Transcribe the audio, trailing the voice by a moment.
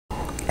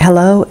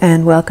Hello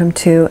and welcome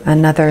to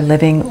another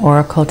Living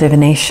Oracle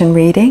Divination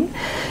reading.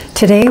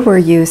 Today we're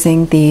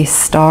using the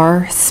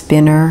Star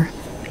Spinner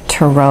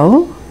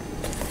Tarot,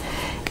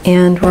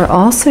 and we're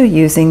also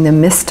using the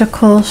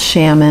Mystical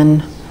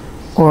Shaman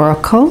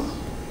Oracle.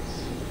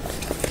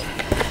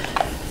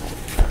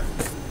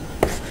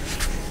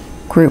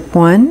 Group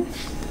 1,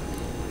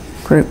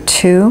 Group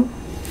 2,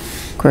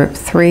 Group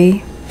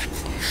 3,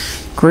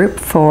 Group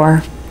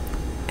 4,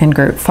 and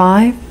Group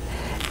 5.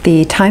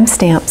 The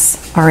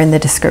timestamps are in the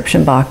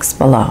description box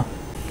below.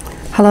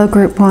 Hello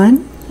Group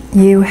 1,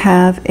 you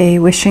have a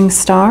wishing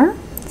star,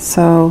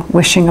 so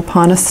wishing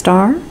upon a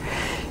star.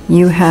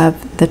 You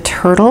have the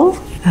turtle,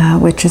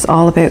 which is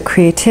all about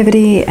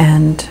creativity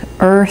and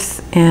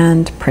earth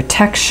and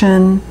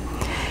protection.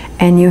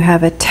 And you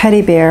have a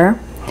teddy bear,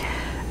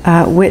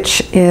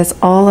 which is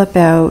all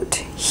about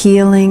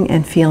healing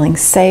and feeling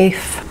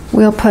safe.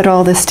 We'll put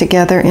all this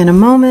together in a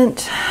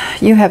moment.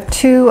 You have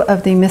two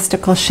of the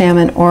Mystical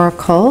Shaman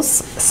Oracles,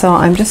 so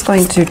I'm just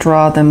going to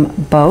draw them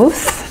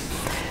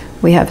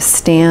both. We have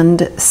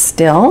Stand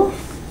Still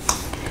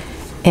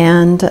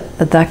and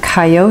the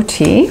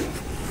Coyote.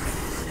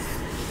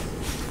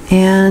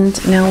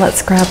 And now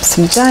let's grab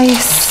some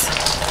dice.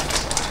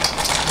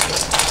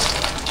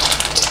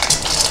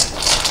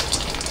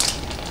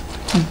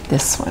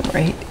 This one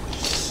right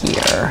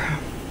here.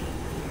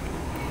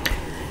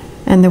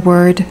 And the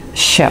word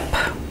ship.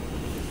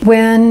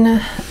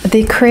 When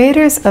the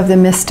creators of the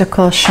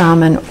Mystical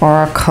Shaman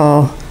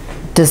Oracle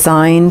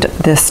designed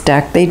this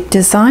deck, they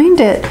designed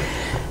it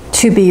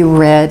to be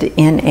read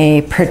in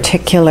a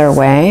particular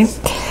way.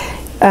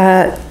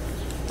 I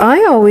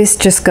always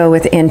just go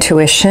with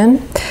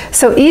intuition.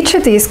 So each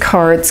of these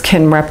cards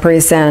can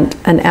represent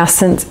an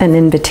essence, an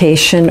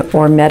invitation,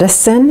 or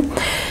medicine.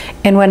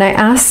 And when I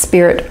ask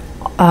Spirit,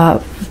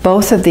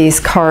 both of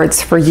these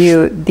cards for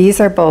you, these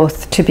are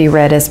both to be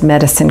read as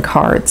medicine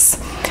cards.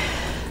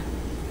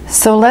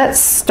 So let's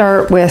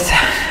start with,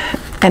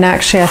 and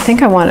actually I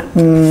think I want,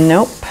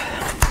 nope.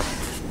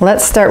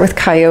 Let's start with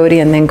Coyote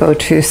and then go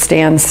to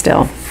Stand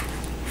Still.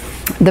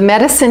 The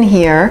medicine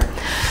here,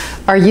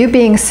 are you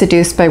being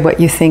seduced by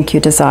what you think you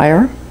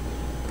desire?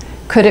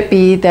 Could it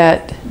be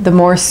that the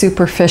more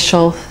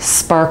superficial,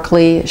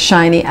 sparkly,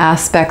 shiny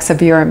aspects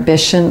of your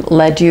ambition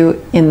led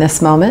you in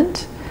this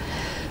moment?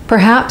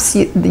 Perhaps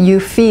you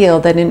feel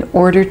that in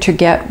order to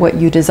get what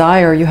you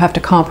desire, you have to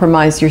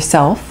compromise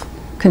yourself,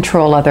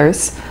 control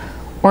others,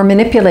 or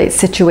manipulate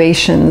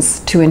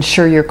situations to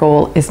ensure your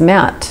goal is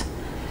met.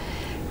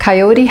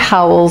 Coyote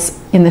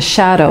howls in the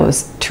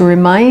shadows to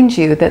remind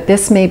you that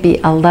this may be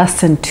a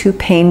lesson too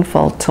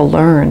painful to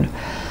learn.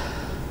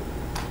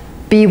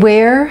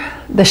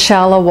 Beware the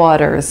shallow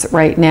waters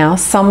right now.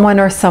 Someone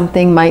or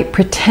something might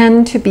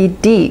pretend to be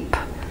deep,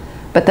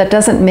 but that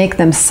doesn't make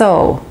them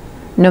so.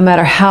 No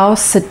matter how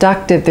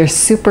seductive their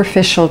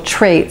superficial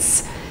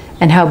traits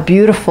and how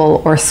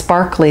beautiful or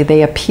sparkly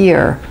they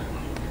appear,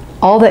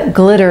 all that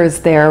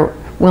glitters there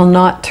will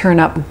not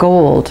turn up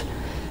gold,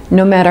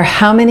 no matter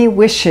how many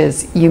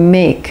wishes you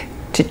make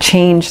to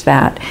change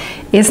that.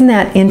 Isn't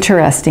that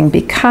interesting?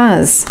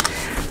 Because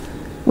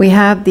we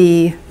have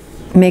the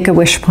Make a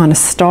Wish Upon a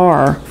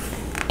Star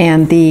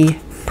and the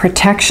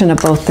protection of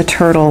both the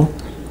turtle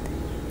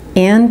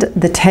and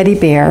the teddy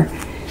bear,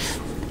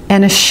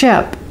 and a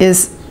ship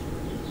is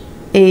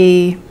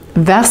a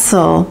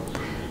vessel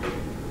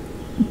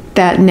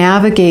that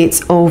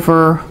navigates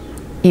over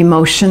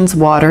emotions,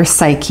 water,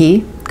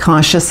 psyche,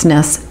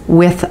 consciousness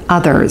with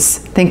others.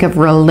 Think of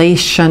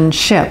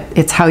relationship.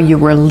 It's how you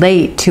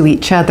relate to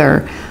each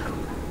other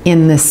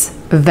in this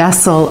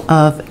vessel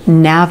of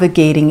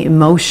navigating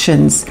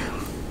emotions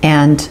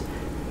and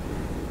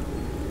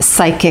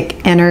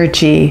psychic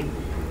energy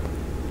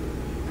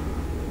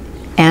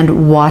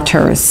and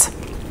waters.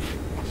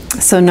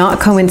 So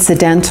not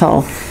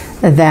coincidental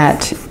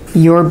that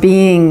you're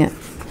being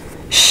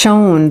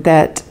shown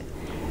that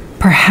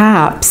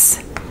perhaps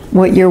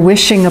what you're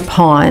wishing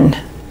upon,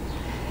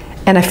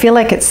 and I feel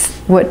like it's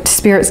what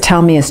spirits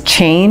tell me is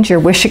change.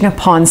 You're wishing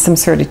upon some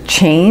sort of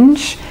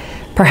change,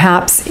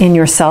 perhaps in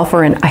yourself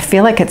or in, I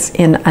feel like it's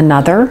in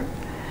another.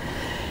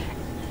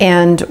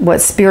 And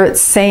what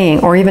Spirit's saying,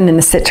 or even in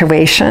a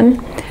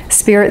situation,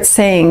 Spirit's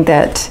saying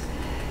that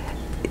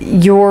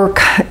you're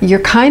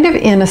kind of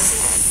in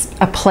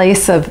a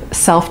place of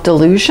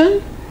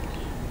self-delusion,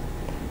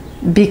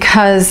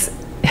 because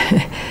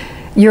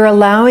you're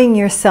allowing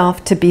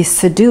yourself to be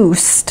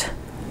seduced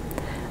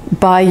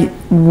by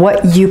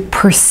what you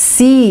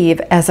perceive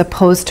as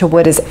opposed to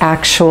what is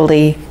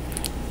actually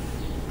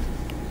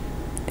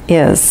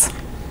is.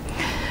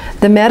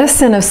 The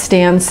medicine of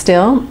Stand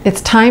Still, it's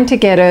time to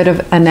get out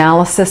of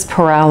analysis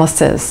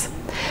paralysis.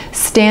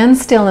 Stand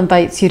Still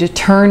invites you to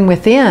turn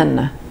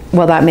within.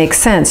 Well, that makes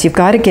sense. You've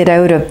got to get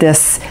out of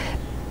this,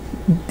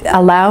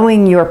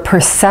 allowing your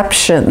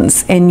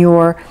perceptions and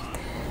your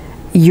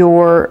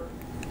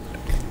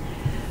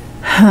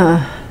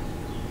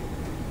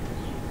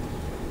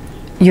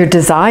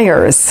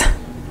desires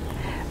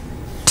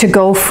to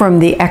go from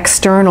the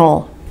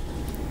external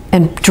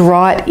and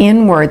draw it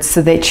inwards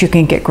so that you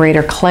can get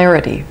greater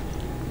clarity.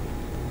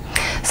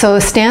 So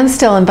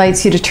standstill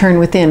invites you to turn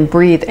within,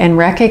 breathe, and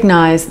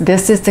recognize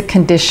this is the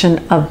condition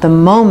of the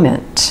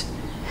moment.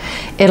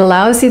 It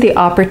allows you the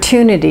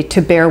opportunity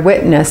to bear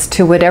witness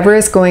to whatever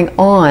is going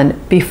on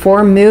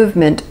before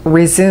movement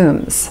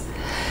resumes.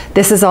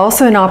 This is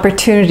also an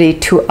opportunity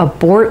to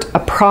abort a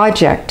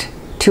project,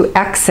 to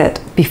exit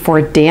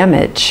before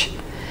damage.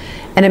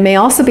 And it may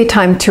also be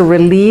time to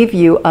relieve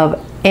you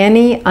of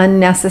any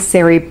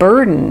unnecessary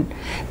burden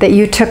that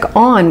you took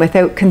on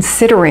without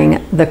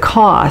considering the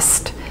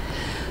cost.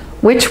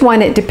 Which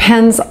one? It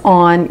depends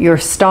on your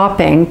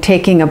stopping,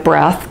 taking a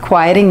breath,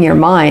 quieting your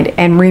mind,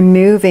 and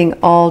removing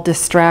all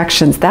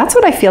distractions. That's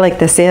what I feel like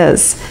this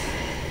is.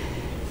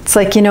 It's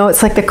like, you know,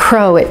 it's like the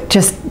crow.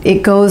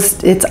 It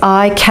goes, its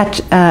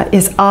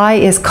eye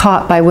is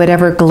caught by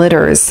whatever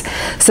glitters.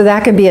 So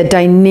that could be a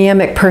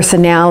dynamic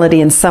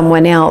personality in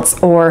someone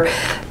else, or,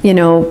 you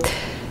know,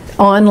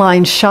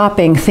 online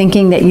shopping,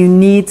 thinking that you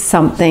need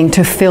something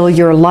to fill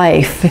your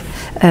life,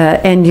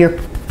 and you're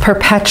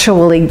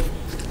perpetually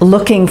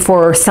looking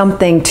for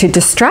something to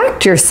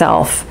distract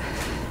yourself.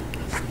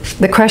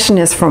 The question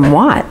is, from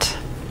what?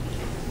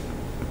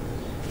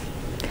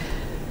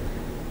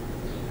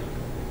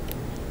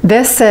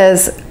 This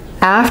says,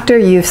 after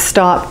you've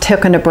stopped,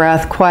 taken a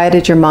breath,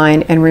 quieted your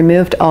mind, and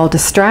removed all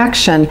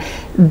distraction,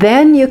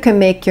 then you can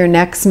make your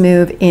next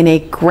move in a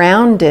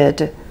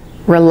grounded,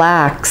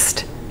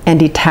 relaxed, and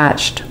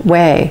detached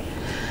way.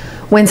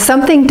 When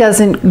something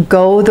doesn't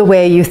go the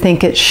way you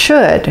think it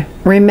should,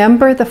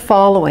 remember the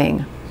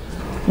following.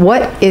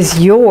 What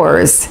is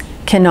yours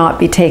cannot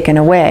be taken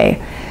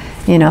away.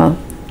 You know,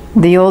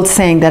 the old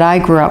saying that I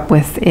grew up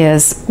with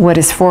is, what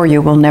is for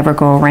you will never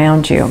go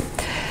around you.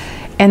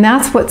 And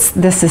that's what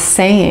this is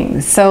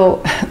saying.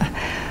 So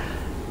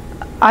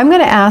I'm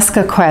going to ask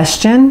a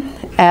question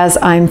as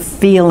I'm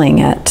feeling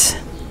it.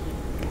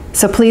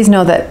 So please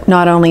know that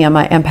not only am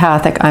I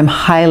empathic, I'm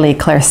highly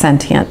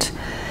clairsentient.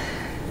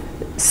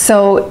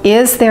 So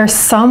is there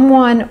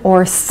someone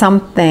or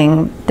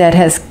something that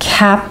has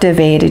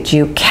captivated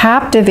you,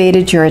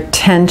 captivated your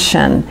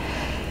attention,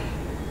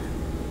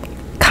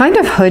 kind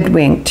of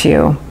hoodwinked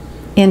you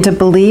into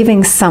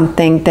believing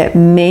something that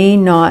may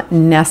not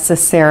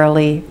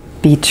necessarily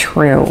be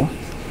true?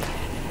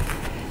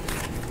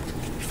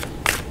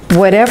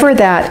 Whatever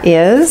that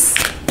is,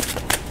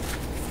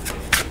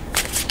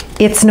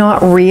 it's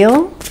not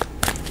real,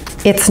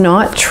 it's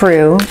not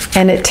true,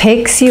 and it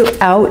takes you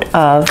out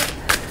of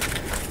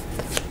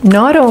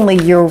not only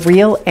your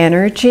real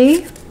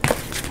energy,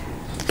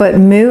 but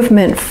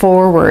movement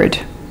forward.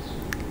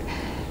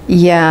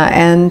 Yeah,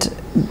 and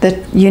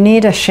you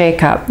need a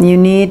shake-up. You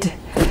need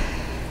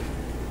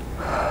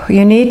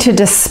to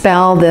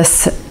dispel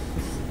this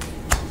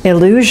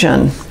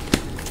illusion.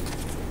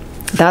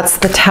 That's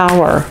the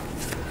Tower.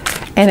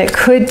 And it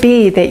could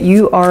be that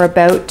you are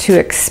about to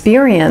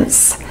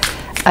experience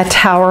a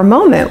Tower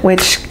moment,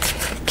 which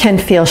can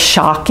feel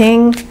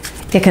shocking.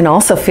 It can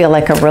also feel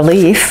like a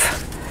relief.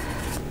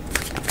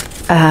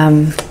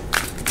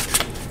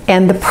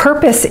 And the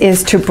purpose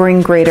is to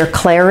bring greater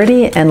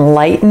clarity,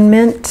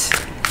 enlightenment,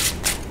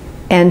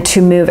 and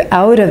to move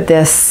out of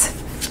this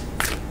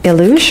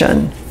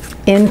illusion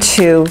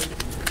into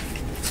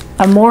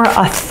a more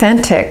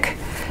authentic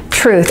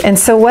truth. And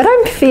so what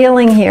I'm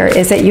feeling here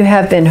is that you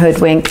have been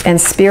hoodwinked, and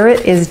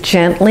Spirit is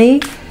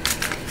gently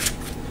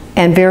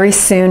and very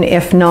soon,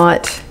 if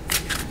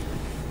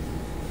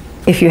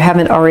you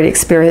haven't already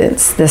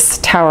experienced this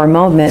Tower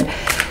moment,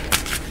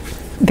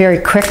 very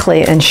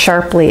quickly and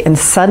sharply and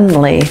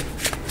suddenly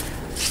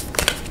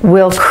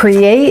will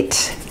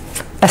create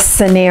a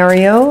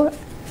scenario,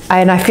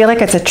 and I feel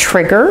like it's a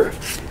trigger.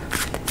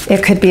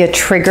 It could be a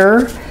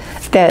trigger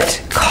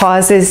that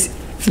causes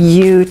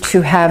you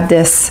to have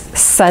this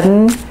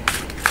sudden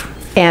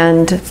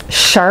and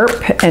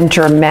sharp and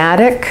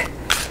dramatic,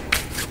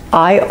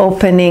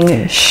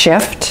 eye-opening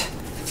shift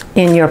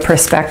in your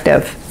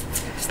perspective.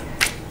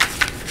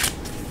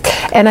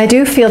 And I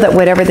do feel that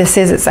whatever this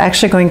is, it's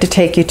actually going to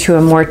take you to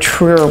a more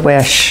truer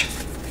wish.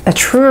 A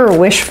truer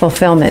wish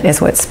fulfillment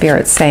is what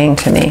Spirit's saying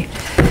to me.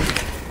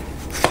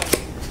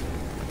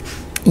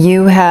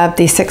 You have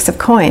the Six of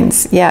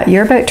Coins. Yeah,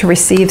 you're about to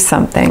receive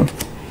something.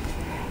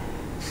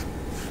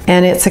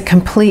 And it's a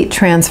complete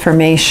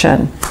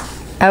transformation.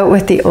 Out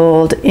with the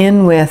old,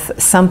 in with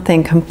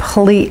something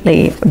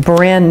completely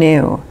brand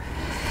new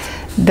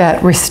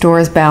that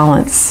restores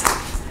balance.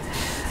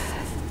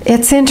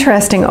 It's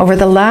interesting, over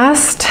the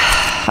last,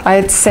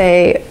 I'd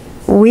say,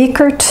 week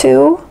or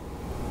two,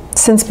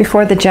 since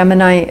before the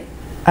Gemini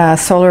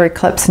solar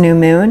eclipse new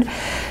moon,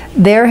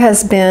 there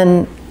has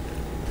been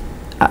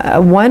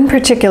one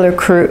particular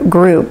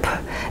group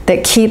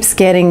that keeps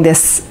getting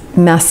this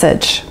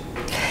message.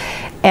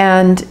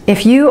 And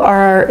if you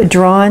are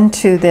drawn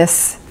to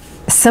this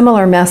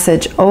similar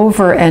message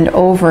over and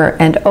over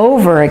and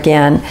over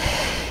again,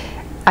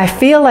 I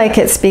feel like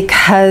it's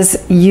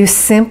because you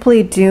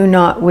simply do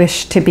not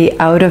wish to be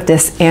out of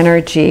this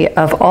energy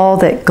of all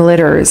that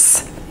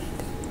glitters,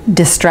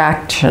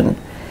 distraction.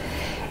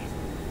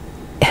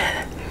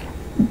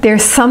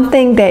 there's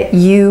something that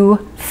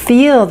you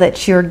feel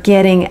that you're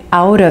getting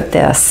out of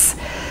this.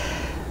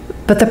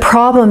 But the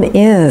problem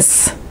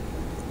is,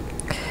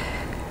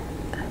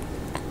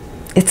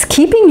 it's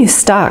keeping you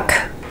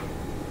stuck.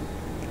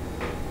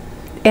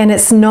 And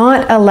it's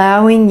not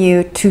allowing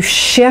you to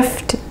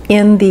shift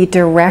in the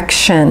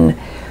direction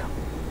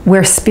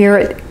where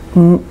Spirit,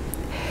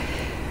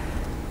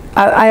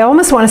 I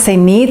almost want to say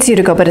needs you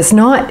to go, but it's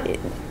not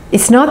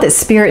that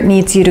Spirit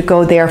needs you to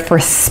go there for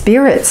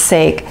Spirit's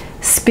sake.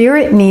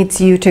 Spirit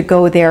needs you to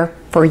go there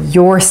for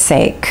your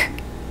sake.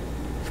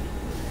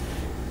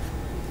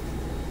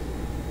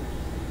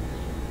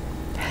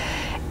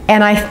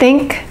 And I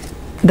think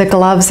the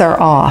gloves are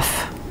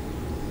off.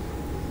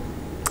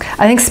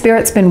 I think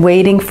Spirit's been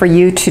waiting for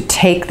you to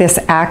take this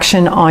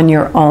action on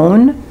your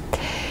own.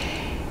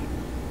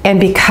 And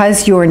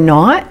because you're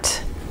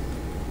not,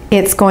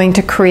 it's going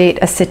to create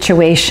a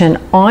situation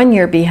on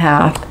your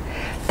behalf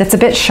that's a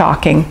bit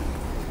shocking,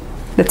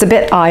 that's a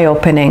bit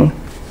eye-opening.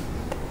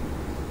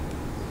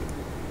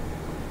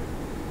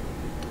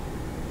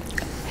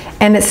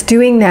 And it's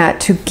doing that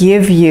to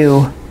give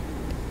you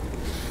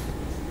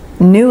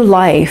new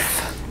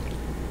life,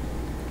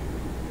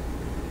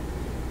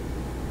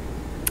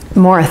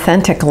 more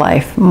authentic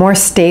life, more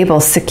stable,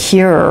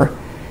 secure,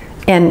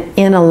 and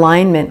in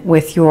alignment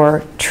with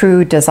your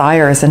true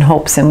desires and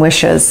hopes and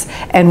wishes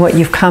and what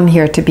you've come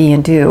here to be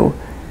and do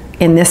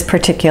in this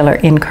particular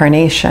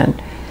incarnation.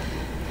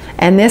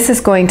 And this is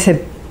going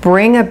to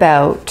bring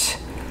about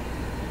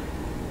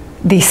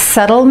the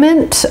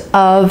settlement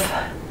of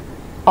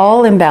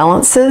all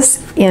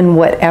imbalances in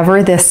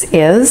whatever this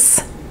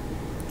is,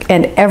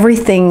 and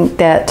everything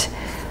that,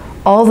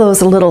 all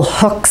those little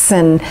hooks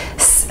and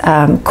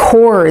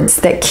cords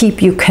that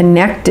keep you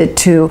connected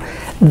to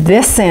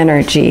this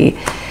energy.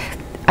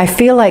 I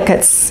feel like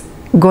it's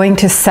going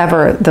to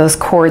sever those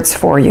cords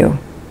for you.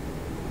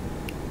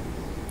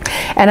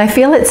 And I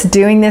feel it's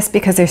doing this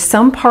because there's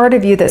some part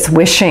of you that's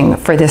wishing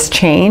for this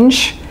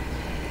change,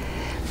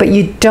 but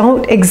you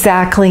don't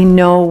exactly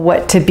know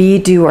what to be,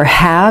 do, or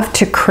have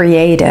to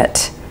create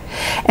it.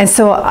 And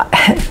so,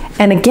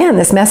 and again,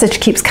 this message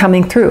keeps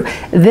coming through.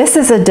 This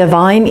is a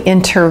divine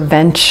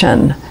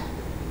intervention.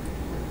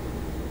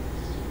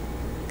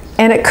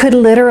 And it could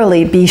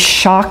literally be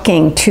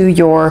shocking to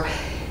your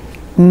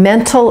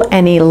mental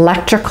and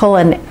electrical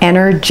and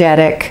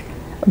energetic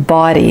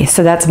body.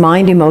 So that's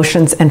mind,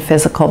 emotions, and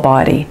physical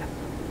body.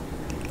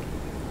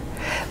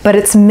 But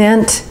it's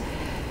meant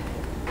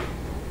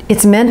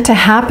to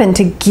happen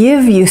to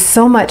give you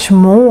so much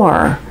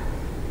more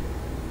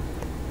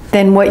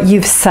than what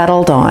you've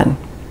settled on.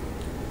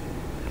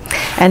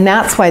 And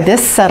that's why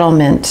this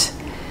settlement,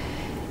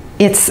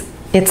 it's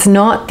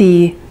not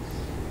the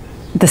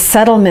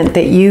settlement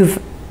that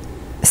you've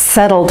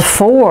settled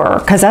for,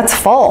 because that's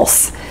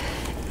false.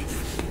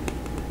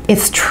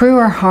 It's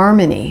truer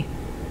harmony,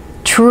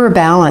 truer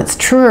balance,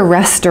 truer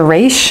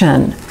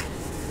restoration.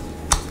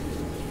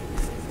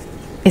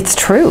 It's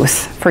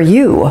truth for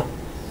you,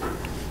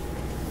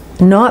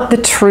 not the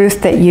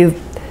truth that you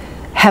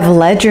have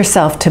led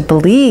yourself to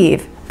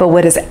believe, but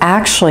what is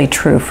actually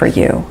true for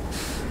you.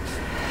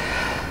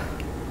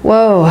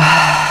 Whoa.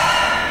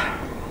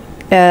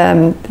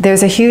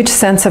 There's a huge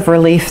sense of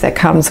relief that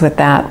comes with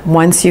that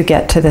once you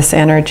get to this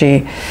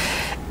energy.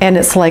 And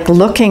it's like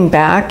looking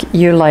back,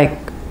 you're like,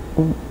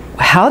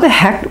 how the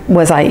heck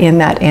was I in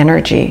that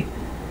energy?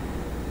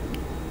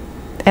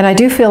 And I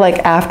do feel like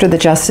after the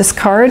Justice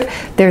card,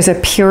 there's a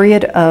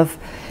period of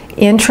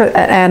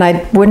and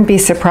I wouldn't be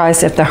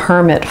surprised if the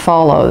Hermit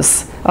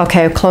follows.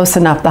 Okay, close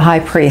enough, the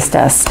High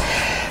Priestess.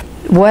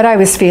 What I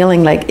was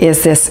feeling like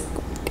is this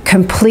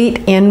complete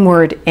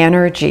inward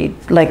energy,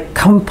 like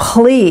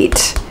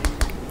complete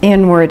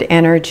inward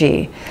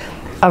energy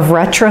of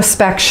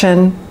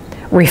retrospection,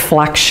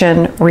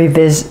 reflection,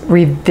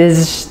 revisiting.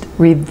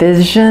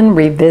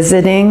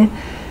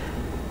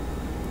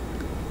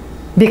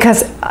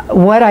 Because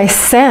what I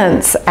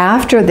sense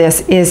after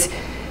this is,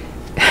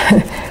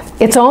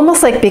 it's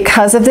almost like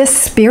because of this,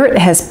 Spirit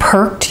has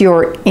perked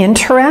your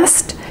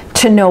interest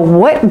to know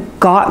what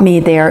got me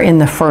there in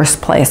the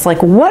first place.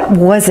 Like, what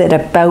was it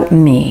about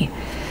me?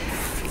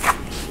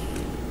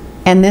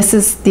 And this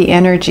is the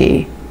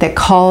energy that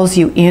calls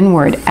you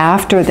inward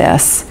after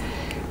this,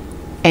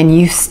 and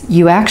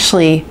you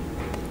actually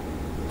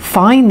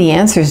find the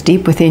answers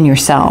deep within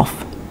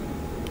yourself.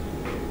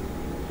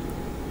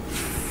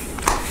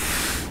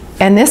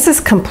 And this is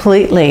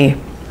completely,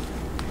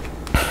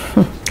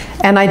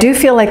 and I do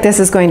feel like this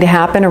is going to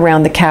happen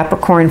around the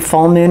Capricorn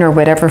full moon, or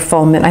whatever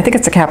full moon. I think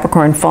it's a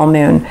Capricorn full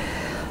moon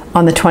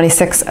on the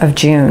 26th of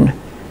June.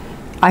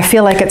 I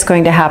feel like it's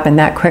going to happen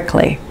that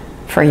quickly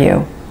for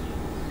you.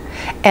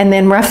 And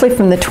then roughly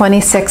from the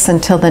 26th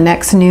until the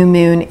next new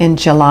moon in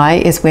July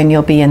is when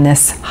you'll be in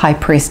this High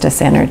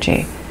Priestess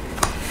energy.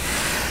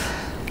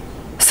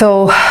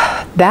 So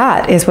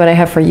that is what I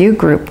have for you,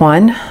 Group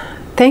 1.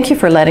 Thank you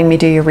for letting me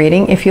do your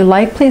reading. If you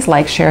like, please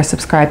like, share,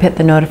 subscribe, hit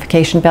the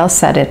notification bell,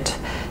 set it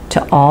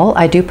to all.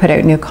 I do put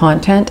out new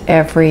content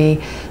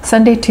every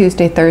Sunday,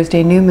 Tuesday,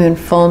 Thursday, new moon,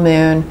 full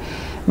moon,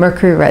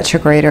 Mercury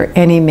retrograde, or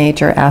any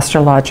major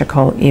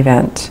astrological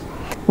event.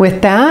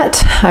 With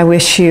that, I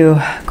wish you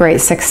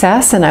great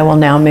success, and I will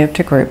now move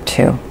to Group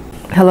 2.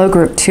 Hello,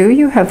 Group 2.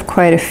 You have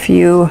quite a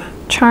few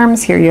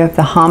charms here. You have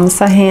the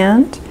Hamsa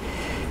hand.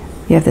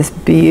 You have this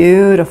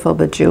beautiful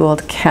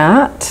bejeweled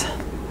cat.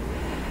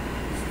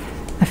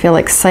 I feel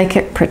like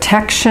psychic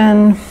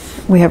protection.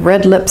 We have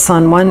red lips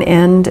on one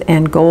end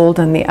and gold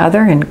on the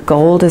other, and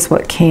gold is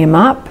what came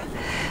up.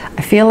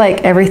 I feel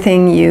like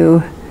everything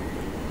you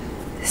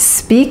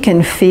speak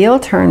and feel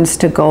turns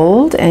to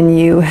gold, and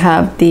you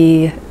have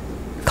the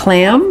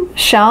clam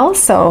shell.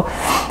 So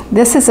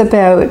this is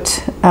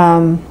about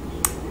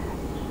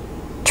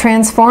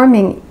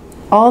transforming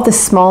all the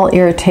small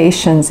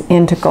irritations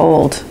into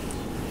gold.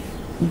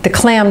 The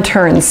clam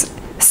turns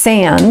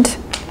sand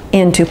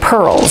into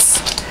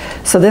pearls.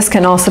 So this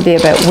can also be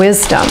about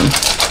wisdom.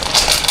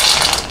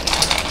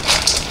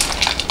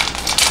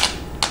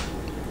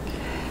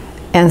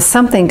 And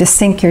something to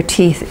sink your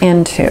teeth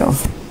into.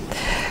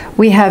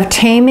 We have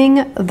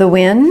Taming the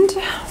Wind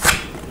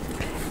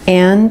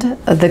and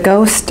the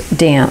Ghost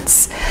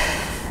Dance.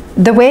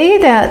 The way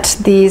that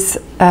these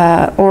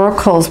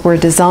oracles were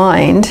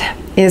designed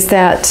is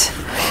that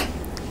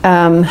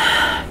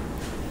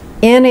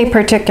in a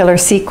particular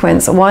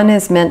sequence, one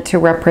is meant to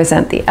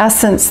represent the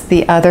essence,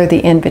 the other the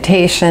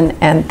invitation,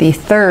 and the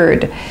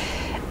third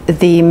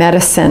the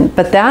medicine.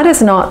 But that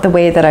is not the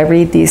way that I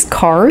read these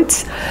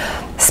cards.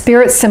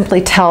 Spirit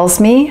simply tells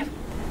me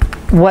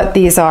what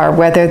these are,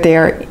 whether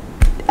they're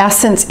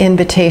essence,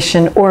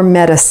 invitation, or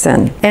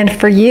medicine. And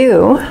for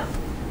you,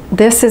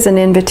 this is an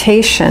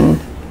invitation,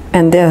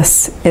 and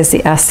this is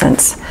the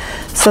essence.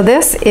 So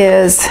this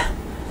is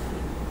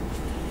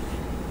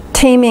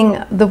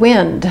Taming the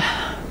Wind.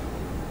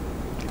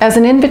 As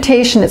an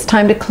invitation, it's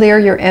time to clear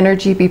your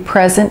energy, be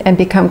present, and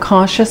become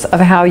conscious of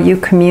how you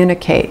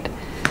communicate.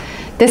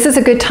 This is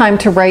a good time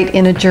to write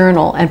in a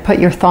journal and put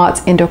your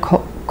thoughts into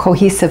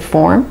cohesive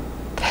form.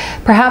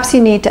 Perhaps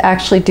you need to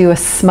actually do a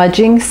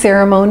smudging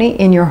ceremony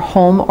in your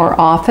home or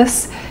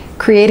office,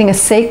 creating a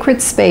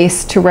sacred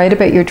space to write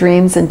about your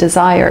dreams and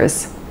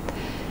desires.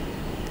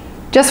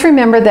 Just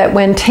remember that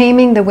when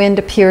Taming the Wind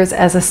appears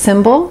as a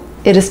symbol,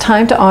 it is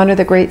time to honor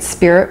the Great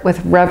Spirit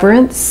with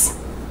reverence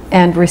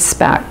and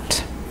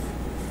respect.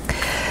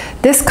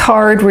 This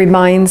card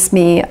reminds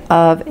me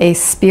of a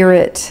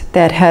spirit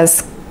that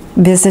has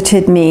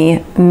visited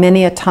me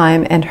many a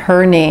time, and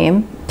her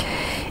name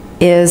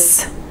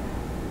is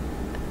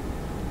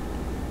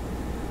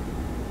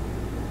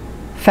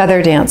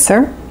Feather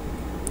Dancer.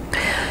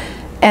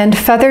 And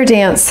Feather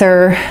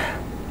Dancer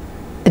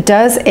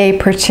does a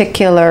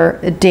particular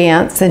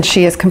dance, and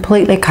she is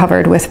completely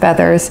covered with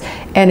feathers,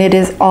 and it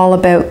is all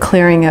about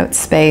clearing out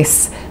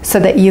space so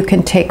that you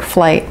can take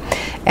flight.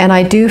 And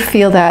I do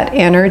feel that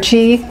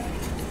energy,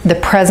 the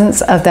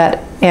presence of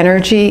that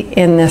energy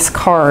in this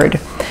card.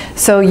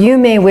 So you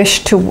may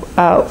wish to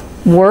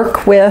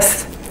work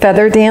with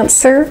Feather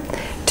Dancer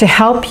to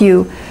help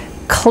you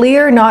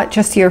clear not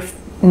just your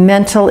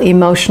mental,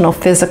 emotional,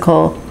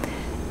 physical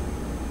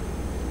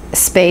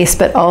space,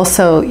 but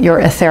also your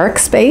etheric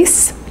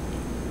space,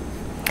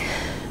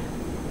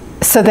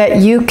 so that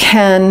you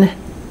can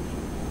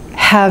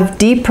have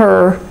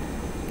deeper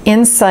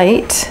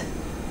insight,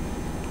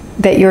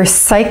 that your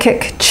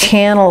psychic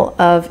channel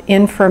of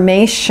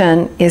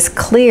information is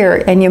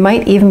clear, and you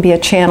might even be a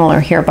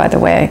channeler here, by the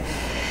way.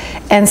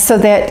 And so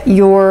that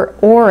your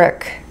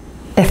auric,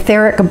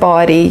 etheric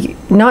body,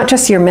 not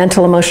just your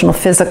mental, emotional,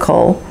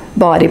 physical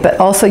body, but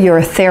also your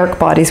etheric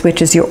bodies,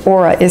 which is your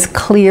aura, is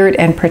cleared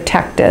and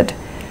protected.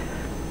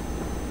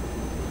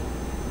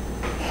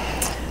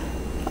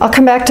 I'll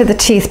come back to the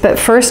teeth, but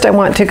first I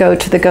want to go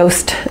to the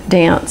Ghost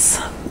Dance.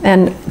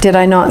 And did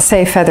I not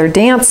say Feather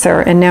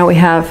Dancer? And now we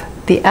have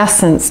the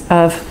essence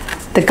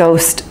of the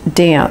Ghost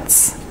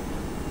Dance.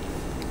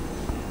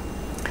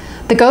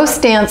 The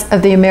Ghost Dance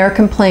of the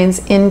American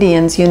Plains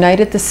Indians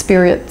united the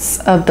spirits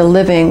of the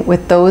living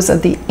with those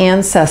of the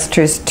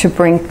ancestors to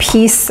bring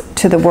peace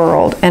to the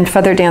world. And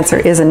Feather Dancer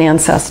is an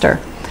ancestor.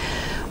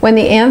 When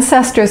the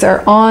ancestors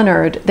are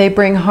honored, they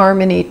bring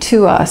harmony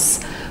to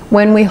us.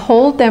 When we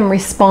hold them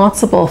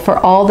responsible for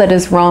all that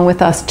is wrong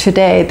with us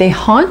today, they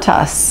haunt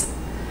us.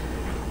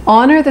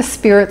 Honor the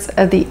spirits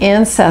of the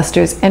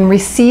ancestors and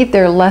receive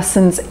their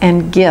lessons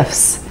and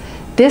gifts.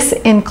 This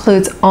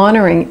includes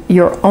honoring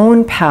your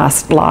own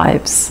past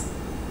lives.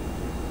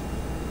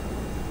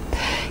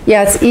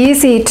 Yeah, it's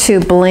easy to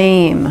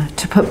blame,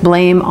 to put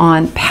blame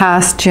on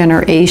past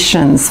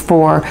generations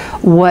for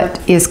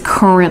what is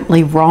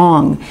currently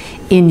wrong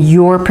in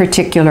your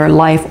particular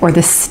life or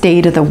the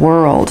state of the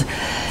world.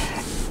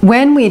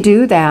 When we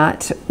do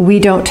that, we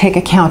don't take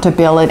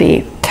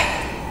accountability.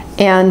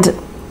 And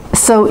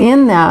so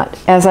in that,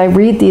 as I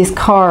read these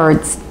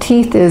cards,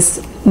 teeth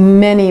is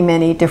many,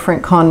 many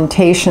different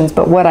connotations,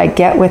 but what I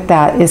get with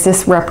that is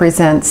this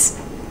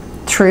represents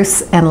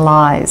truths and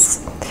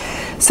lies.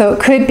 So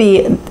it could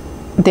be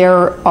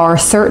there are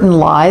certain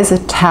lies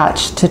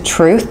attached to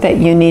truth that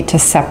you need to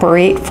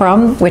separate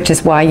from, which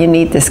is why you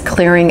need this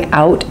clearing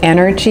out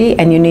energy,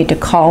 and you need to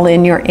call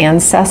in your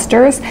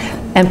ancestors.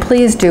 And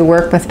please do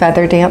work with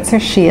Feather Dancer.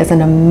 She is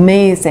an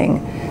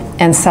amazing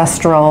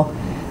ancestral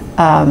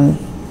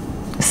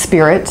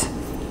spirit.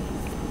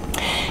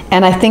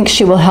 And I think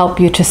she will help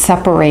you to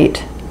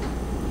separate,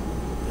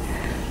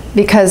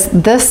 because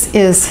this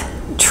is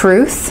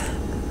truth,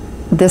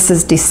 this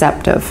is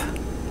deceptive,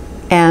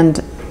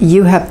 and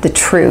you have the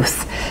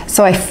truth.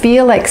 So I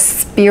feel like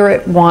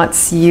Spirit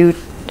wants to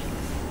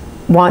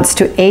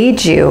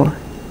aid you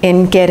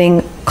in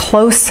getting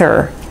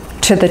closer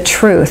to the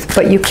truth,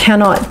 but you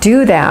cannot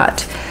do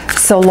that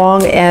so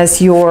long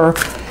as your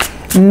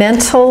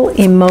mental,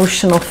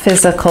 emotional,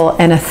 physical,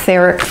 and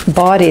etheric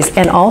bodies,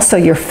 and also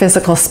your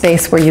physical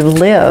space where you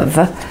live,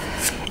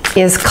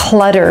 is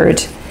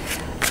cluttered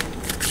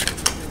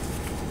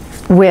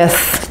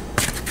with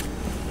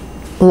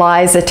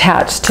lies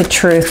attached to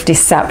truth,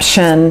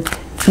 deception,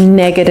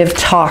 negative,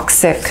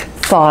 toxic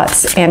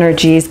thoughts,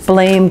 energies,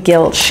 blame,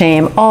 guilt,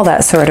 shame, all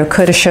that sort of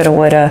coulda, shoulda,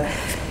 woulda,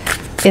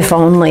 if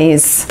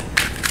onlys,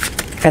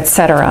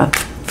 etc.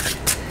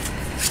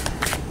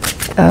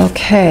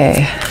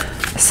 Okay,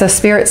 so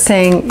Spirit's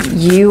saying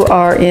you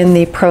are in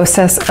the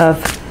process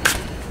of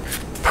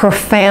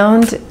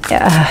profound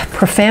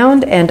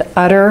and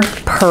utter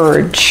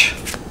purge.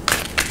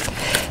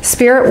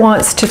 Spirit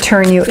wants to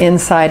turn you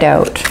inside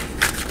out.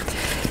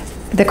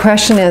 The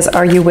question is,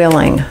 are you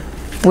willing?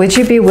 Would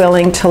you be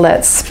willing to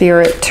let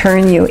Spirit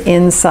turn you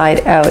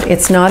inside out?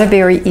 It's not a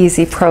very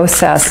easy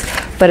process,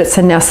 but it's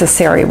a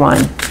necessary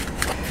one.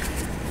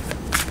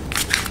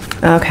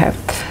 Okay,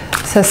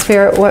 so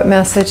Spirit, what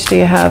message do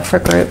you have for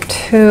group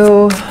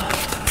 2?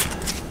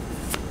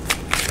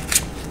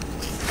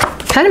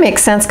 Kind of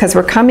makes sense because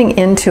we're coming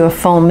into a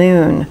full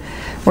moon.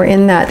 We're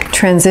in that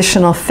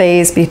transitional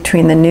phase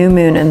between the new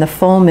moon and the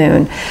full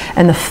moon.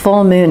 And the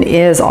full moon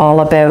is all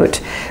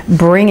about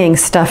bringing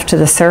stuff to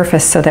the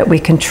surface so that we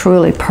can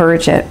truly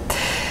purge it.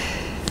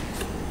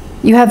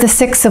 You have the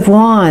Six of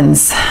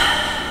Wands.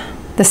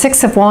 The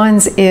Six of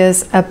Wands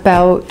is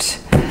about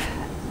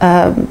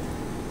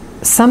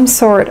some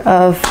sort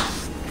of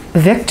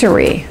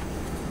victory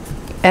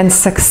and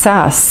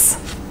success.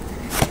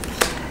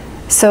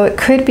 So it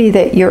could be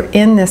that you're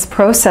in this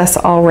process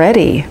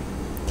already.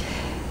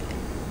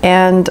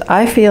 And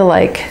I feel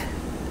like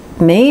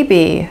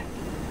maybe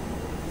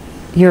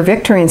your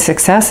victory and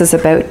success is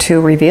about to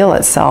reveal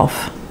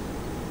itself.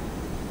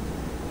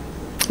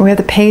 We have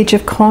the Page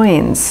of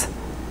Coins.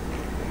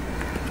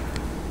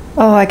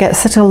 Oh, I get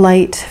such a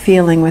light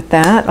feeling with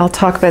that. I'll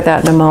talk about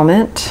that in a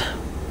moment.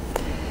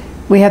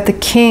 We have the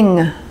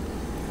King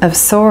of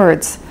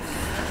Swords.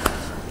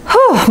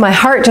 Whew, my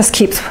heart just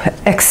keeps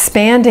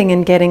expanding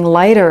and getting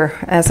lighter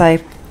as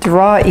I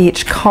draw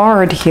each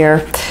card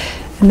here.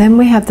 And then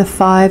we have the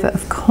Five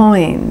of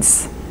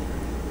Coins.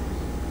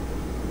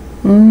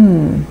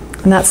 And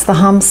that's the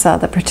Hamsa,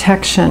 the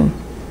protection.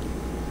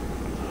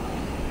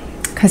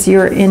 Because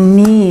you're in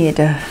need.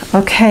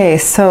 Okay,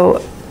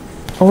 so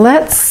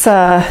let's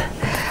go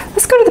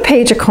to the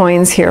Page of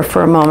Coins here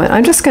for a moment.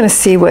 I'm just going to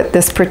see what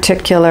this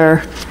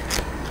particular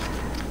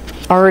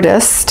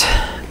artist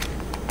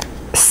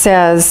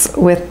says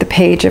with the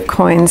Page of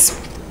Coins.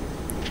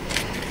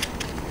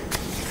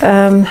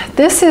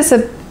 This is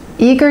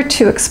eager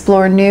to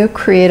explore new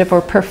creative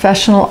or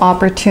professional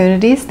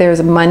opportunities.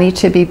 There's money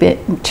to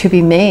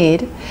be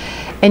made,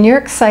 and you're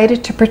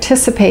excited to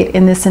participate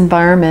in this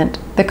environment.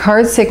 The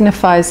card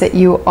signifies that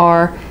you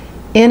are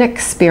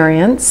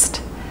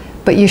inexperienced,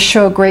 but you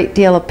show a great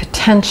deal of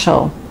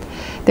potential.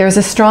 There's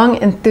a strong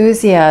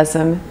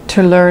enthusiasm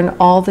to learn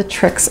all the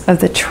tricks of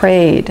the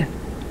trade.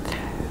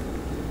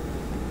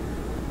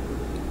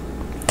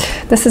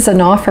 This is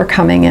an offer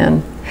coming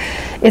in.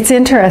 It's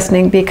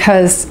interesting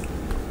because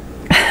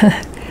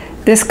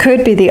this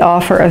could be the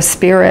offer of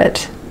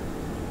Spirit.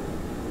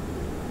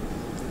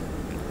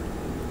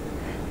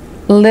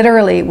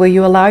 Literally, will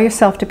you allow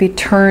yourself to be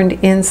turned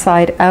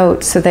inside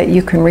out so that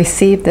you can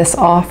receive this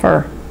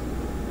offer?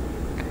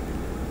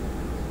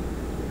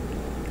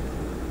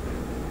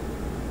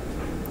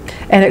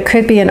 And it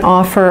could be an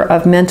offer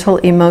of mental,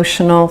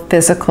 emotional,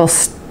 physical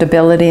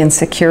stability and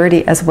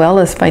security, as well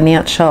as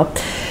financial.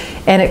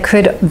 And it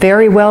could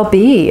very well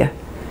be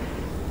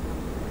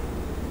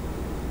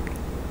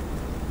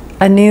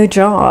a new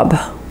job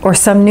or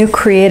some new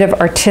creative,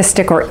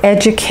 artistic, or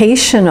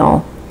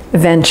educational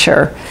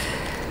venture.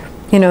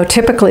 You know,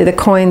 typically the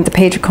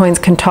Page of Coins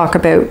can talk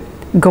about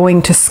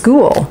going to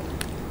school,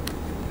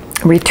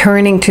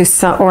 returning to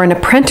some, or an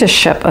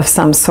apprenticeship of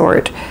some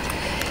sort.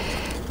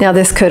 Now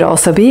this could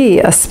also be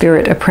a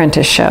spirit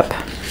apprenticeship,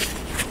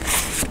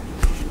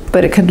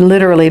 but it could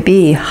literally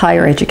be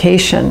higher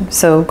education.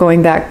 So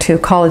going back to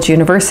college,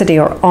 university,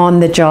 or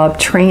on-the-job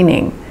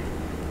training.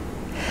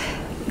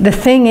 The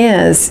thing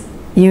is,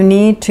 you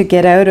need to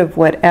get out of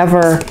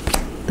whatever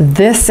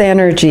this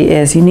energy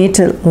is. You need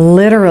to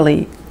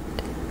literally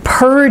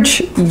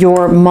purge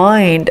your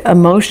mind,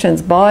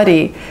 emotions,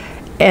 body,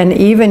 and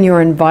even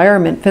your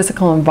environment,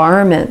 physical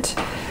environment,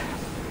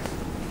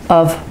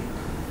 of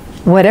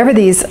whatever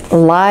these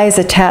lies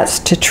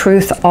attached to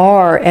truth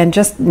are, and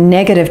just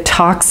negative,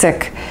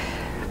 toxic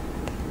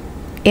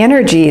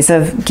energies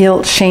of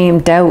guilt, shame,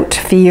 doubt,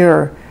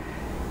 fear,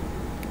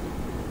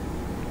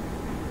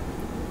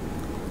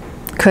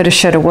 coulda,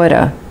 shoulda,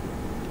 woulda,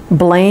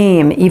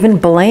 blame, even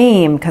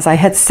blame, because I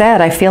had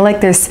said I feel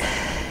like there's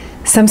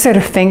some sort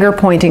of finger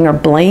pointing or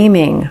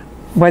blaming,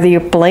 whether you're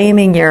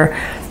blaming your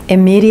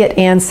immediate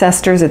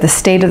ancestors or the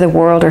state of the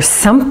world or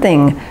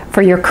something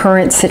for your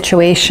current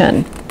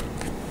situation.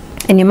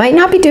 And you might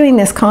not be doing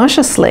this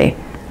consciously,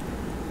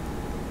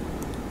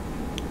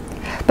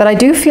 but I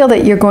do feel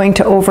that you're going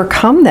to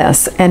overcome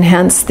this, and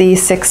hence the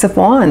Six of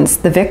Wands,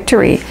 the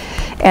victory.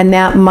 And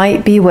that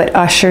might be what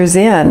ushers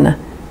in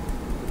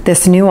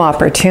this new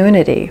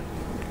opportunity.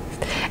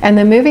 And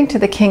then moving to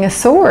the King of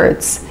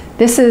Swords,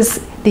 this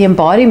is the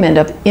embodiment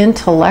of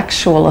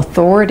intellectual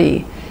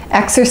authority,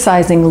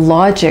 exercising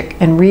logic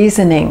and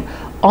reasoning,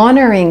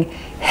 honoring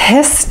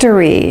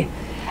history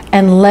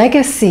and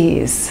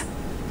legacies,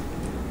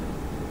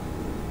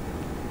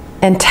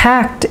 and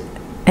tact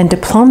and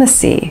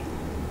diplomacy.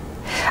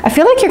 I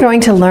feel like you're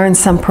going to learn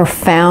some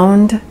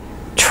profound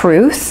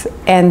truth,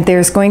 and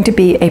there's going to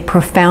be a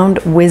profound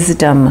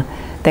wisdom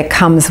that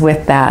comes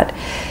with that.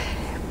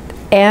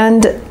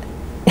 And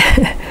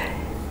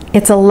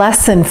it's a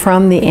lesson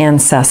from the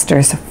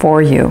ancestors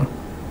for you.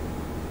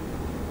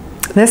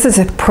 This is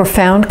a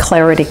profound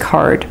clarity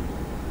card.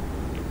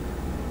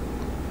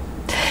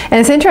 And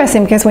it's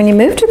interesting because when you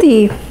move to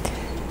the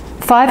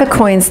Five of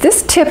Coins,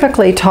 this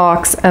typically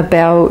talks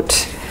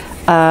about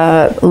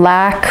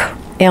lack,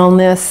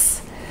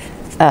 illness,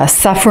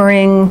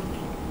 suffering,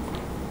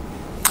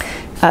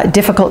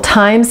 difficult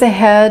times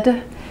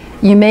ahead.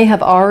 You may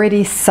have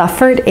already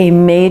suffered a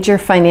major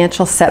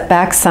financial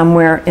setback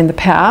somewhere in the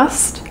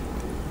past.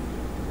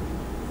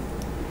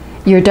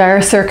 Your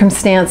dire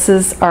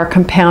circumstances are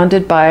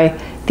compounded by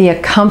the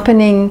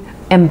accompanying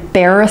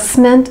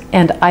embarrassment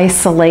and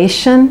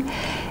isolation,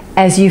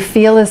 as you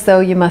feel as though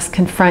you must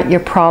confront your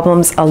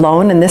problems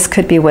alone. And this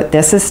could be what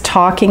this is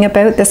talking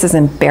about. This is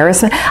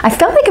embarrassment. I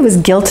felt like it was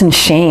guilt and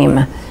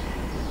shame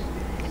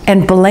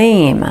and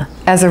blame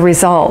as a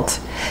result.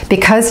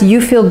 Because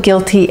you feel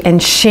guilty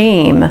and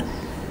shame,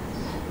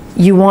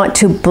 you want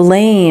to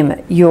blame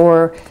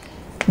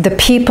the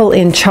people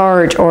in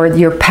charge, or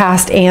your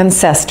past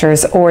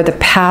ancestors, or the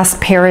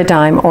past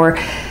paradigm, or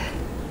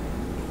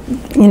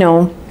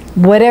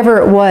whatever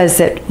it was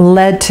that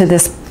led to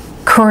this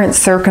current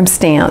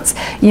circumstance.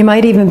 You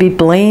might even be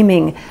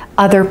blaming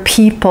other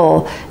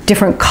people,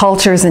 different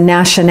cultures and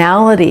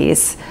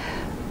nationalities,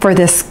 for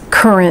this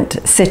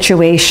current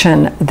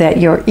situation that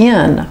you're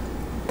in.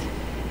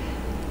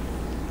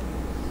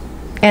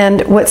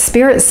 And what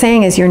Spirit's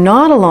saying is you're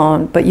not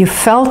alone, but you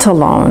felt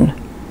alone.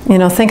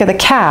 Think of the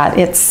cat.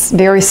 It's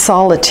very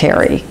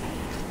solitary.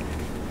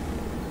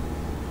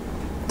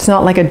 It's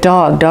not like a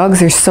dog.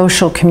 Dogs are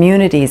social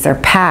communities. They're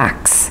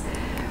packs.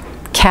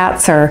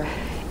 Cats are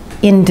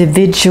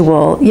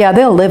individual. Yeah,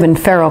 they'll live in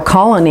feral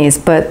colonies,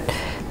 but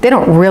they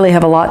don't really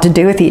have a lot to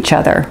do with each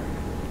other.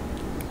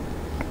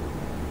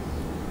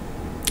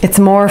 It's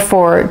more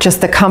for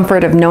just the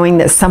comfort of knowing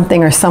that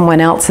something or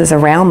someone else is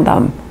around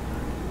them,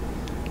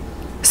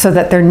 so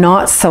that they're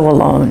not so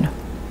alone.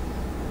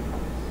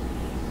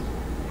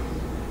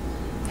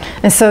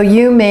 And so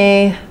you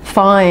may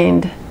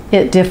find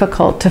it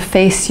difficult to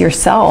face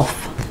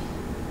yourself,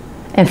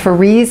 and for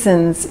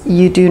reasons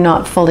you do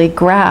not fully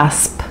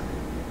grasp,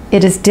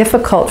 it is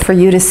difficult for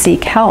you to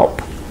seek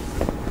help.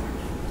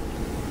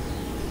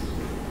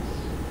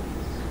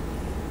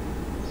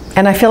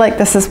 And I feel like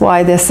this is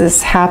why this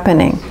is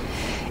happening.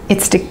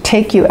 It's to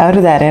take you out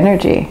of that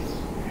energy,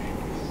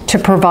 to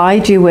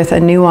provide you with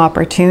a new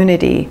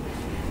opportunity,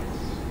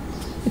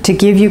 to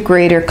give you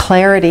greater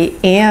clarity,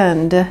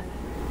 and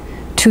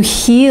to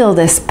heal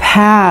this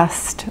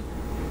past,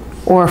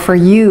 or for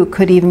you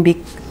could even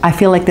be, I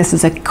feel like this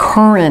is a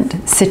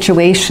current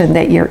situation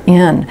that you're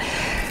in.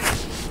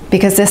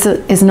 Because this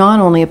is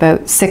not only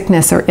about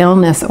sickness or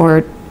illness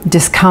or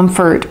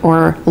discomfort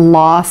or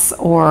loss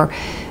or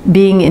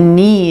being in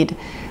need.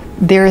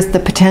 There is the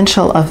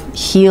potential of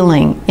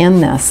healing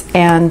in this.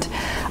 And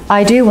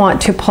I do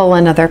want to pull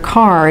another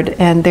card,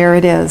 and there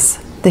it is,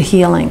 the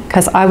healing.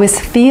 Because I was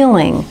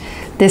feeling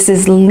this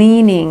is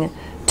leaning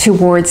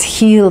towards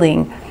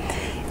healing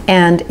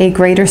and a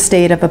greater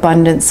state of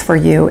abundance for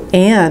you,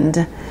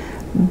 and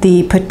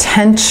the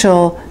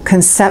potential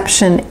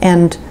conception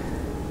and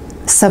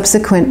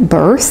subsequent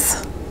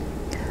birth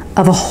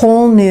of a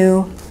whole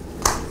new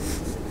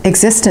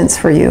existence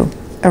for you,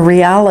 a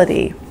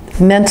reality,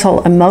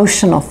 mental,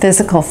 emotional,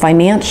 physical,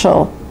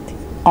 financial,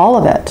 all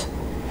of it.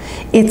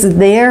 It's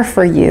there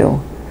for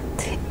you,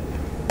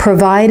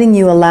 providing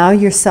you allow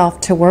yourself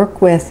to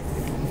work with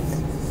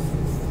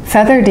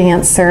Feather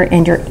Dancer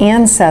and your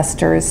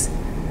ancestors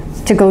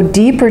to go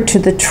deeper to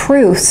the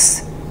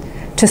truths,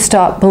 to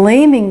stop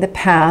blaming the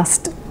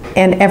past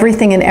and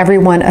everything and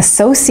everyone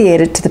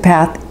associated to the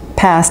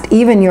past,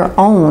 even your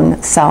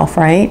own self,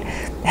 right?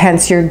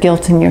 hence your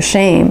guilt and your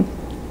shame.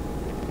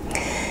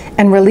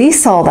 And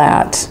release all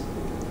that.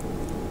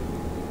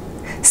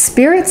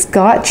 Spirit's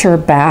got your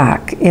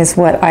back, is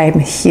what I'm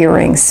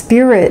hearing.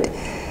 Spirit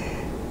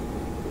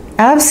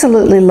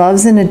absolutely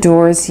loves and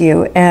adores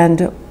you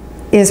and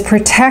is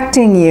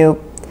protecting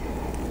you,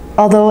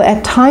 although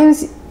at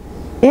times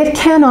it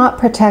cannot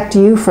protect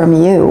you from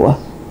you.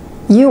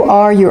 You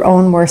are your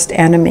own worst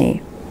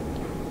enemy.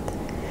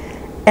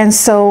 And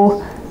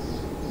so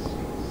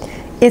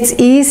it's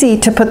easy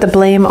to put the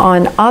blame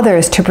on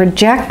others, to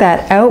project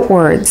that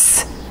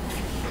outwards.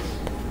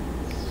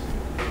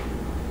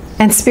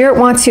 And Spirit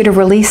wants you to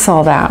release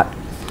all that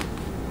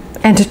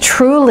and to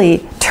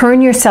truly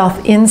turn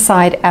yourself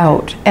inside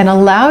out and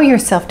allow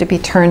yourself to be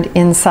turned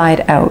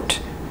inside out.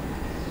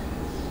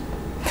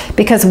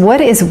 Because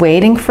what is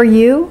waiting for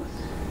you,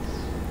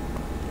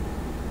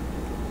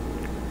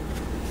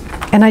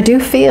 and I do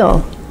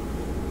feel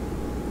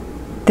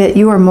that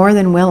you are more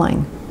than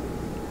willing.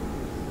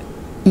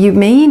 You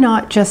may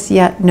not just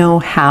yet know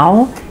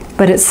how,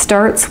 but it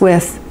starts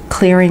with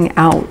clearing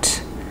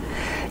out.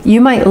 You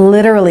might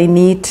literally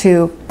need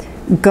to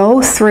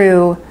go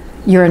through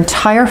your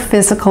entire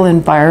physical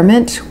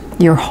environment,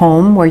 your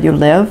home where you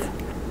live,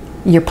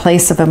 your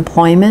place of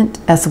employment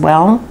as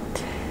well,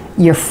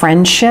 your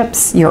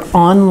friendships, your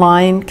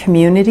online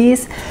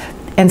communities,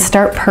 and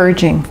start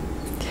purging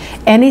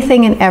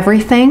anything and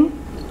everything.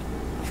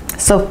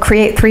 So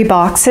create 3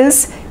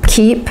 boxes: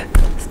 keep,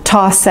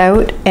 toss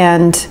out,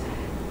 and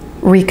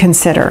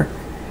reconsider.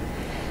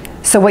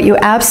 So what you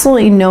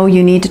absolutely know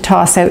you need to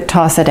toss out,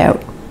 toss it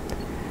out.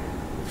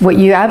 What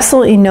you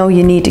absolutely know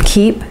you need to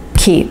keep,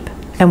 keep.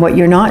 And what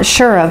you're not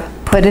sure of,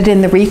 put it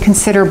in the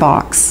reconsider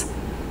box.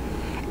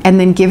 And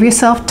then give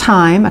yourself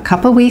time, a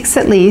couple weeks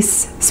at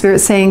least.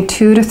 Spirit's saying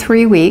 2 to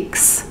 3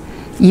 weeks.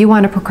 You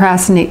want to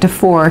procrastinate to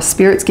 4.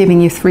 Spirit's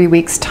giving you 3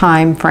 weeks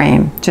time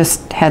frame.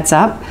 Just heads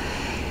up.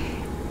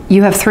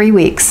 You have 3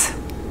 weeks.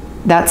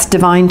 That's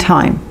divine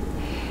time.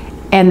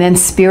 And then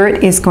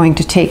Spirit is going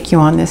to take you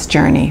on this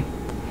journey.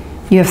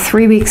 You have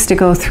 3 weeks to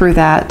go through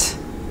that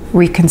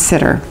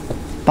reconsider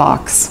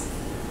box.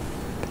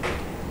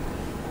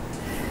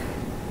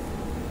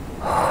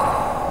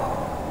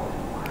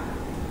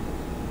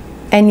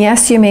 And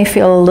yes, you may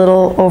feel a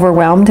little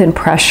overwhelmed and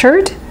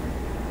pressured,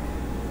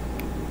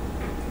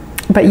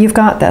 but you've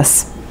got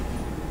this.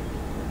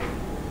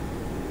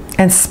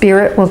 And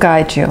Spirit will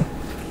guide you.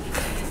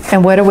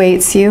 And what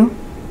awaits you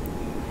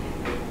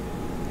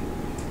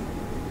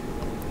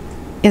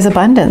is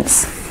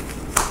abundance.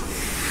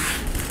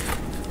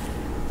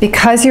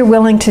 Because you're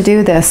willing to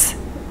do this,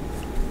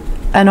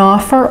 an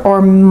offer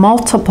or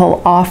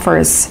multiple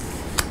offers,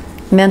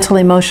 mental,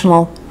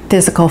 emotional,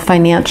 physical,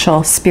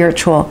 financial,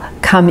 spiritual,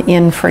 come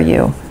in for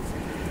you.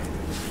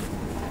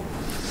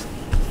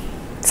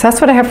 So that's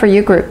what I have for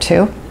you, Group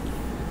 2.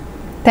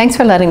 Thanks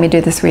for letting me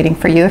do this reading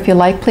for you. If you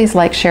like, please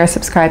like, share,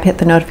 subscribe, hit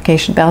the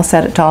notification bell,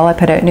 set it to all. I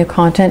put out new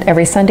content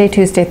every Sunday,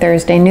 Tuesday,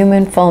 Thursday, new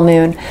moon, full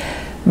moon,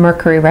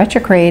 Mercury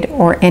retrograde,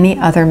 or any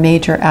other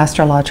major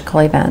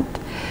astrological event.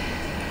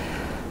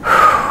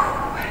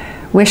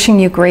 Wishing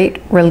you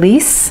great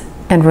release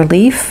and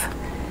relief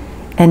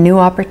and new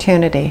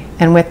opportunity.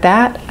 And with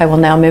that, I will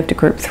now move to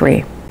Group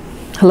 3.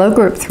 Hello,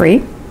 Group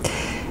 3.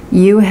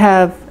 You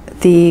have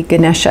the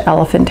Ganesha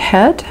elephant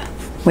head,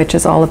 which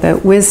is all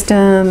about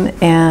wisdom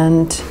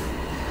and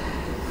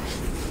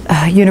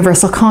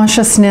universal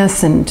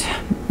consciousness and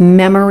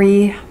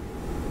memory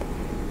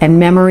and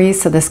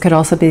memories. So this could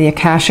also be the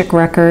Akashic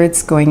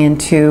records going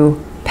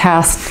into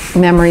past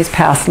memories,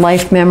 past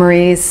life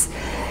memories.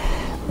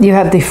 You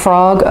have the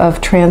frog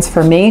of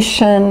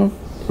transformation,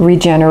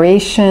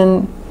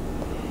 regeneration.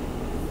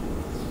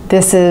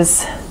 This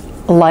is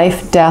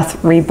life,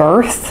 death,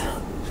 rebirth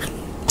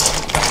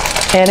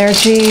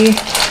energy.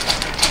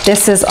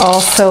 This is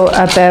also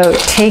about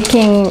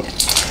taking,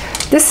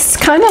 this is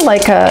kind of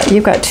like a,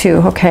 you've got 2,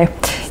 okay.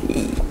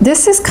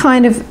 This is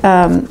kind of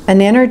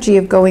an energy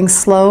of going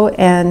slow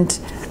and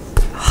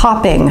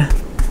hopping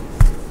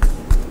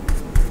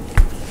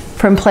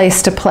from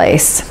place to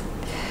place.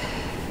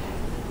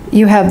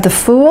 You have the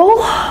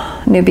Fool,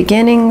 new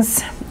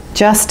beginnings,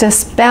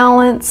 justice,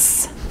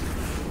 balance.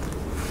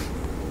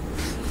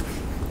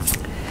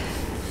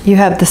 You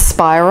have the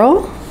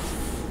Spiral.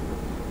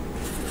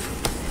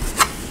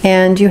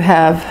 And you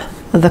have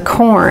the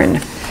Corn.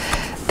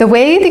 The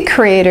way the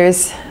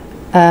creators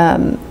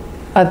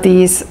of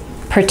these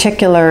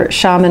particular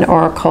shaman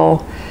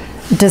oracle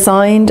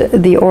designed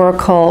the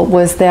oracle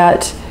was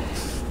that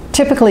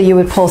typically you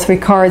would pull 3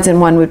 cards, and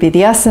one would be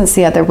the essence,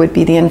 the other would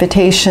be the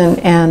invitation,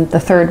 and the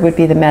third would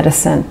be the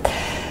medicine.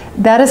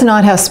 That is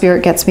not how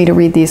Spirit gets me to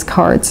read these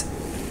cards.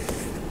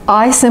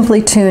 I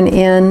simply tune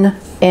in,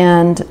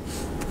 and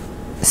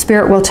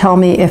Spirit will tell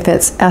me if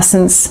it's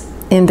essence,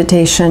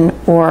 invitation,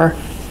 or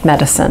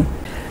medicine.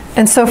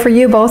 And so for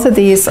you, both of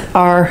these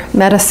are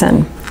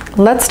medicine.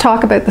 Let's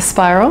talk about the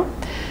Spiral.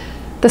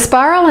 The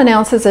Spiral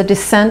announces a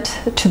descent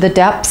to the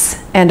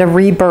depths and a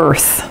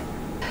rebirth.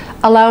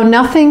 Allow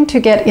nothing to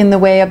get in the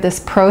way of this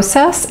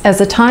process, as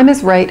the time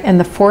is right and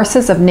the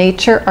forces of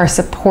nature are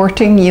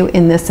supporting you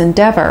in this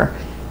endeavor.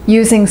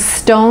 Using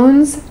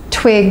stones,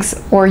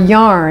 twigs, or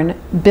yarn,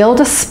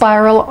 build a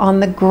spiral on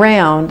the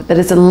ground that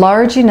is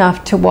large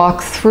enough to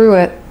walk through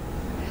it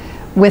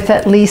with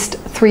at least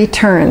 3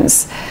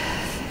 turns.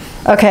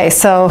 Okay,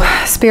 so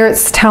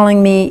Spirit's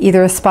telling me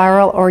either a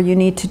spiral or you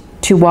need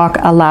to walk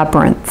a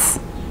labyrinth.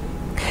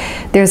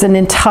 There's an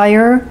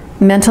entire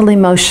mental,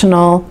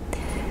 emotional,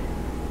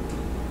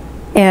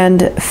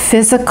 and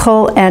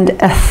physical and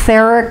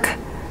etheric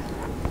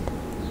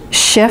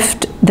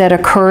shift that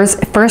occurs.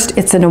 First,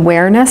 it's an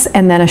awareness,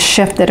 and then a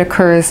shift that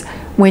occurs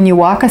when you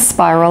walk a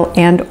spiral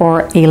and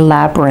or a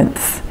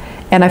labyrinth.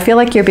 And I feel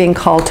like you're being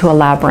called to a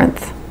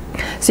labyrinth.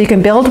 So you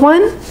can build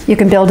one. You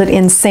can build it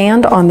in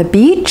sand on the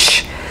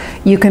beach.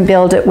 You can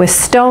build it with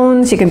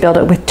stones. You can build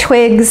it with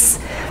twigs.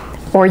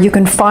 Or you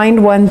can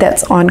find one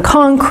that's on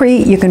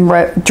concrete. You can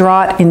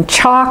draw it in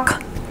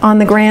chalk on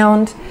the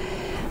ground.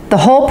 The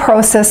whole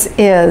process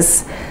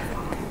is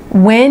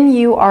when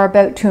you are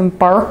about to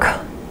embark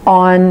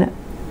on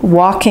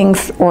walking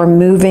or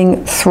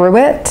moving through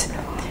it,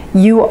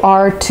 you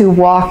are to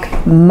walk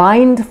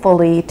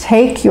mindfully,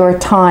 take your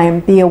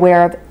time, be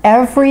aware of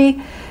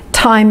every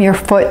time your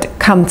foot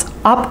comes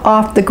up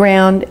off the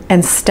ground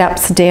and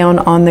steps down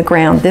on the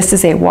ground. This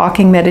is a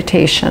walking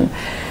meditation.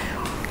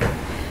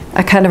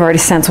 I kind of already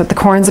sense what the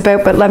corn's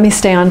about, but let me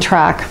stay on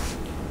track.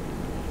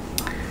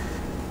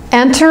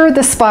 Enter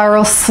the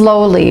spiral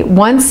slowly.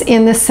 Once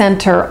in the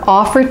center,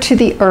 offer to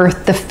the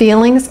earth the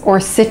feelings or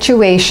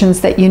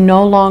situations that you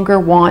no longer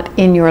want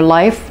in your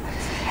life.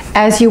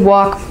 As you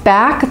walk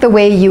back the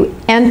way you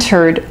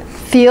entered,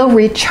 feel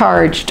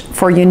recharged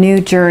for your new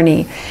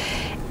journey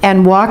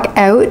and walk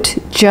out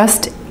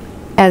just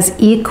as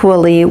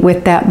equally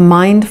with that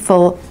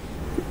mindful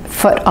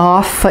foot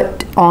off,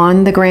 foot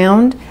on the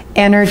ground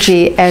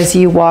energy as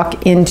you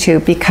walk into,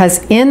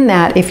 because in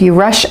that, if you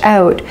rush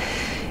out,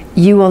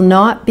 you will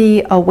not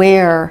be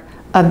aware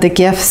of the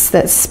gifts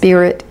that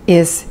Spirit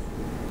is,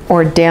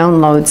 or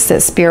downloads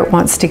that Spirit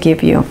wants to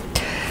give you.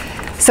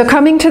 So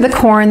coming to the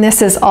corn,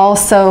 this is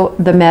also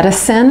the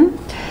medicine.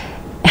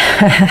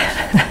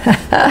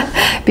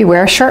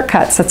 Beware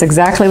shortcuts. That's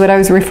exactly what I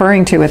was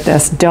referring to with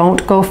this.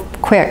 Don't go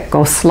quick,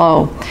 go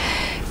slow.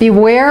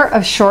 Beware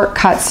of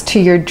shortcuts to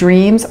your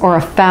dreams or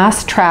a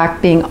fast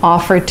track being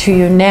offered to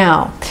you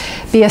now.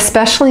 Be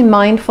especially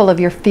mindful of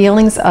your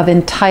feelings of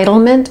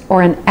entitlement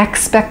or an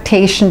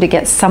expectation to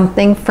get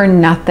something for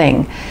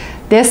nothing.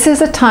 This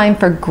is a time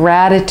for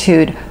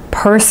gratitude,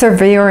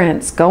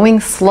 perseverance,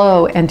 going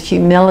slow, and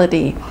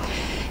humility.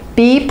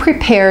 Be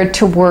prepared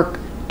to work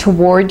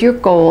toward your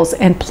goals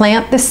and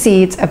plant the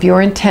seeds of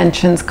your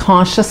intentions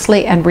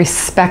consciously and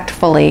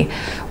respectfully.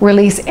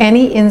 Release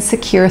any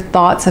insecure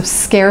thoughts of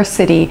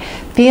scarcity,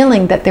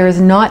 feeling that there is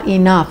not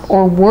enough,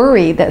 or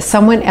worry that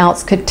someone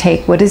else could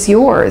take what is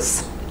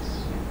yours.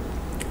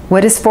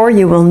 What is for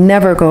you will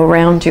never go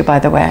around you, by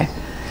the way.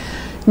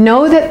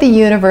 Know that the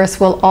universe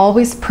will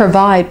always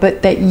provide,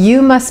 but that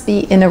you must be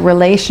in a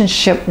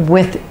relationship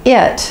with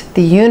it,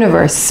 the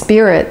universe,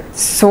 spirit,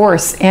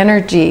 source,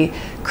 energy,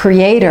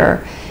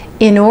 creator,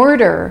 in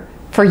order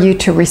for you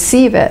to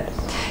receive it.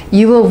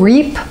 You will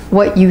reap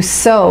what you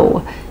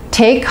sow.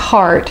 Take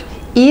heart,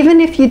 even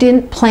if you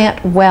didn't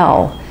plant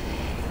well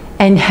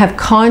and have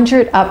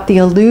conjured up the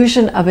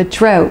illusion of a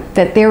drought,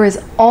 that there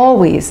is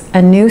always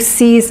a new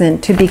season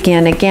to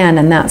begin again.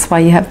 And that's why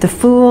you have the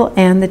Fool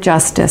and the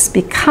Justice,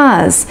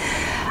 because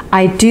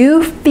I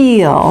do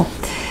feel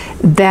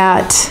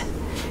that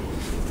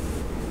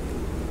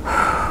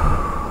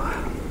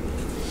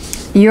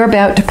you're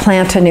about to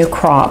plant a new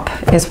crop,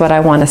 is what I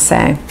want to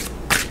say.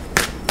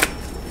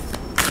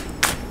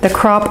 The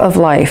crop of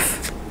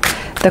life,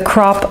 the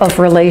crop of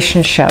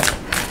relationship,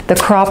 the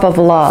crop of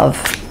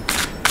love,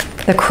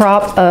 the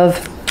crop of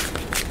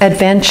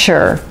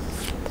adventure,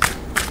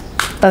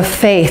 of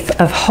faith,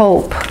 of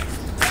hope,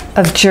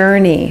 of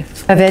journey,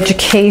 of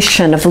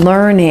education, of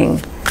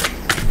learning.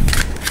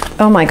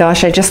 Oh my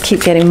gosh, I just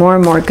keep getting more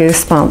and more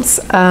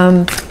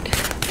goosebumps.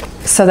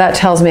 So that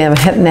tells me I'm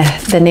hitting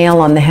the nail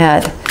on the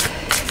head.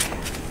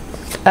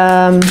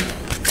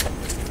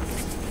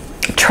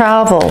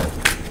 Travel,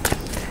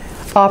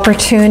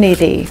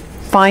 opportunity,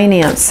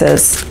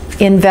 finances,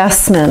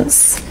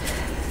 investments.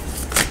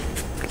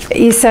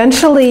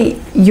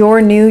 Essentially,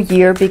 your new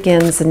year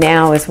begins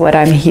now, is what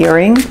I'm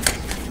hearing.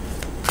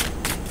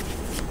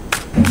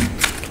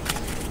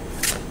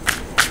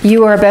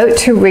 You are about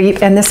to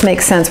reap, and this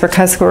makes sense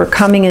because we're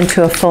coming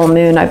into a full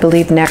moon, I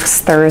believe,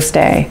 next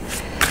Thursday,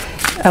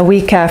 a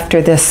week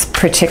after this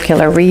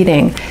particular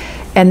reading.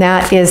 And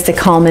that is the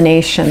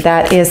culmination.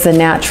 That is the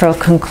natural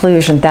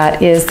conclusion.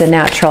 That is the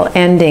natural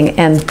ending.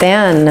 And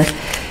then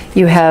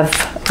you have,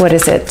 what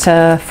is it,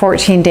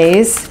 14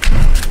 days,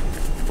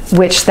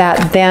 which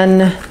that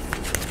then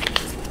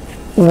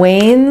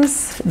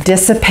wanes,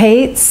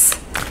 dissipates,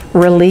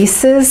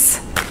 releases,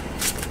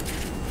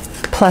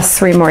 plus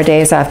 3 more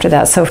days after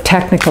that. So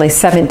technically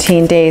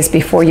 17 days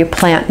before you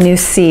plant new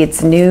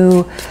seeds,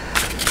 new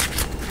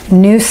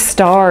new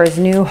stars,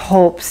 new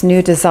hopes,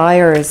 new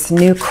desires,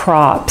 new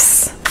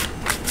crops,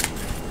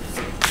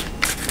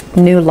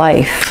 new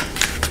life.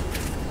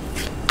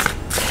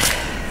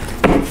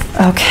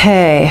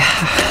 Okay.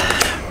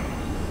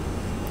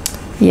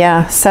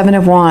 Yeah, Seven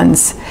of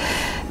Wands.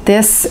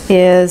 This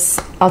is,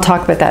 I'll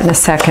talk about that in a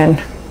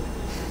second.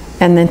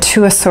 And then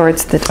Two of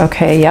Swords,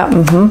 okay, yeah,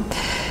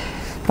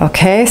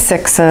 Okay,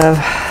 Six of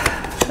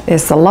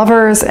is the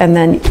Lovers, and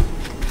then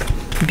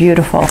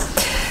beautiful,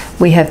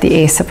 we have the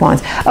Ace of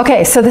Wands.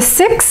 Okay, so the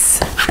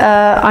Six,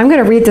 I'm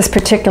going to read this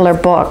particular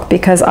book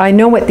because I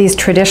know what these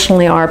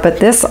traditionally are, but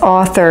this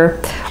author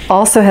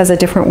also has a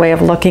different way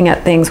of looking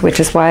at things, which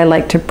is why I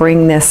like to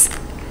bring this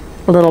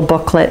little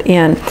booklet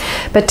in.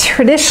 But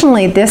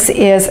traditionally, this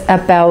is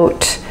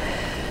about,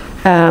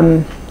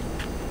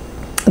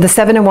 the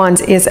Seven of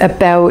Wands is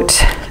about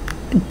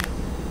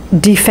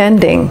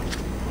defending,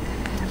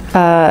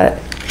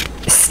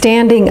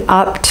 standing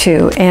up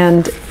to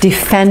and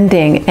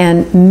defending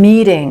and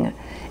meeting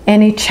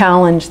any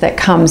challenge that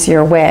comes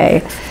your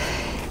way.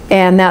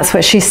 And that's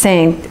what she's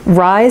saying.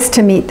 Rise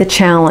to meet the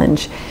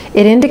challenge.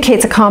 It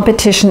indicates a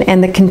competition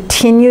and the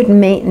continued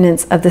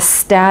maintenance of the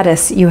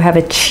status you have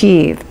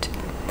achieved.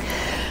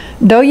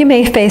 Though you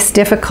may face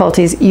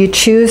difficulties, you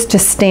choose to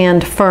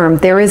stand firm.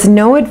 There is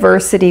no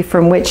adversity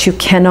from which you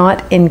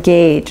cannot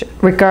engage,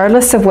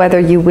 regardless of whether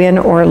you win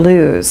or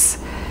lose.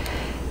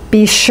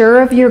 Be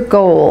sure of your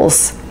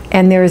goals,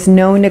 and there is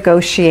no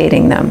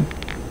negotiating them.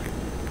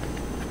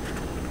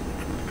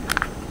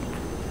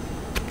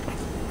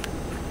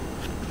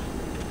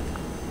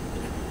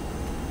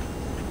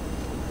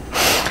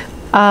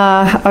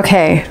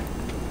 Okay.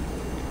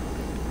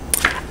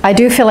 I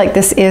do feel like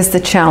this is the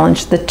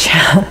challenge.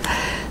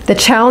 The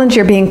challenge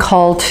you're being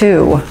called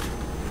to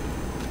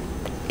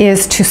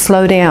is to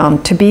slow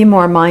down, to be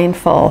more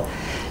mindful,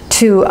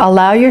 to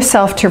allow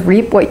yourself to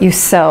reap what you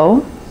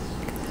sow,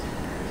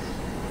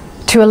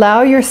 to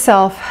allow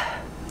yourself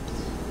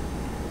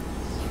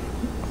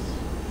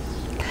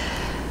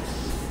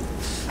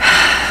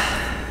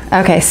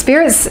okay,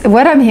 Spirit's,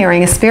 what I'm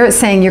hearing is Spirit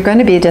saying you're going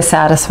to be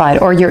dissatisfied,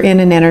 or you're in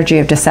an energy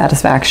of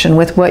dissatisfaction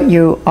with what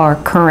you are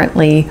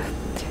currently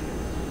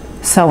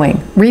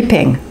sowing,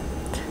 reaping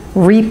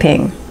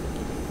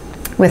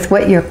with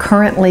what you're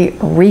currently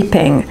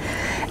reaping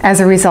as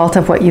a result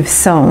of what you've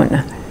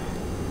sown.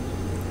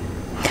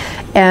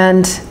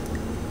 And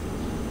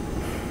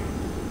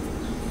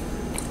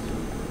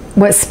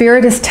what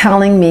Spirit is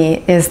telling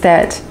me is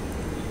that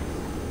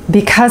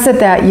because of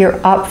that, you're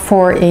up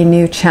for a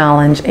new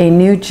challenge, a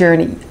new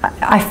journey.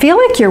 I feel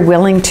like you're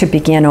willing to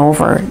begin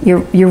over.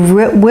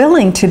 You're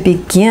willing to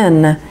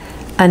begin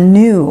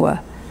anew,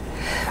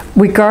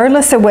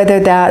 regardless of whether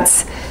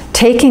that's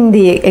taking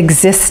the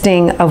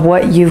existing of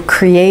what you've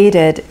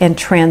created and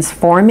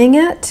transforming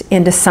it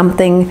into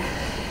something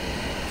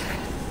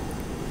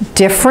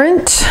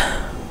different.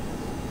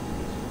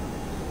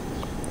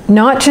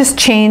 Not just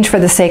change for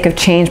the sake of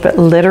change, but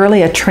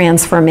literally a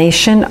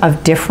transformation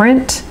of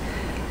different.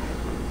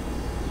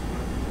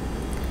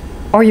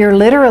 Or you're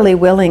literally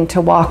willing to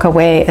walk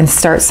away and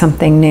start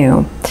something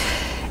new.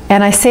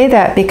 And I say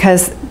that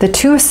because the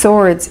Two of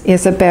Swords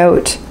is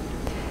about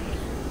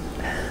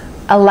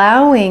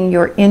allowing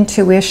your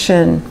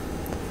intuition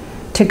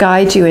to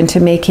guide you into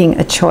making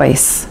a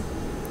choice.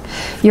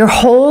 You're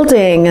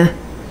holding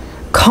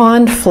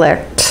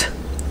conflict,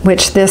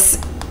 which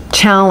this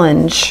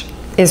challenge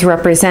is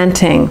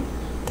representing.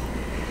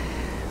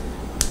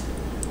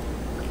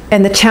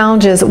 And the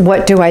challenge is,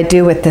 what do I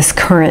do with this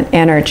current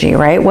energy,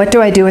 right? What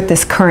do I do with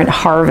this current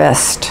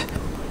harvest?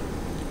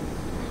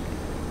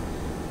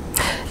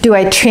 Do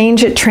I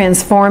change it,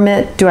 transform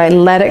it? Do I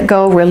let it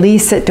go,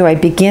 release it? Do I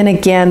begin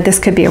again? This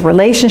could be a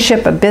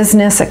relationship, a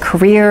business, a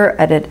career,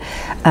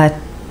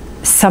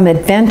 some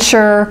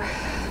adventure,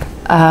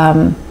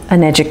 an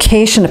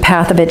education, a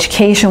path of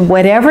education,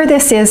 whatever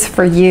this is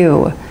for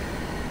you.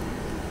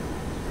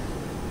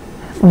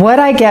 What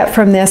I get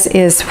from this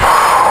is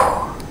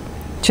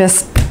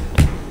just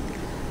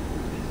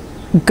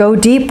go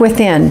deep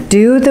within,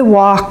 do the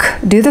walk,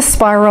 do the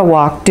spiral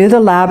walk, do the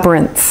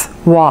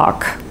labyrinth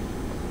walk.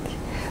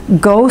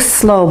 Go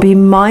slow, be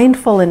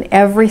mindful in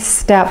every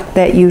step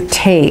that you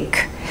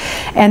take.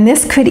 And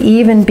this could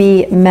even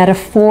be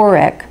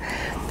metaphoric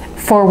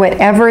for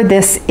whatever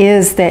this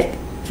is, that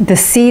the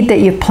seed that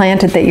you've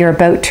planted that you're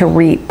about to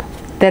reap.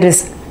 That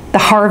is, the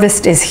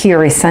harvest is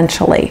here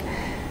essentially.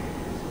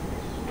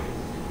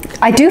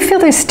 I do feel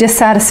there's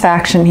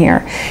dissatisfaction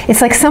here. It's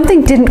like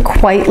something didn't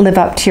quite live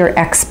up to your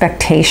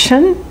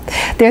expectation.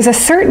 There's a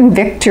certain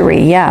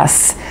victory,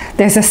 yes.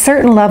 There's a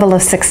certain level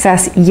of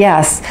success,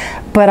 yes.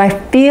 But I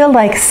feel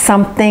like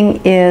something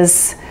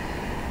it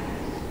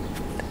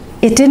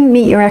didn't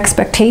meet your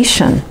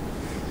expectation.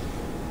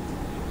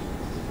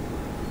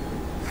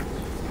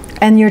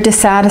 And you're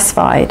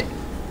dissatisfied.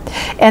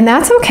 And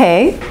that's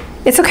okay.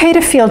 It's okay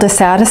to feel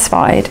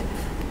dissatisfied,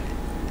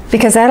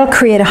 because that'll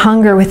create a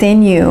hunger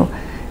within you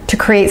to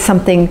create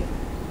something,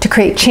 to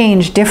create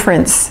change,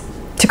 difference,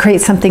 to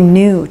create something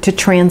new, to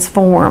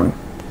transform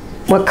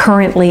what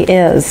currently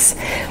is.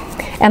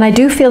 And I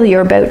do feel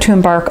you're about to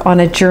embark on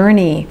a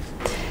journey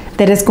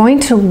that is going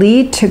to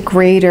lead to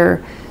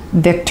greater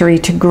victory,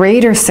 to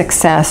greater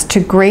success, to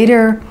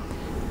greater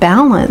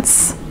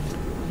balance,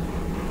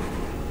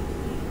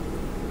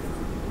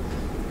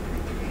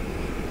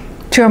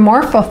 to a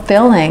more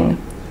fulfilling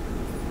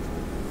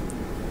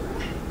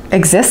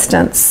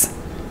existence.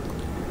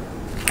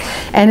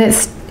 And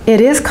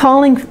it is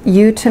calling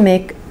you to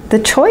make the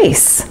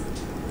choice.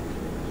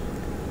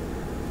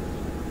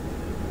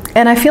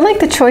 And I feel like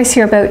the choice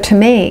you're about to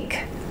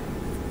make,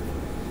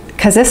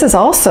 because this is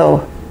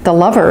also, the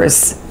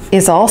Lovers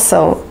is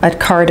also a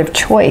card of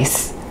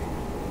choice.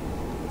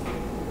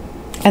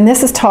 And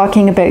this is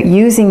talking about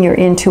using your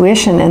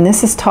intuition, and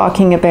this is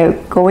talking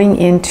about going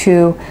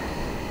into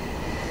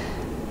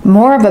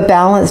more of a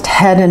balanced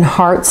head and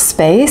heart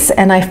space.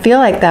 And I feel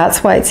like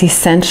that's why it's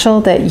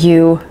essential that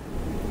you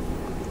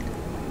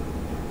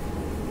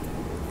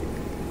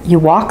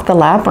walk the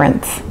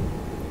labyrinth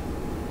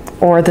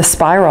or the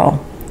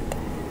spiral.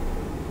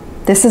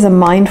 This is a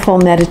mindful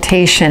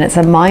meditation. It's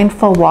a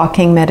mindful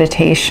walking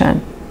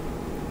meditation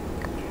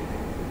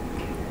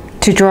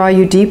to draw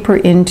you deeper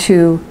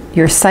into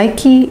your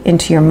psyche,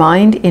 into your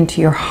mind,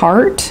 into your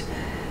heart.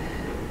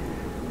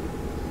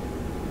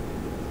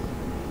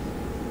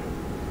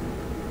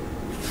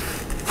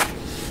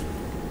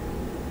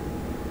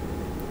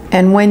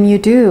 And when you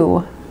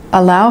do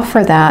allow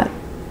for that,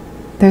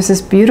 there's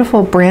this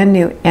beautiful brand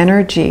new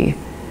energy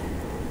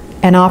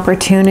and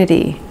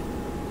opportunity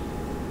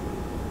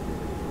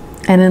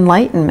and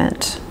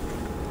enlightenment,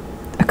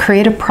 a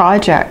creative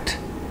project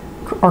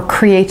or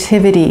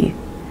creativity.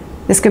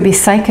 This could be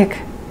psychic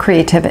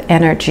creative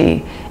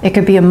energy. It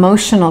could be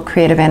emotional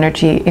creative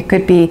energy. It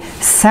could be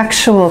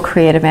sexual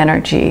creative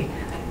energy,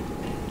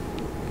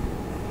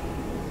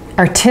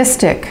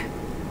 artistic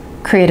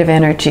creative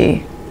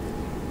energy,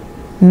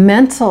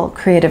 mental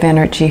creative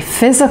energy,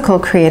 physical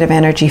creative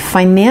energy,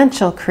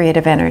 financial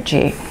creative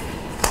energy.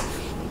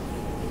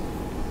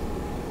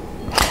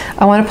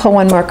 I want to pull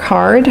one more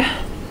card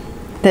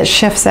that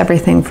shifts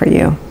everything for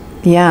you.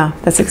 Yeah,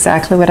 that's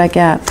exactly what I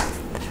get.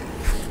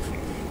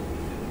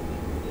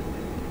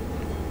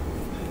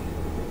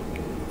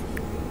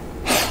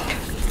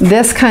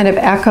 This kind of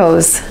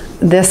echoes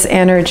this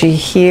energy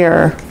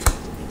here,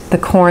 the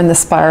corn, the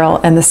spiral,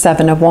 and the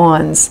Seven of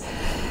Wands,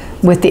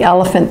 with the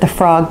elephant, the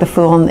frog, the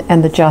fool,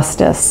 and the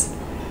justice.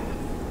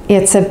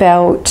 It's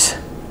about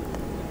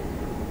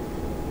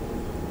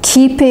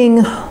keeping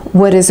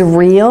what is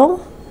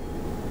real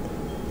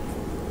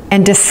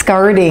and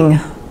discarding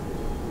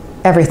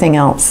everything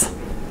else,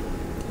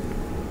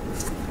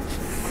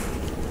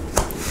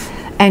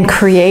 and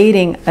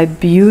creating a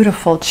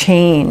beautiful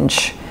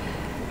change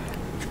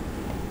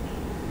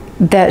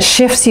that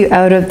shifts you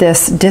out of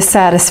this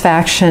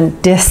dissatisfaction,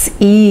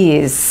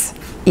 dis-ease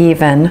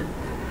even,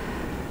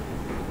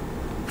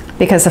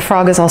 because the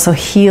frog is also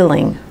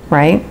healing,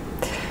 right?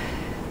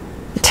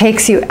 It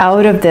takes you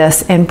out of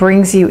this and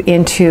brings you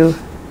into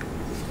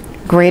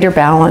greater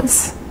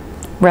balance,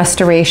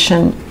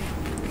 restoration,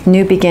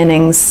 new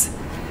beginnings,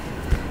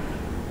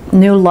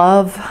 new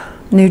love,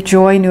 new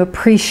joy, new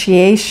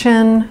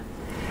appreciation,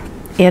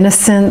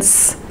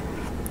 innocence,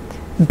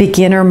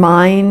 beginner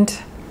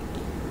mind,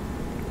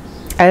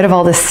 out of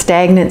all this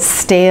stagnant,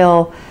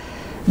 stale,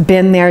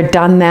 been there,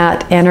 done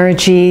that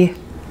energy.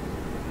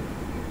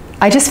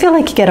 I just feel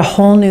like you get a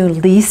whole new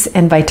lease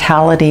and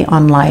vitality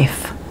on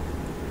life.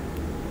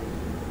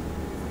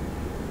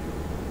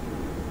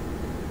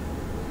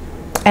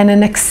 And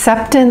an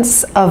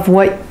acceptance of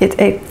what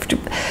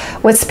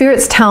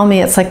spirits tell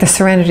me. It's like the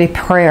serenity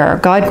prayer.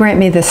 God grant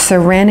me the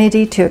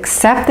serenity to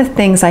accept the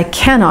things I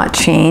cannot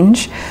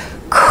change,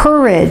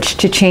 courage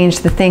to change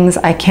the things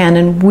I can,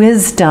 and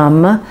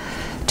wisdom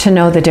to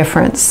know the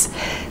difference.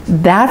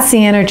 That's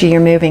the energy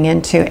you're moving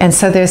into. And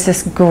so there's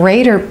this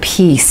greater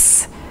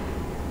peace,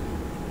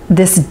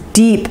 this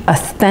deep,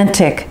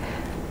 authentic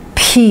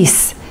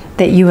peace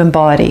that you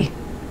embody.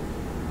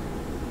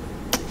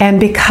 And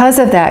because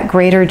of that,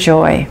 greater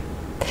joy.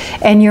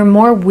 And you're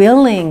more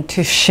willing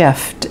to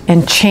shift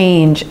and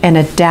change and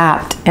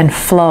adapt and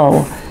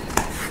flow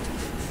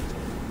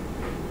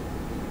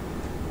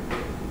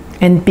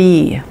and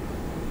be.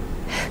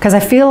 Because I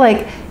feel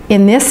like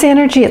in this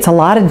energy, it's a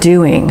lot of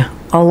doing,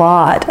 a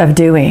lot of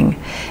doing.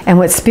 And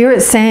what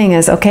Spirit's saying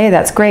is, okay,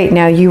 that's great.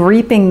 Now you're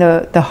reaping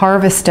the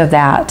harvest of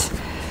that.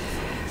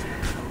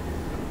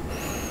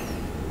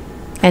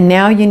 And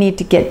now you need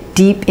to get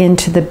deep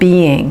into the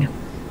being.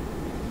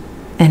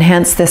 And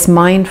hence this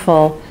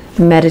mindful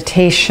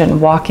meditation,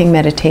 walking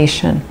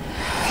meditation.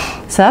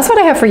 So that's what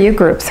I have for you,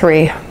 Group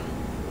 3.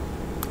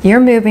 You're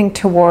moving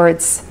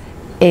towards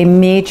a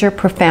major,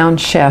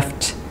 profound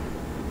shift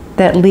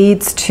that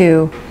leads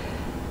to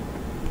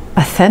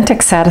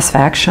authentic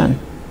satisfaction.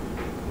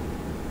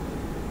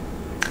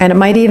 And it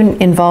might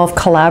even involve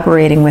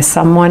collaborating with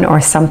someone or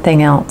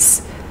something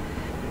else.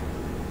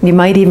 You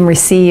might even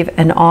receive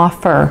an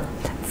offer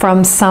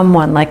from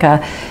someone, like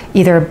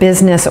either a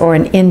business or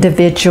an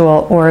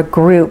individual or a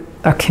group,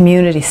 a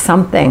community,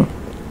 something,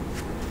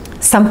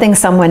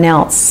 someone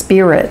else,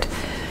 Spirit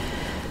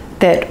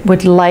that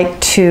would like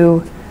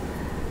to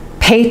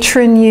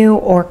patron you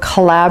or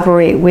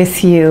collaborate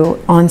with you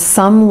on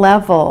some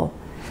level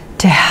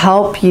to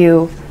help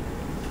you,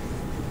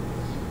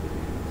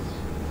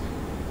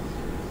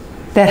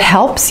 that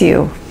helps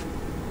you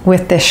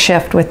with this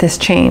shift, with this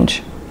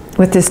change,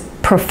 with this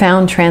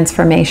profound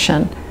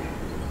transformation.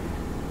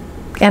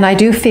 And I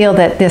do feel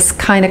that this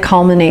kind of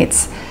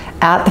culminates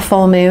at the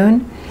full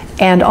moon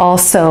and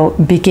also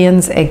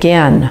begins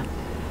again.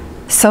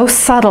 So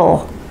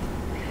subtle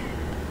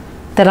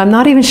that I'm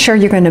not even sure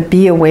you're going to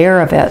be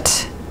aware of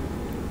it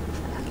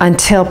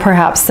until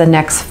perhaps the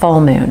next full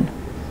moon.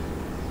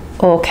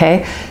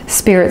 Okay,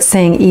 Spirit's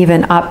saying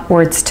even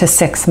upwards to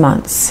 6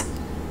 months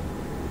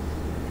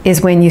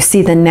is when you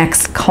see the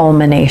next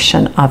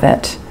culmination of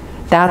it.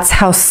 That's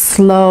how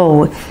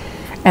slow,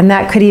 and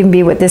that could even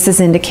be what this is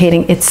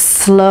indicating. It's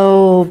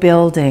slow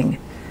building.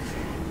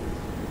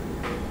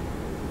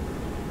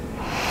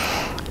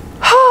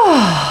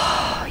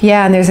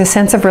 Yeah, and there's a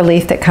sense of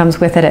relief that comes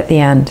with it at the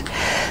end.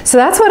 So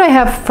that's what I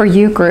have for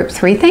you, Group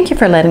 3. Thank you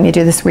for letting me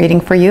do this reading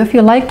for you. If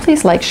you like,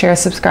 please like, share,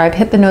 subscribe,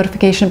 hit the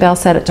notification bell,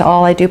 set it to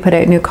all. I do put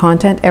out new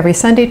content every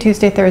Sunday,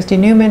 Tuesday, Thursday,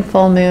 new moon,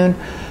 full moon,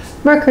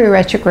 Mercury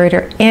retrograde,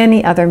 or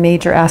any other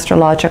major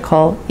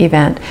astrological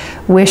event.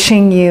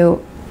 Wishing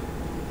you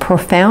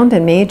profound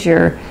and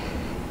major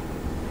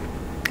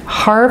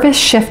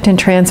harvest, shift, and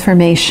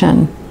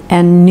transformation,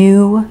 and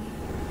new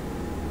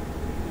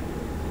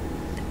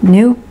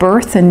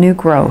birth and new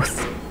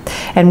growth.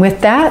 And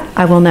with that,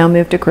 I will now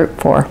move to Group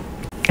 4.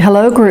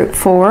 Hello, Group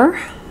 4.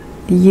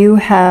 You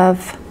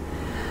have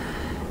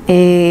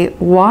a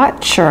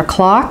watch or a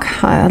clock,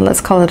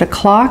 let's call it a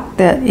clock,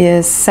 that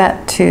is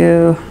set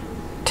to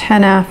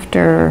 10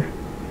 after,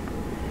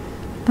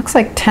 looks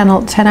like 10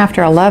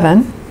 after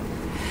 11.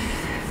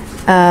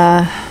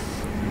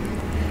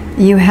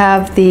 You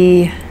have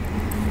the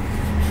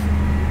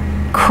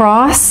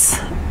cross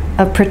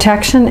of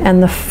protection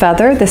and the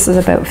feather. This is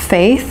about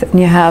faith. And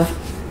you have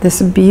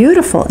this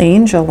beautiful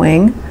angel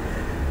wing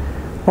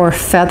or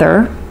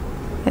feather.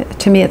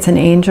 To me, it's an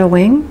angel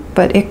wing,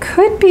 but it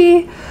could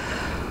be,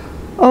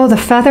 oh, the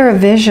feather of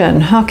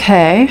vision.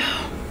 Okay.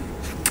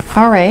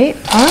 All right.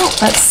 Well,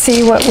 let's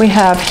see what we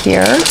have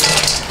here.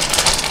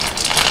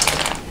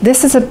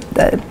 This is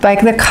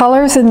like the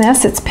colors in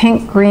this, it's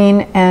pink,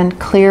 green, and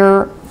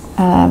clear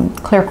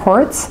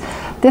quartz.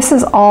 This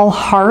is all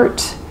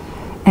heart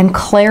and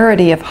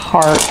clarity of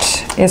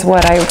heart is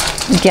what I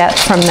get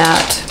from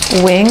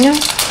that wing.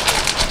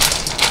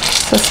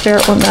 So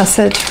Spirit, what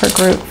message for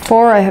Group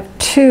 4? I have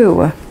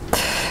 2.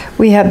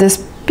 We have this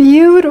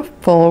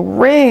beautiful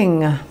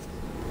ring,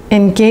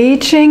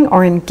 engaging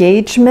or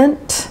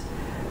engagement,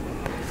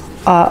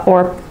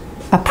 or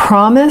a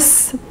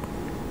promise,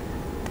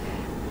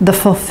 the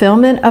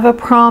fulfillment of a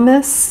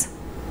promise,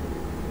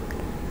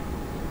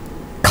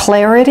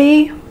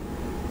 clarity,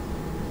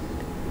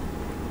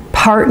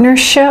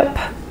 partnership,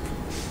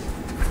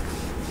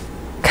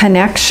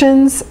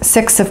 connections.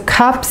 6 of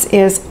Cups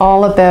is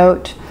all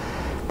about,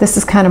 this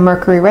is kind of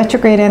Mercury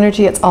retrograde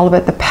energy, it's all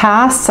about the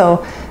past.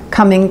 So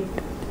coming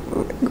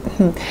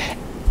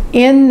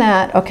in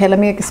that, okay, let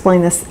me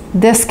explain this.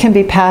 This can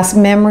be past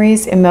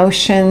memories,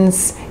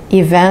 emotions,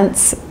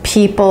 events,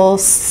 people,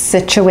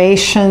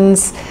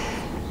 situations,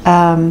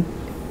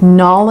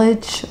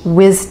 knowledge,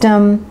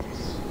 wisdom,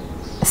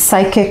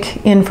 psychic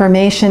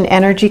information,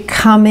 energy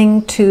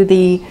coming to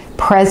the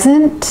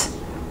present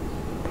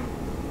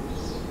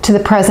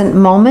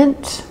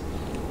moment.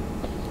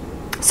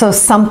 So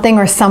something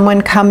or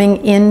someone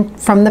coming in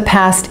from the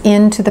past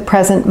into the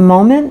present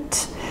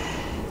moment.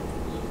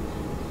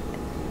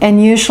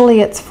 And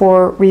usually it's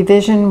for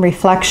revision,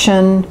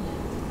 reflection,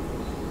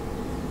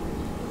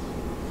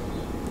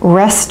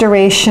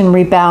 restoration,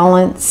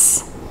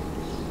 rebalance,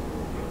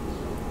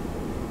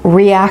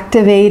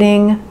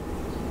 reactivating,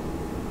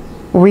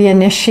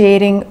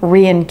 reinitiating,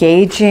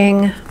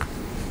 re-engaging.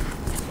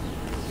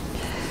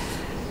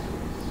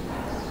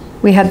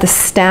 We have the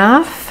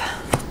staff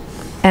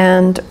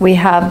and we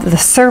have the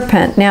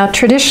serpent. Now,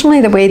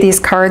 traditionally, the way these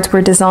cards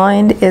were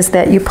designed is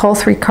that you pull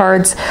 3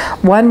 cards.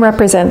 One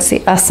represents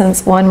the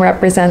essence, one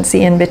represents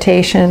the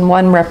invitation,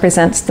 one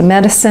represents the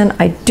medicine.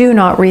 I do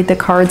not read the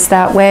cards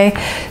that way.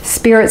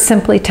 Spirit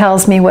simply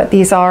tells me what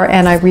these are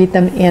and I read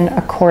them in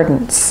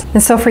accordance.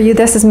 And so for you,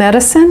 this is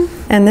medicine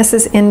and this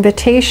is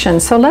invitation.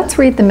 So let's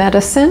read the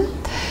medicine.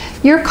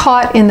 You're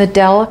caught in the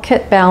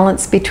delicate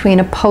balance between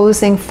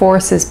opposing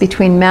forces,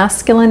 between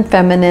masculine,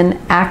 feminine,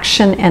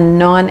 action, and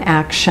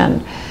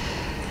non-action.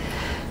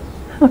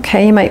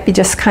 Okay, you might be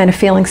just kind of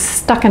feeling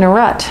stuck in a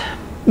rut.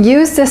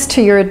 Use this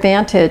to your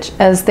advantage,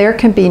 as there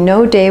can be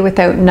no day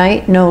without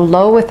night, no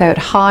low without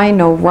high,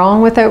 no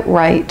wrong without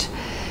right.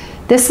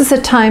 This is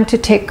a time to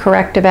take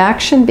corrective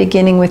action,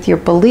 beginning with your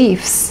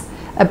beliefs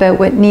about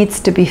what needs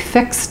to be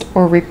fixed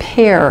or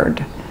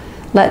repaired.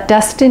 Let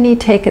destiny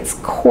take its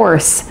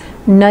course,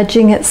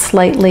 nudging it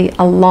slightly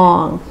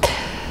along.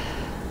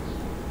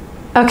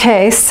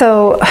 Okay,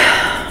 so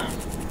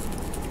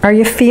are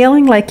you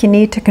feeling like you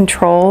need to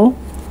control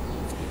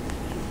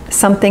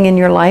something in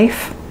your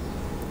life?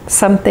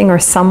 something or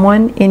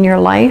someone in your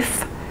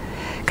life,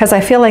 because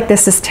I feel like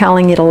this is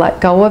telling you to let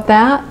go of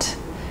that.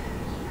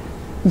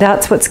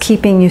 That's what's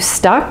keeping you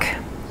stuck,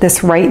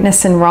 this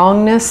rightness and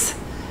wrongness.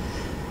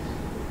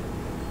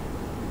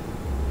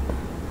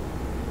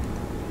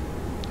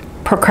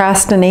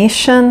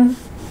 Procrastination.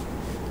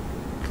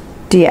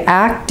 Do you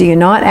act? Do you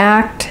not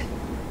act?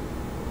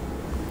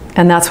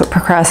 And that's what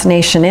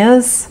procrastination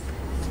is.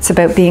 It's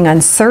about being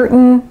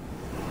uncertain.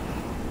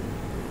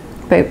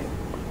 About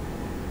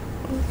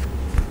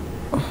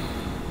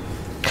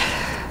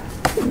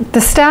the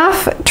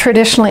staff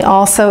traditionally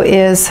also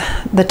is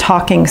the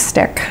talking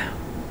stick.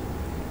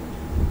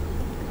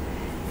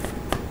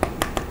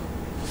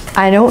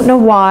 I don't know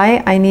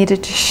why I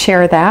needed to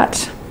share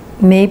that.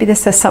 Maybe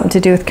this has something to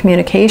do with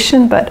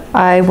communication, but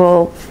I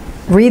will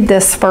read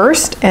this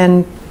first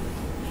and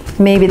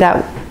maybe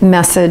that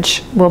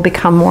message will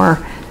become more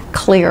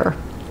clear.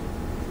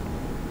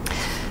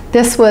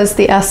 This was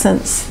the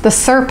essence, the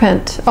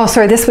serpent. Oh,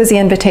 sorry, this was the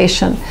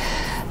invitation.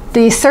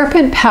 The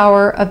serpent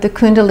power of the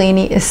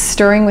Kundalini is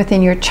stirring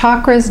within your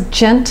chakras,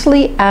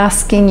 gently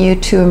asking you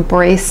to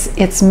embrace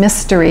its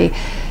mystery.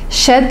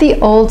 Shed the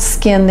old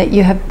skin that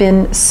you have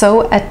been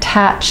so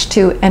attached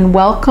to and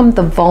welcome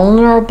the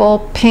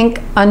vulnerable pink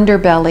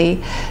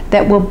underbelly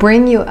that will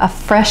bring you a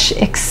fresh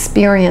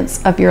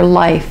experience of your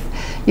life.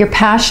 Your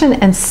passion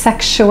and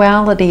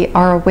sexuality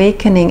are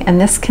awakening, and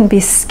this can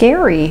be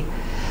scary.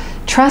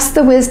 Trust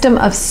the wisdom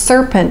of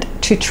serpent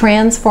to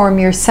transform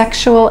your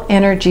sexual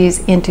energies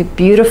into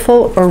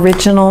beautiful,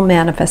 original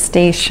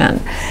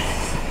manifestation.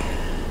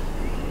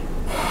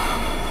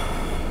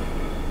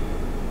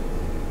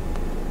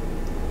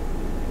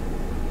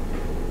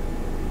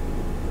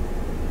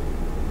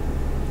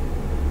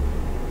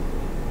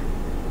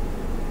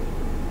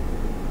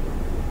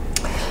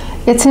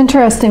 It's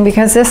interesting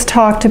because this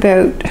talked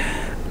about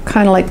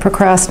kind of like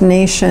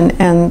procrastination,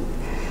 and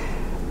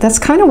that's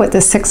kind of what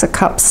the Six of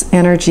Cups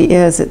energy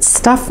is. It's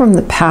stuff from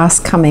the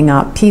past coming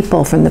up,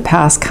 people from the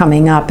past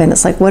coming up, and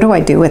it's like, what do I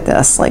do with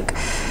this? Like,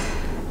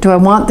 do I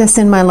want this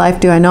in my life?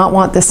 Do I not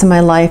want this in my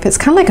life? It's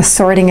kind of like a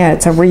sorting out.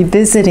 It's a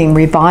revisiting,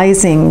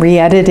 revising,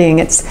 re-editing.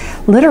 It's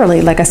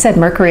literally, like I said,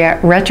 Mercury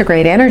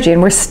retrograde energy,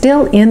 and we're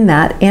still in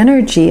that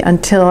energy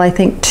until I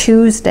think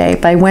Tuesday.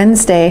 By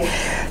Wednesday,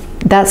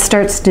 that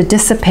starts to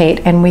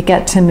dissipate and we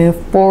get to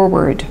move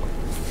forward.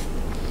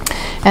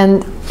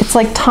 And it's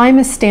like time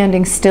is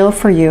standing still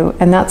for you,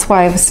 and that's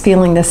why I was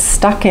feeling this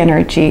stuck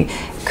energy.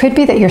 It could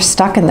be that you're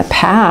stuck in the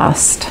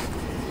past.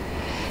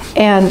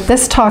 And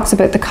this talks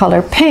about the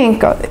color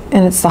pink,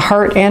 and it's the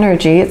heart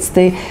energy. It's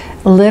the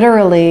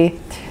literally,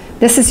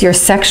 this is your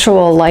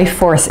sexual life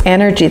force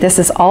energy. This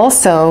is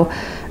also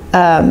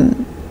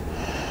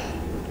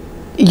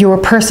your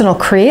personal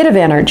creative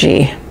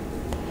energy.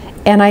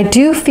 And I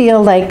do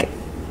feel like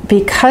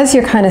because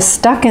you're kind of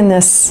stuck in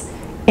this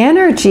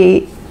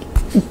energy,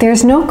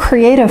 there's no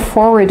creative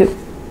forward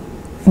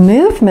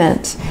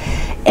movement.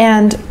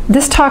 And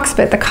this talks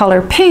about the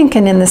color pink,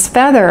 and in this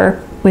feather,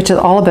 which is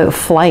all about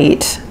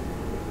flight,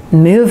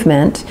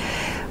 movement,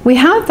 we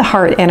have the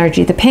heart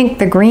energy, the pink,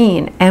 the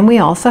green, and we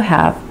also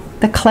have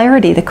the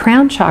clarity, the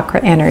crown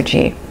chakra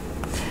energy.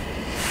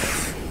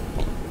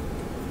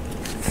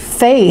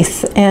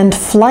 Faith and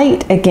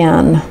flight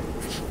again.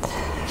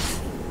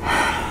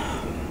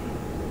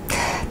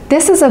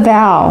 This is a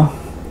vow.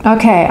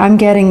 Okay, I'm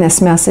getting this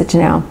message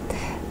now.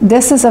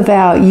 This is a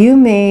vow you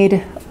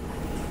made.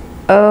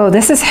 Oh,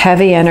 this is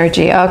heavy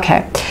energy.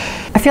 Okay.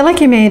 I feel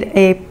like you made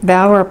a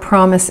vow or a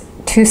promise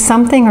to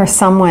something or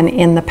someone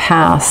in the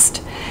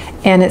past,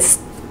 and it's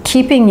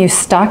keeping you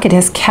stuck. It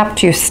has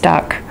kept you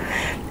stuck.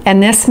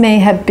 And this may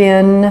have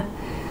been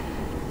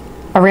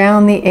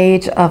around the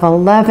age of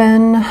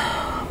 11,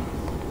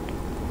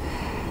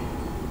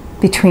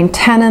 between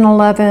 10 and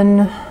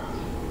 11,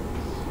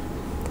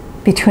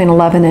 between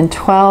 11 and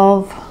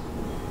 12.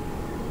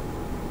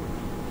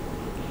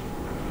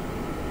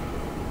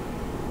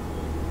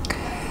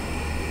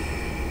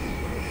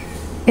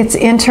 It's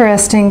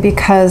interesting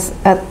because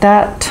at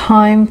that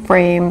time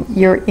frame,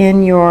 you're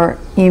in your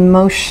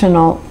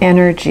emotional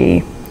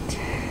energy.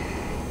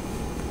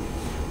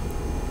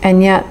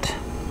 And yet,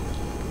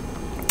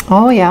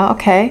 oh yeah,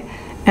 okay.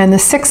 And the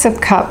Six of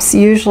Cups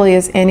usually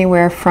is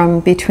anywhere from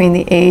between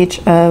the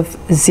age of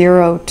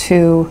 0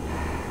 to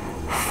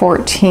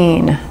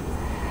 14.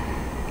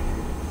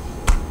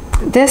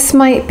 This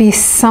might be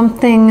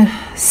something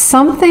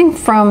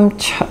from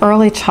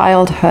early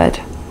childhood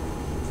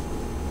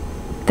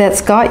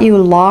that's got you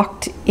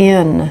locked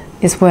in,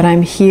 is what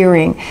I'm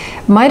hearing.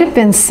 Might have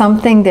been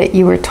something that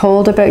you were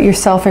told about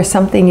yourself or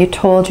something you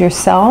told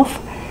yourself.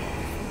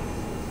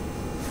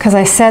 Because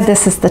I said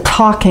this is the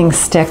talking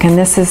stick, and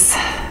this is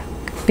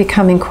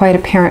becoming quite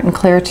apparent and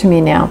clear to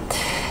me now.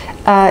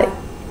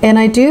 And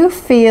I do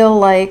feel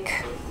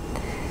like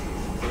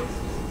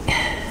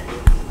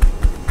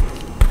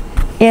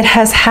it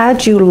has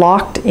had you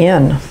locked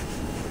in.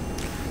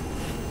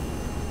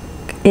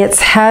 It's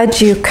had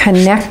you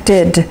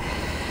connected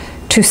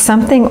to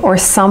something or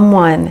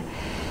someone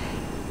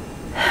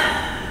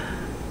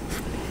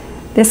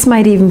This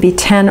might even be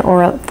 10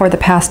 or for the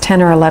past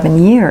 10 or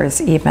 11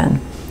 years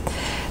even.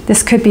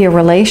 This could be a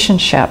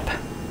relationship.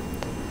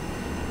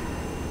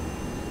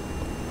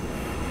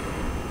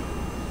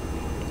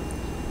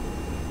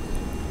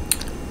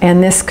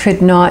 And this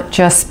could not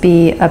just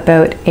be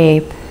about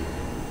a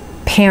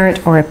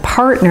parent or a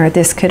partner.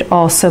 This could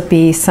also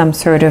be some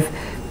sort of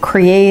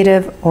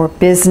creative or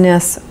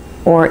business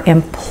or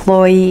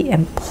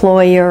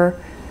employer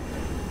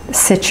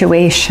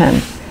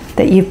situation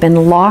that you've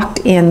been locked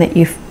in, that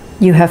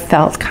you have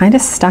felt kind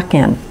of stuck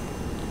in.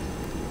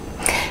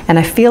 And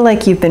I feel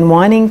like you've been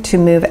wanting to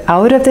move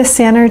out of this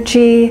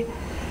energy.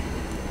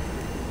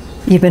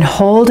 You've been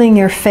holding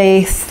your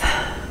faith.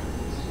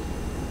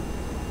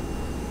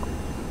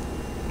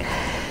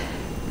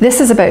 This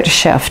is about to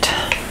shift.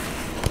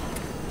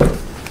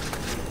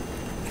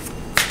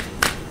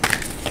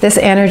 This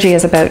energy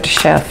is about to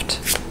shift.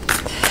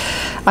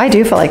 I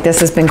do feel like this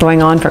has been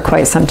going on for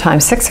quite some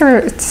time.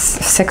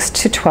 6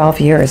 to 12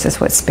 years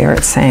is what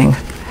Spirit's saying.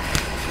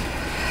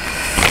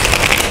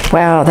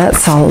 Wow,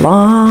 that's a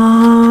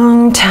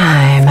long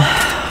time.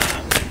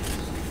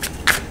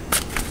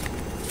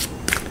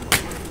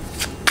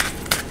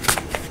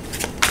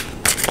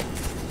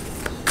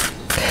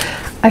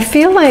 I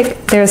feel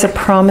like there's a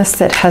promise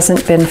that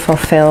hasn't been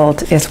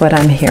fulfilled, is what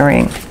I'm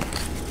hearing.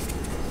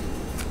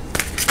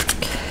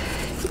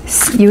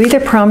 You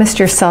either promised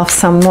yourself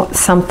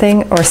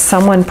something or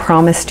someone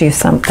promised you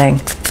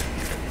something.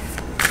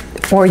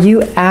 Or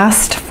you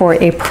asked for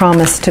a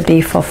promise to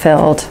be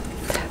fulfilled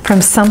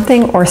from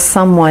something or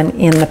someone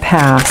in the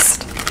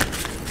past.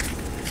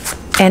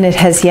 And it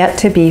has yet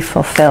to be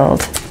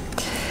fulfilled.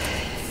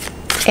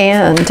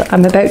 And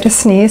I'm about to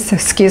sneeze, so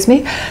excuse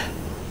me.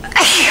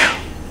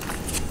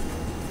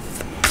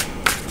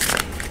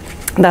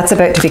 That's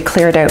about to be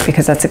cleared out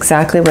because that's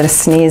exactly what a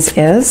sneeze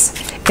is.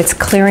 It's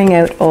clearing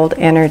out old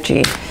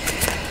energy.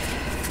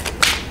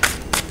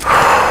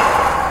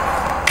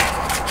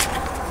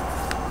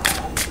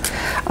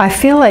 I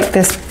feel like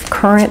this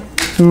current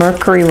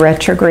Mercury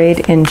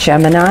retrograde in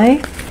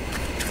Gemini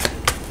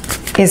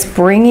is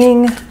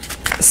bringing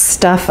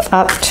stuff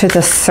up to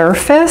the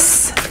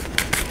surface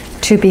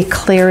to be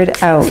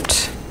cleared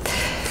out.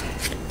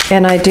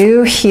 And I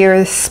do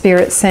hear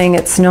Spirit saying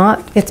it's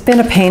been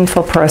a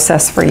painful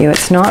process for you.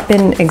 It's not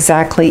been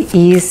exactly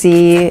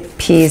easy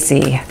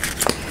peasy.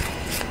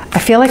 I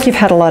feel like you've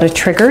had a lot of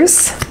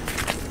triggers.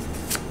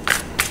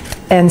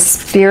 And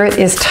Spirit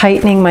is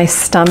tightening my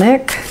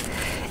stomach.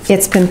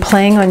 It's been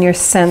playing on your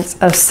sense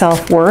of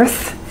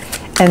self-worth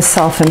and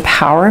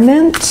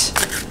self-empowerment.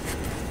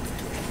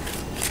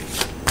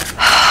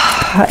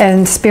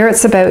 And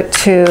Spirit's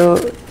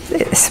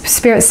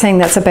saying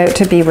that's about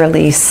to be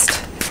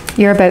released.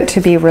 You're about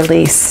to be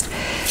released.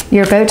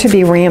 You're about to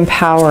be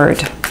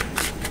re-empowered.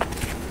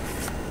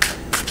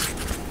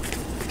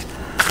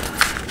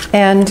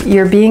 And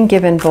you're being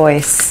given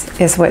voice,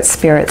 is what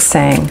Spirit's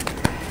saying.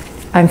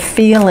 I'm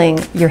feeling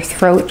your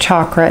throat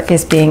chakra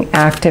is being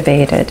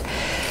activated.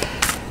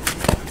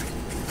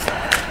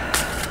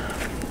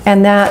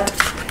 And that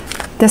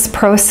this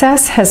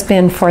process has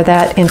been for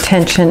that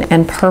intention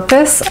and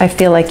purpose. I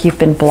feel like you've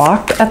been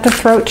blocked at the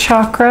throat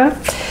chakra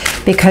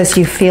because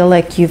you feel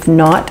like you've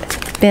not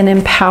been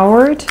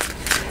empowered.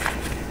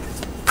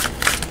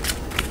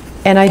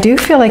 And I do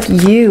feel like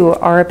you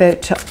are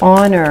about to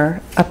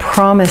honor a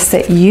promise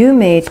that you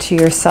made to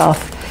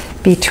yourself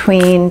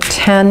between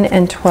 10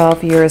 and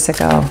 12 years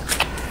ago,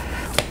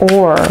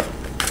 or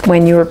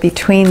when you were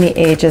between the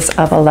ages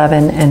of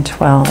 11 and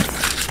 12.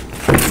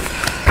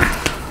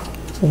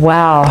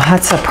 Wow,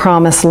 that's a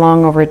promise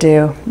long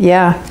overdue.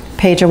 Yeah,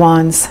 Page of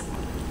Wands.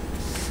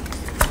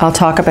 I'll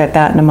talk about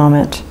that in a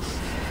moment.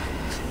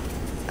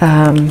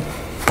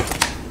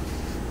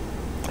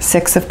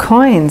 6 of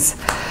Coins.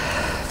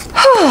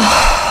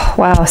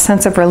 Wow,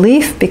 sense of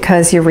relief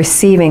because you're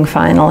receiving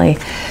finally.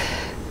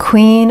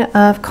 Queen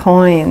of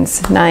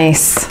Coins,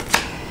 nice.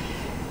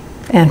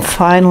 And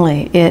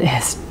finally, it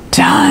is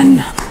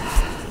done.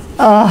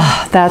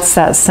 Oh, that's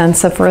that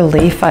sense of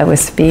relief I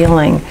was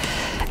feeling.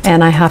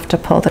 And I have to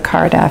pull the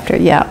card after,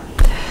 yeah.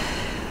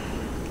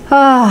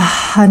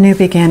 Ah, a new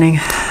beginning,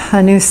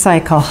 a new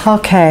cycle.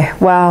 Okay,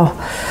 wow.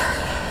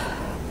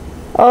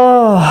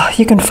 Oh,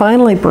 you can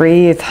finally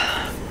breathe.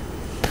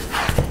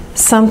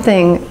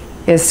 Something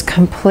is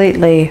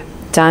completely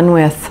done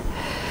with.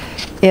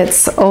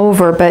 It's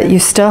over, but you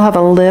still have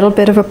a little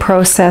bit of a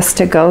process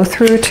to go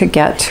through to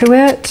get to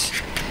it.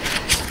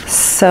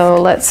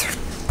 So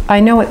I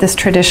know what this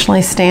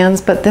traditionally stands,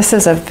 but this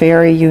is a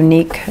very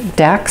unique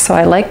deck, so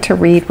I like to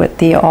read what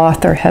the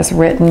author has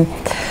written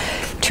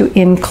to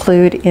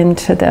include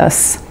into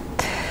this.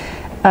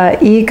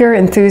 Eager,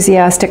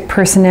 enthusiastic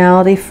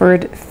personality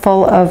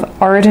full of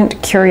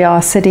ardent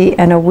curiosity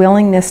and a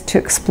willingness to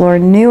explore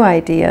new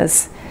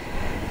ideas.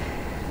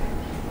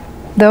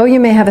 Though you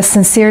may have a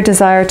sincere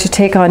desire to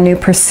take on new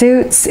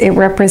pursuits, it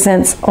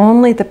represents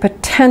only the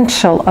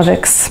potential of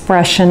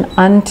expression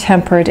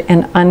untempered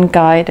and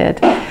unguided.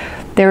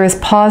 There is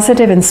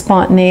positive and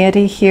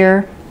spontaneity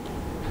here.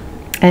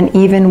 And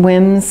even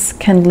whims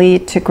can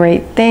lead to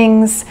great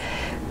things,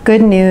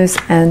 good news,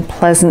 and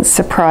pleasant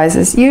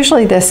surprises.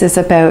 Usually this is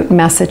about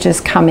messages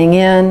coming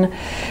in,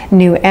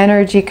 new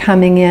energy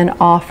coming in,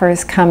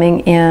 offers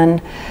coming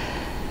in.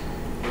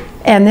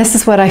 And this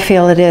is what I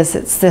feel it is.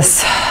 It's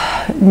this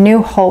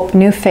new hope,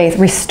 new faith,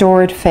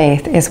 restored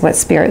faith is what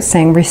Spirit's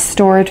saying,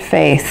 restored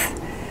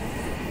faith.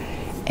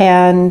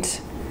 And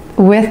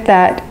with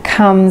that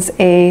comes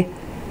a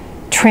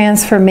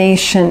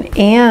transformation,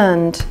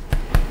 and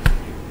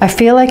I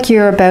feel like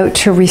you're about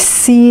to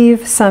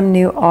receive some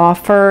new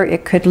offer.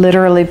 It could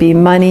literally be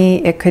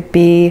money. It could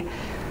be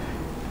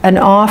an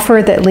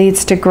offer that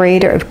leads to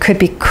greater, it could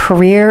be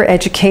career,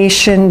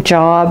 education,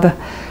 job,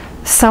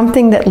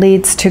 something that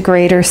leads to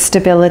greater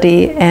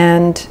stability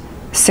and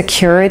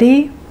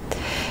security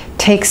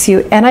takes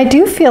you. And I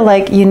do feel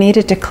like you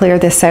needed to clear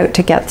this out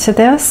to get to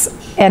this.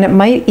 And it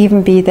might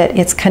even be that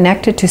it's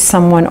connected to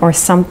someone or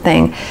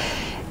something,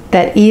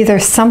 that either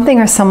something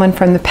or someone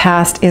from the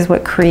past is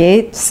what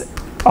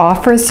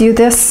offers you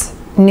this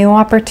new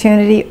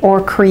opportunity,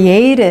 or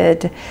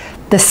created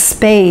the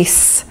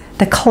space,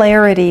 the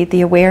clarity,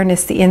 the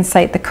awareness, the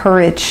insight, the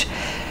courage,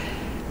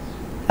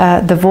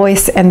 the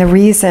voice, and the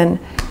reason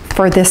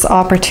for this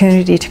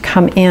opportunity to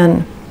come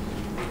in.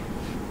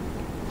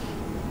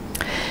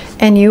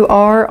 And you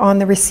are on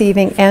the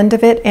receiving end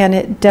of it, and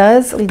it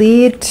does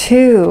lead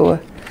to,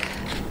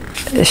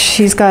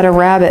 she's got a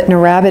rabbit, and a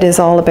rabbit is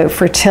all about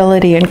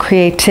fertility and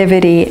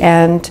creativity,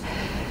 and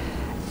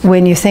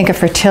when you think of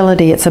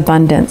fertility, it's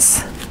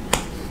abundance.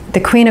 The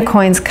Queen of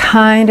Coins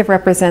kind of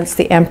represents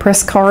the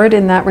Empress card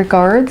in that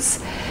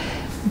regards.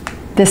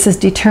 This is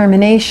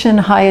determination,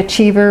 high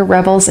achiever,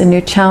 revels in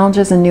new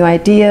challenges and new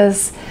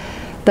ideas.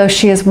 Though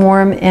she is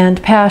warm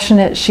and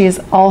passionate, she is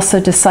also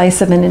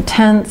decisive and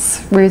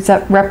intense,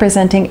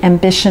 representing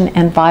ambition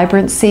and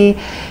vibrancy.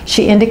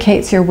 She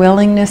indicates your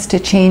willingness to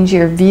change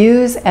your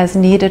views as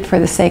needed for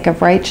the sake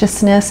of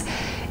righteousness.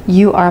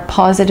 You are a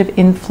positive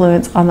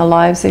influence on the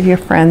lives of your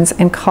friends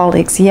and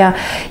colleagues. Yeah,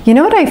 you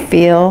know what I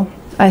feel?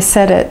 I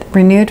said it,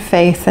 renewed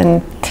faith,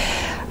 and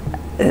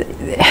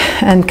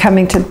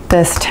coming to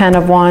this Ten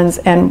of Wands,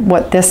 and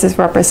what this is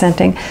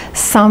representing.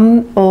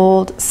 Some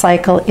old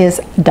cycle is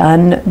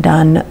done,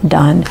 done,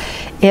 done.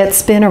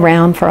 It's been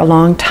around for a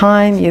long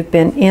time. You've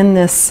been in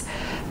this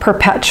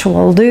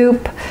perpetual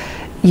loop.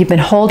 You've been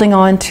holding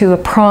on to a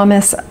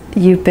promise.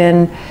 You've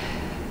been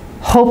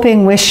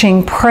hoping,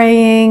 wishing,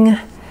 praying.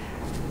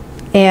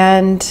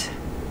 And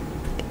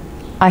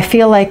I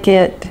feel like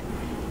it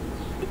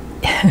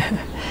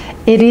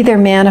either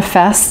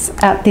manifests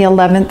at the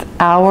 11th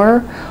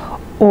hour,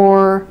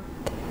 or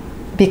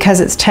because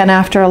it's 10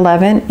 after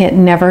 11, it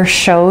never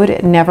showed,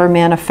 it never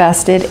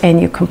manifested, and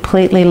you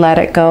completely let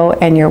it go,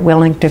 and you're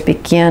willing to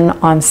begin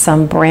on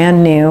some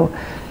brand new,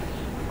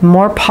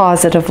 more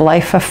positive,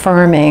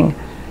 life-affirming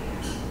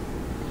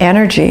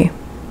energy.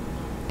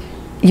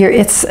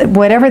 It's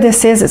whatever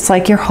this is, it's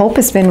like your hope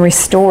has been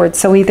restored.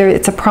 So either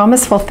it's a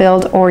promise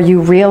fulfilled, or you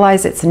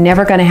realize it's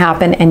never going to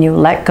happen and you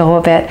let go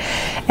of it.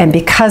 And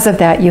because of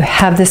that, you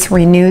have this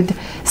renewed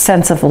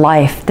sense of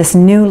life, this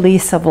new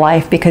lease of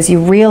life, because you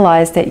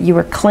realize that you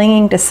were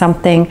clinging to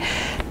something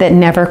that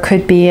never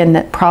could be, and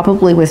that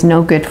probably was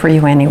no good for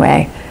you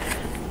anyway.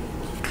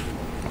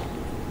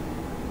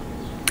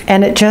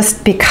 And it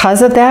just,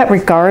 because of that,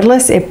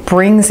 regardless, it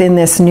brings in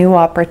this new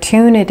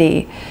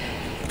opportunity.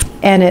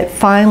 And it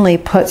finally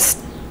puts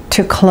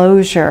to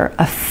closure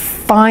a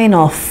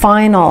final,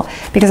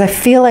 because I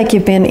feel like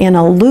you've been in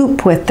a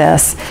loop with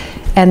this,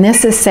 and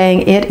this is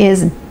saying it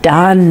is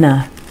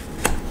done.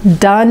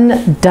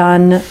 Done,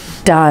 done,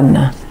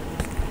 done.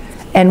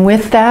 And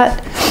with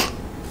that,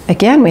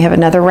 again, we have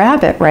another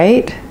rabbit,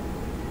 right?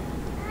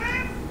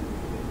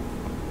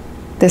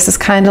 This is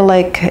kind of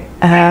like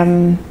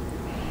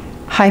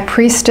High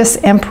Priestess,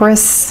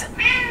 Empress,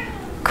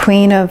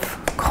 Queen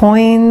of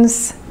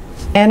Coins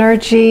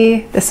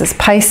energy. This is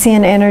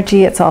Piscean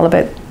energy. It's all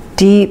about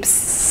deep,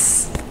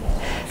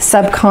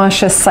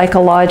 subconscious,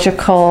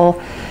 psychological,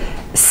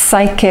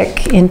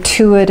 psychic,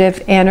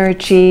 intuitive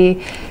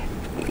energy.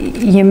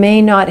 You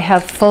may not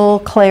have full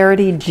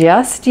clarity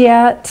just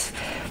yet,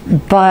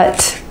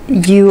 but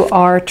you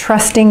are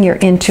trusting your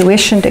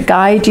intuition to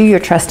guide you. You're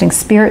trusting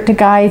Spirit to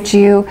guide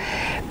you.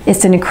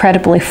 It's an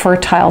incredibly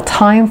fertile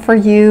time for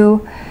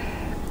you.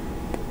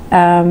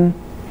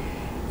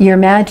 Your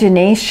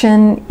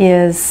imagination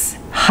is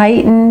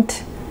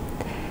heightened.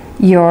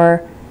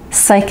 Your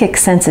psychic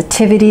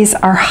sensitivities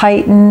are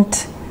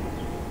heightened.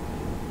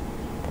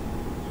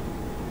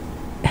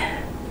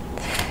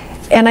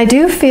 And I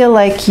do feel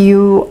like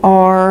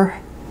you're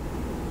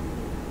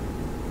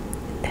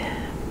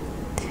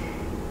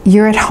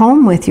at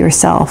home with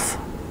yourself.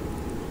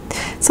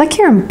 It's like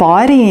you're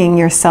embodying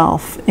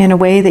yourself in a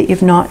way that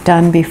you've not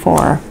done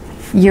before.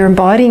 You're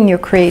embodying your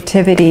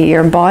creativity,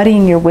 you're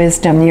embodying your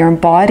wisdom, you're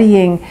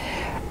embodying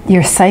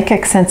your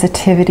psychic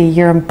sensitivity,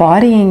 you're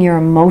embodying your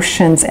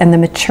emotions and the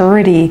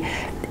maturity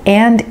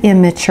and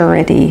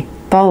immaturity,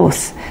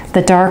 both.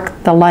 The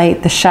dark, the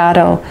light, the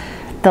shadow,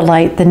 the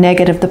light, the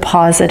negative, the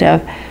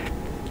positive.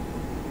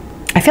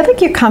 I feel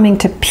like you're coming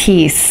to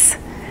peace,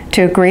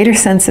 to a greater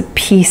sense of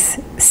peace,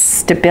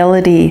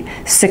 stability,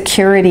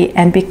 security,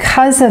 and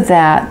because of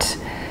that,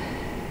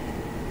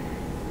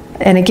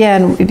 and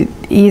again,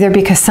 either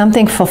because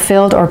something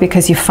fulfilled or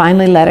because you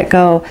finally let it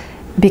go,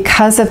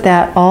 because of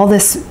that, all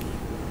this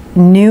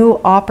new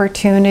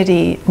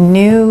opportunity,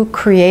 new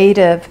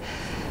creative,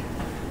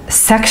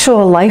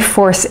 sexual life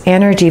force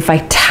energy,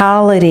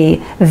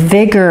 vitality,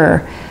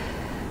 vigor,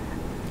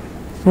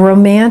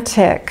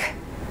 romantic,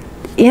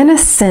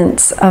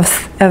 innocence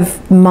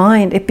of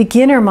mind. A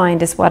beginner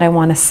mind is what I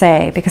want to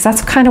say, because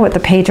that's kind of what the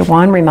Page of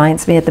Wands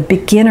reminds me of, the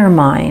beginner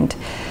mind.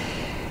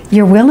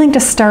 You're willing to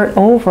start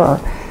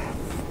over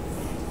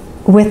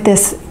with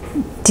this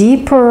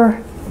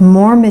deeper,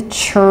 more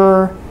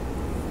mature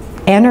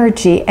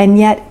energy, and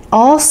yet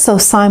also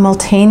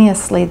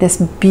simultaneously this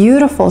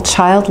beautiful,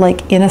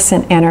 childlike,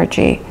 innocent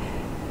energy.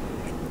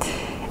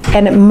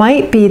 And it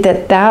might be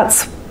that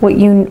that's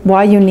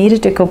why you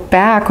needed to go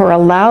back or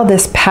allow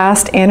this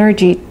past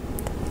energy.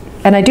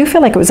 And I do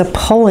feel like it was a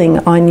pulling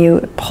on you,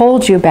 it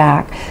pulled you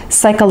back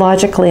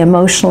psychologically,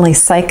 emotionally,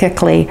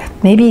 psychically,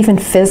 maybe even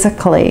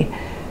physically.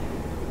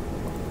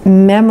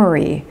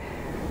 Memory.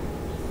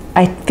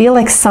 I feel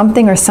like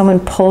something or someone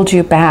pulled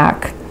you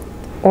back,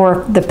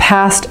 or the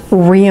past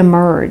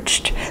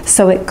re-emerged,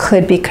 so it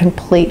could be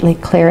completely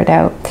cleared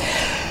out.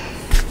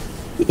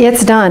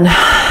 It's done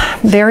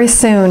very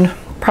soon,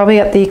 probably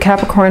at the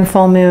Capricorn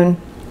full moon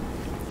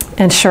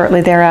and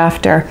shortly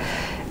thereafter,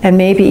 and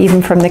maybe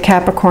even from the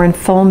Capricorn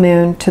full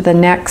moon to the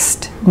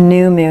next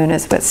new moon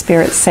is what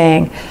Spirit's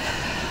saying,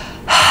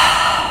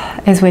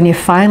 is when you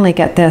finally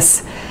get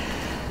this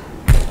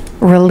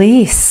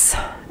release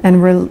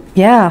and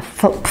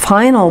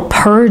final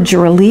purge,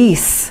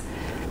 release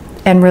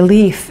and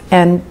relief,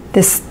 and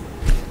this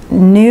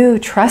new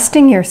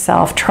trusting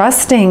yourself,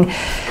 trusting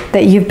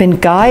that you've been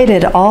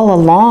guided all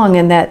along,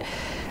 and that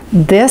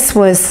this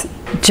was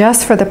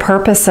just for the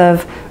purpose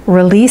of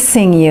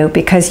releasing you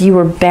because you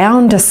were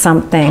bound to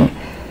something,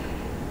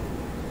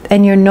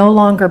 and you're no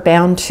longer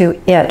bound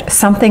to it,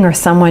 something or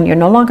someone. You're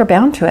no longer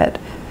bound to it.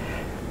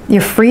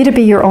 You're free to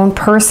be your own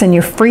person.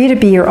 You're free to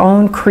be your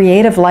own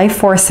creative life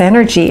force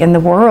energy in the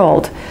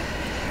world.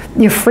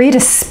 You're free to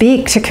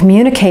speak, to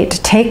communicate,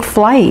 to take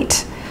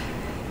flight,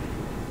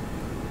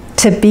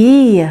 to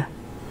be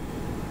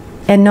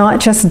and not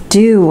just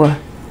do,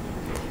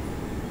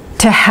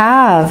 to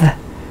have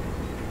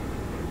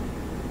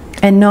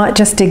and not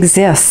just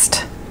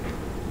exist.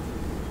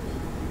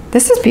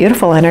 This is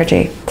beautiful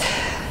energy.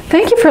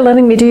 Thank you for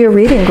letting me do your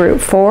reading, Group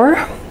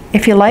 4.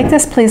 If you like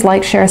this, please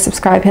like, share,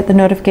 subscribe, hit the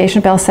notification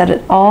bell, set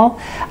it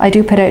all. I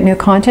do put out new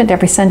content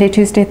every Sunday,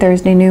 Tuesday,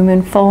 Thursday, new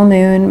moon, full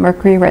moon,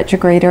 Mercury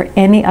retrograde, or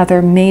any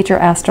other major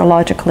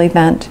astrological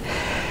event.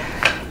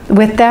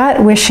 With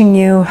that, wishing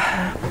you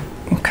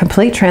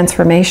complete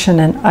transformation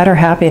and utter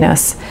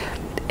happiness.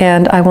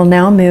 And I will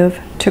now move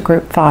to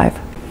Group 5.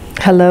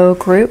 Hello,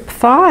 Group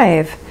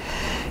 5.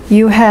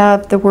 You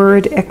have the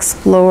word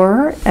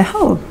explore,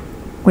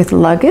 with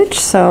luggage.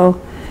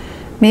 So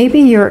maybe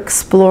you're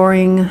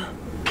exploring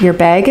your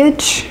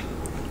baggage,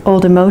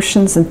 old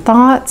emotions and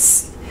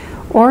thoughts,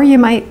 or you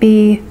might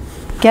be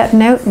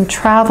getting out and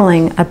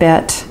traveling a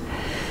bit.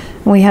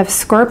 We have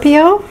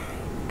Scorpio.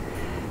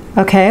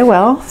 Okay,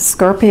 well,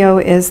 Scorpio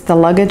is the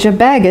luggage of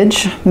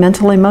baggage,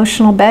 mental,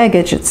 emotional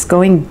baggage. It's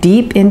going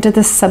deep into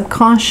the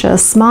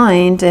subconscious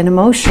mind and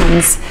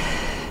emotions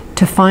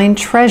to find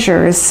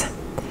treasures.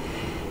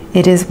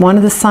 It is one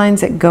of the signs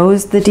that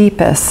goes the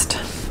deepest.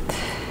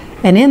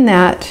 And in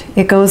that,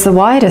 it goes the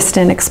widest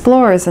and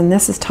explores. And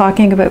this is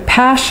talking about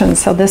passion.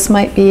 So this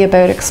might be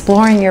about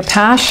exploring your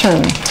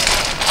passion,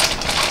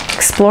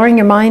 exploring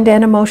your mind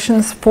and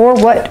emotions for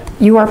what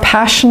you are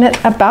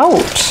passionate about.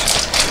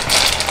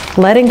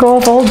 Letting go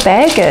of old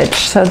baggage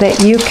so that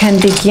you can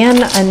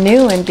begin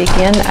anew and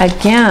begin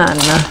again.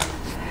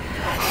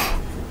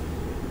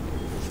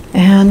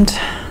 And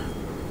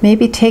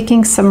maybe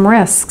taking some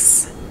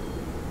risks.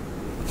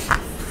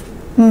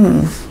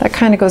 That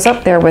kind of goes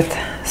up there with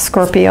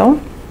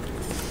Scorpio.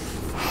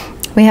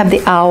 We have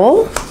the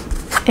owl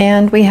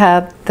and we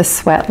have the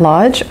sweat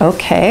lodge.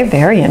 Okay,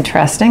 very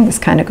interesting. This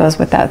kind of goes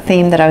with that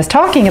theme that I was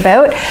talking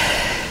about.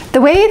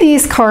 The way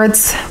these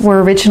cards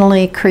were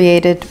originally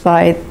created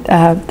by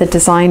the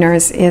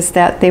designers is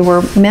that they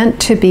were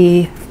meant to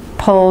be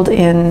pulled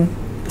in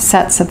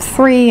sets of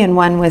 3, and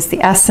one was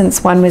the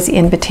essence, one was the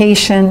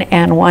invitation,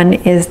 and one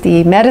is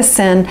the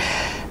medicine.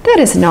 That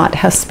is not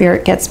how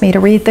Spirit gets me to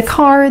read the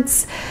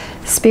cards.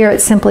 Spirit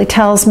simply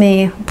tells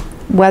me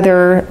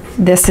whether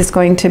this is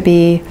going to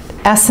be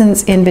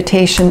essence,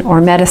 invitation,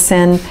 or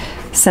medicine,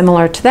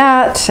 similar to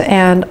that,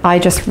 and I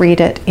just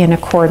read it in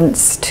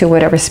accordance to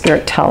whatever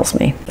Spirit tells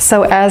me.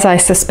 So as I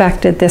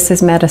suspected, this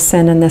is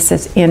medicine and this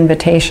is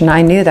invitation.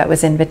 I knew that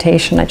was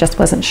invitation, I just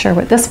wasn't sure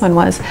what this one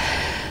was.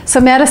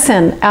 So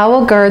medicine,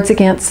 owl guards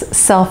against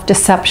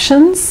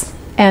self-deceptions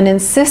and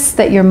insists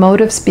that your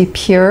motives be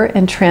pure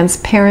and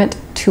transparent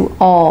to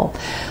all.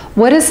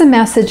 What is the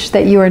message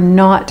that you are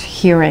not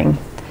hearing?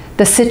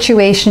 The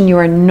situation you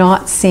are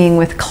not seeing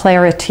with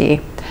clarity?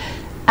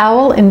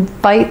 Owl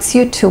invites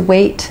you to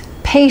wait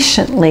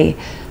patiently.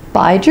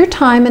 Bide your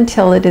time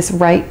until it is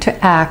right to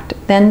act,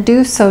 then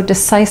do so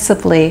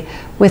decisively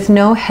with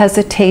no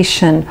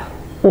hesitation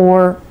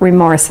or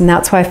remorse. And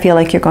that's why I feel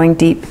like you're going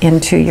deep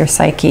into your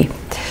psyche.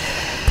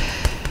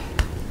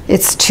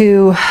 It's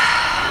to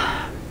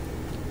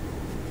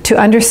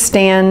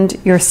understand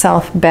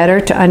yourself better,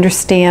 to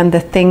understand the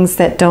things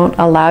that don't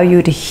allow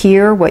you to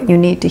hear what you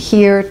need to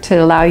hear, to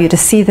allow you to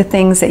see the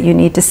things that you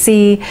need to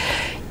see.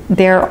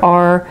 There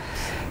are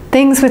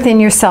things within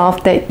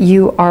yourself that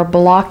you are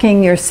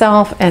blocking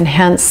yourself, and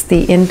hence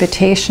the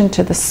invitation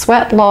to the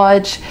Sweat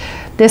Lodge.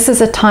 This is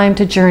a time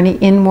to journey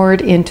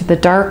inward into the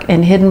dark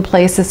and hidden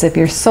places of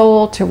your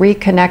soul, to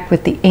reconnect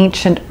with the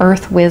ancient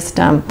earth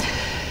wisdom.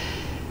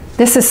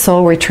 This is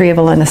soul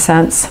retrieval in a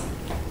sense.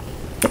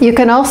 You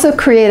can also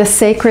create a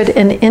sacred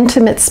and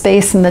intimate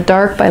space in the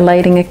dark by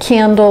lighting a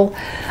candle.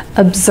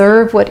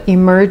 Observe what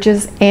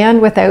emerges,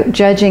 and without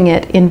judging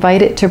it,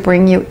 invite it to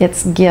bring you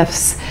its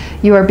gifts.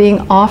 You are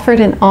being offered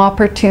an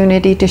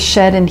opportunity to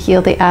shed and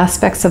heal the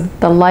aspects of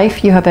the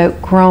life you have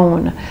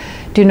outgrown.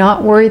 Do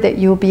not worry that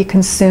you will be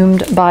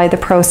consumed by the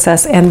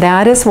process, and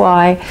that is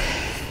why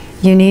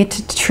you need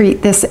to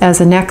treat this as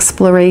an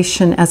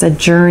exploration, as a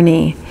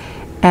journey,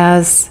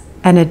 as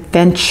an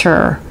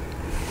adventure,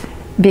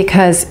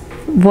 because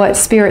what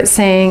Spirit's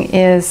saying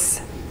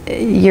is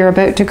you're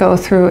about to go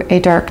through a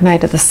dark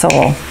night of the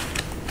soul.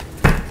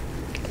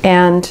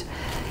 And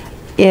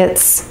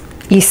it's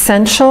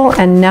essential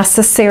and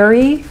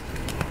necessary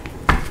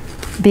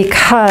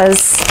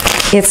because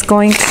it's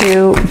going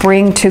to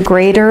bring to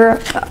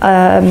greater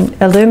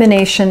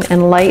illumination,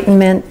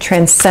 enlightenment,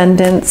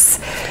 transcendence,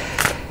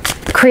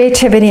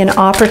 creativity, and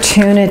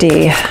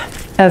opportunity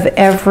of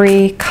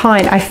every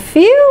kind. I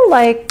feel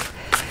like,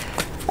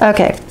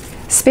 okay,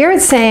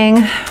 Spirit's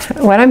saying,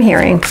 what I'm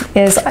hearing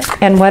is,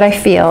 and what I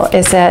feel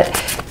is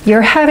that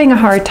you're having a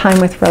hard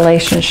time with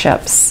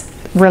relationships,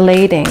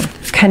 relating,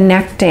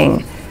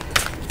 connecting,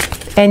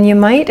 and you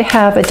might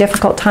have a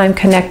difficult time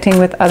connecting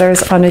with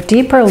others on a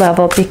deeper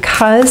level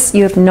because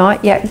you have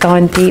not yet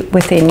gone deep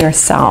within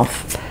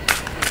yourself.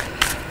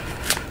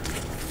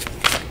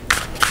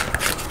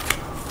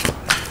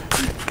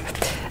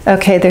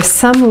 Okay, there's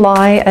some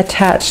lie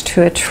attached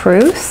to a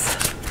truth.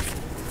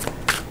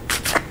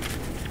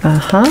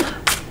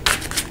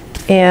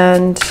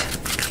 And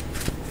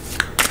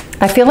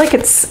I feel like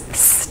it's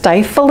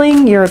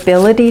stifling your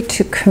ability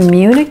to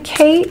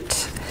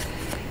communicate.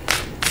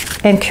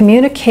 And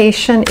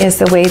communication is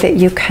the way that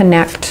you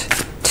connect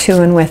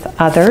to and with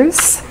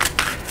others.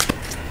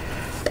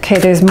 Okay,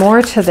 there's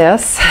more to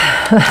this.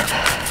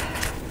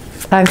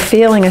 I'm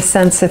feeling a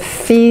sense of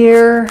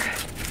fear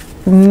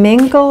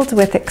mingled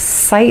with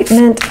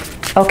excitement.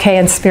 Okay,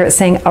 and Spirit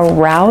saying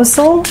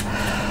arousal.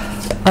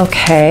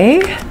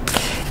 Okay.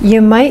 You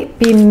might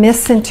be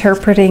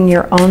misinterpreting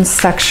your own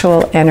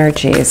sexual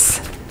energies.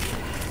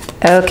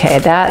 Okay,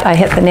 that I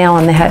hit the nail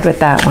on the head with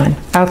that one.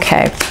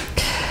 Okay.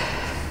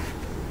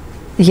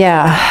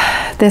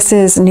 Yeah, this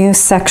is new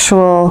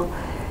sexual,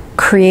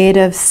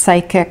 creative,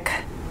 psychic,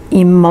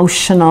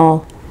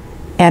 emotional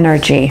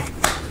energy.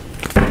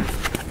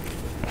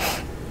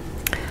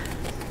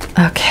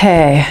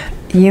 Okay,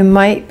 you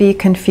might be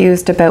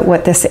confused about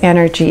what this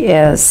energy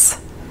is.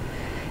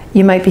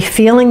 You might be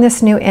feeling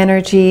this new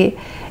energy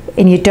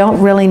and you don't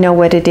really know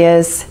what it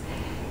is,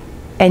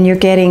 and you're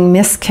getting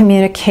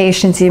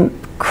miscommunications,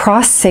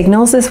 cross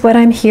signals is what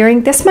I'm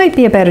hearing. This might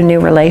be about a new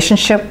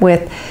relationship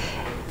with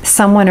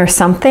someone or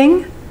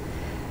something.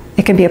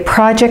 It can be a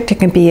project,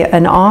 it can be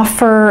an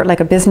offer, like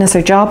a business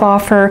or job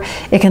offer.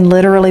 It can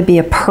literally be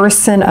a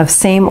person of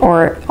same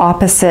or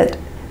opposite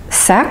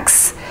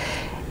sex.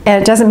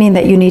 And it doesn't mean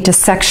that you need to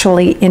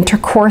sexually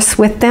intercourse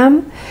with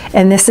them.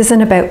 And this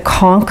isn't about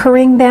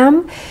conquering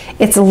them.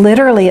 It's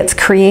literally, it's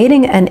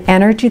creating an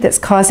energy that's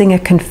causing a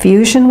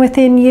confusion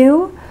within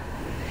you.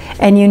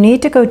 And you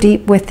need to go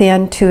deep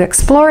within to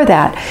explore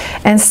that.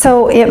 And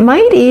so it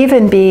might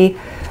even be,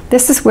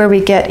 this is where we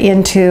get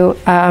into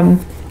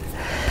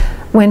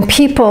when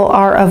people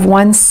are of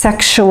one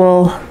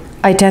sexual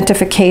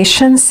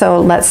identification.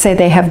 So let's say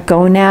they have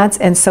gonads,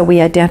 and so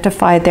we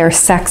identify their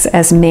sex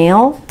as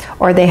male,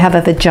 or they have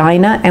a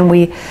vagina and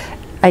we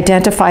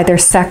identify their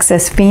sex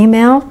as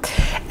female,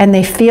 and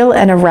they feel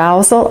an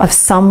arousal of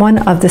someone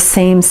of the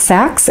same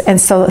sex, and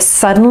so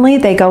suddenly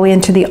they go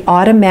into the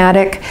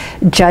automatic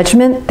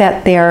judgment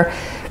that they're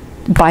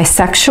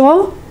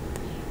bisexual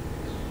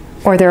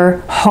or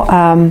they're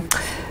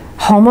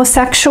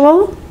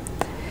homosexual.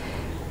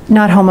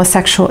 Not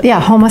homosexual,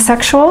 yeah,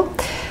 homosexual,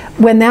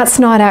 when that's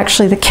not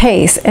actually the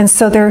case. And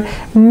so they're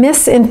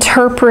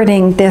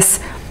misinterpreting this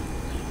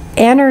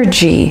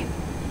energy.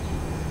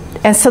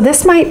 And so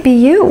this might be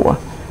you.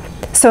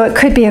 So it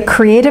could be a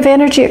creative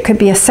energy, it could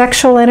be a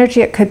sexual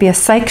energy, it could be a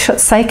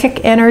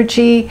psychic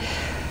energy,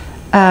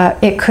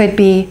 it could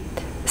be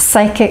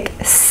psychic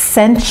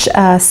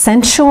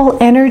sensual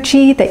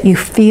energy that you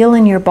feel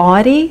in your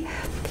body,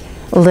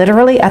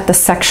 literally at the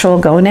sexual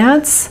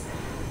gonads.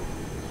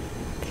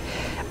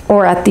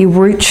 or at the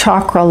root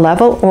chakra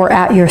level or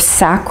at your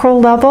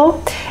sacral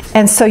level.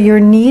 And so you're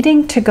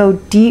needing to go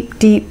deep,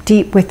 deep,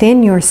 deep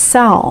within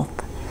yourself,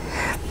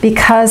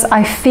 because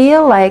I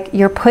feel like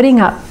you're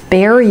putting up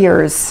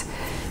barriers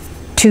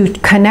to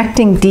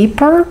connecting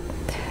deeper,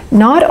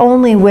 not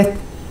only with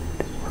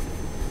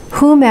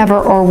whomever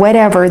or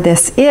whatever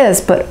this is,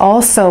 but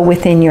also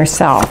within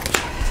yourself.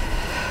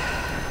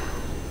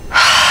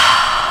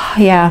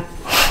 Yeah.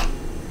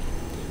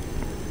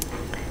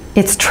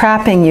 It's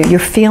trapping you. You're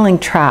feeling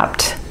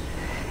trapped.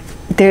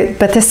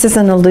 But this is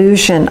an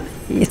illusion.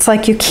 It's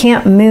like you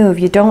can't move.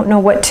 You don't know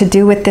what to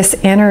do with this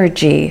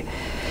energy.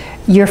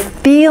 You're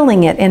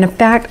feeling it. And in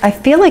fact, I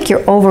feel like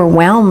you're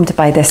overwhelmed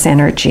by this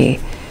energy.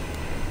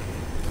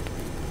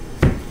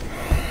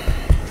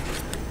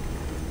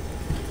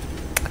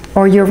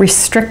 Or you're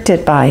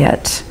restricted by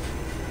it.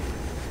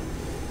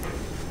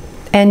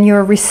 And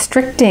you're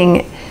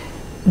restricting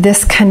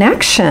this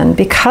connection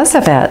because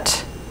of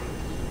it.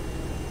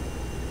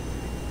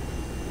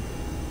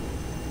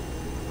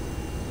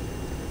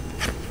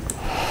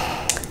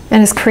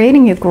 And it's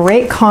creating you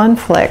great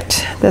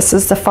conflict. This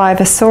is the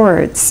Five of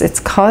Swords. It's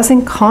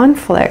causing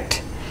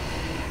conflict.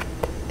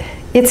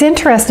 It's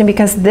interesting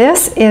because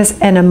this is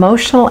an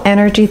emotional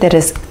energy that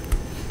is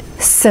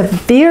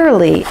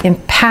severely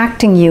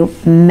impacting you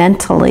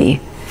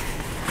mentally.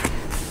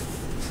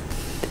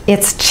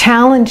 It's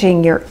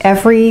challenging your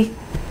every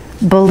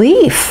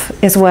belief,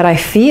 is what I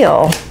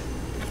feel.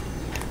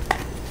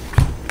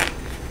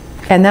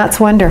 And that's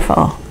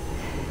wonderful.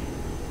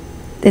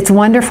 It's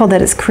wonderful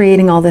that it's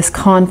creating all this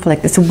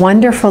conflict. It's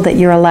wonderful that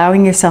you're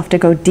allowing yourself to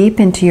go deep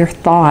into your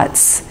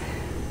thoughts,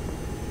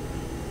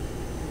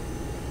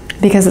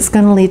 because it's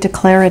going to lead to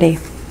clarity.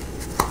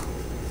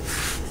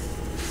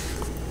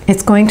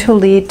 It's going to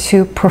lead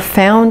to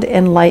profound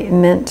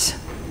enlightenment.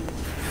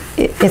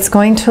 It's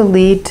going to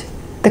lead,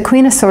 the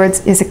Queen of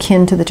Swords is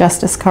akin to the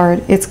Justice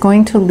card. It's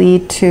going to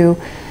lead to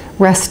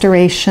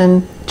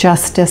restoration,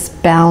 justice,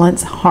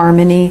 balance,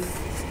 harmony.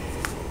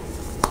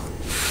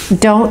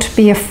 Don't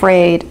be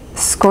afraid.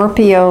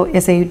 Scorpio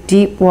is a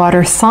deep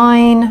water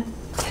sign.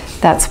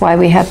 That's why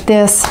we have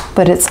this,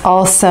 but it's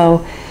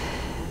also,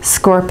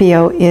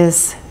 Scorpio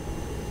is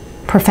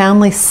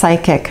profoundly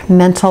psychic,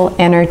 mental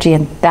energy,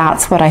 and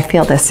that's what I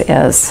feel this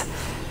is.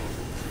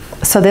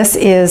 So this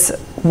is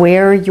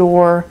where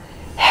you're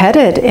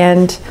headed,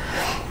 and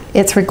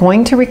it's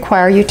going to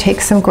require you take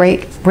some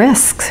great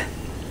risks.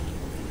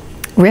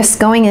 Risk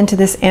going into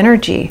this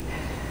energy.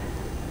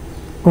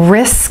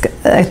 Risk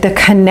the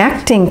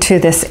connecting to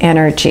this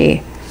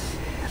energy.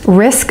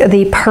 Risk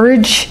the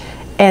purge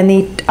and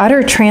the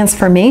utter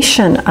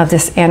transformation of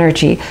this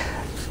energy.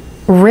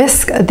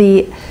 Risk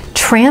the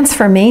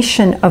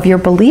transformation of your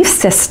belief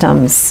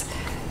systems.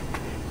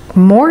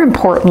 More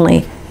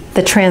importantly,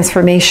 the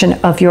transformation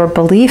of your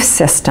belief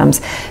systems,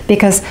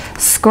 because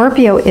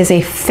Scorpio is a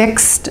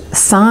fixed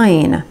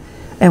sign.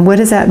 And what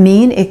does that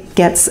mean? It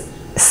gets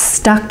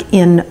stuck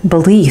in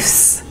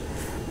beliefs.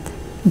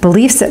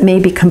 Beliefs that may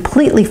be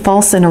completely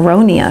false and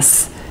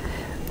erroneous.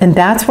 And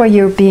that's why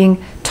you're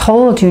being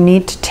told you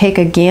need to take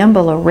a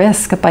gamble, a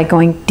risk, by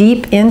going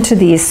deep into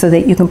these so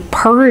that you can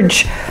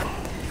purge.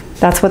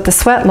 That's what the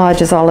Sweat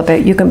Lodge is all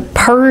about. You can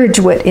purge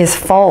what is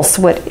false,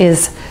 what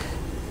is,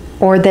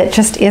 or that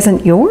just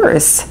isn't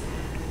yours.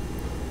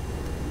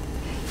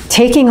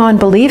 Taking on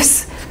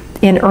beliefs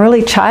in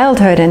early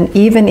childhood and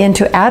even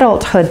into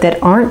adulthood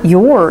that aren't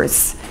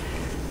yours,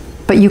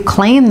 but you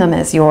claim them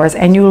as yours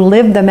and you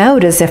live them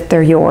out as if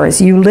they're yours.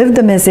 You live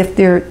them as if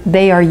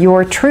they are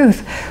your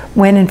truth,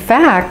 when in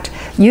fact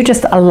you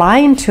just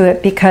aligned to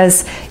it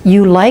because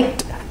you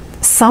liked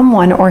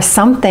someone or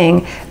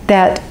something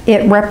that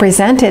it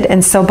represented,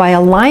 and so by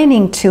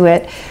aligning to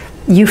it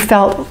you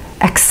felt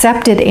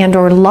accepted and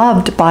or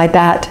loved by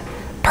that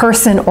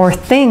person or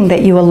thing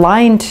that you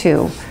aligned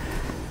to,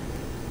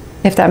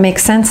 if that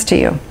makes sense to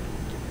you.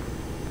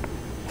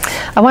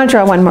 I want to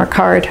draw one more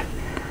card.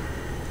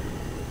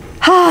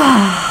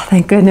 Ah,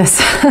 thank goodness.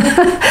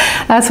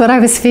 That's what I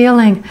was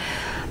feeling.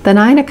 The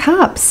Nine of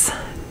Cups.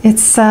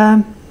 It's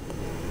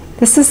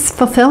this is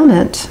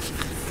fulfillment,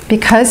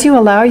 because you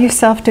allow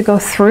yourself to go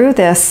through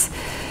this,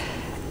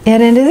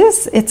 and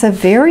it's a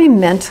very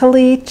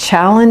mentally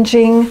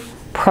challenging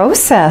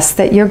process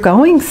that you're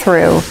going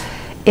through.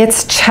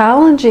 It's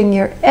challenging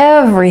your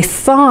every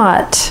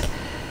thought,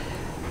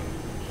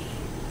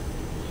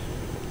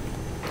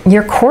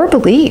 your core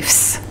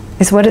beliefs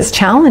is what it's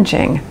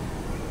challenging.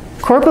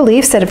 Core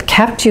beliefs that have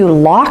kept you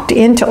locked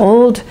into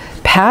old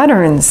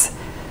patterns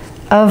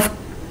of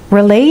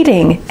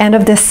relating and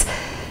of this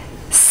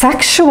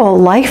sexual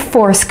life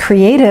force,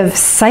 creative,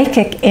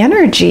 psychic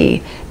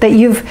energy that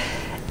you've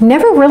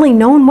never really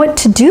known what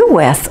to do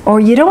with, or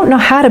you don't know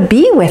how to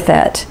be with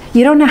it.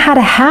 You don't know how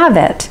to have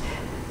it.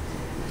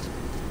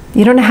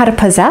 You don't know how to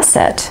possess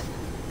it.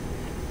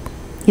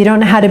 You don't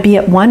know how to be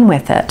at one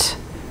with it.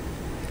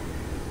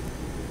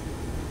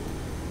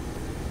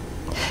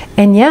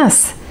 And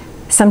yes,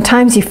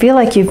 sometimes you feel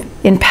like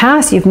in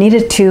past you've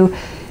needed to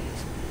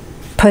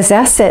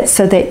possess it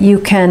so that you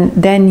can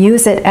then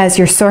use it as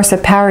your source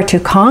of power to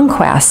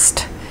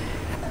conquest.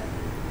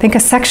 Think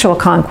of sexual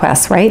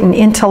conquest, right? And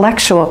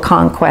intellectual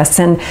conquest,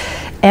 and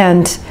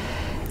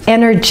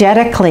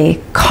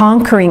energetically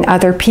conquering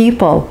other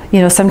people.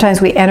 You know,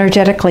 sometimes we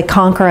energetically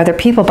conquer other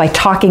people by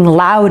talking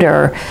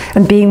louder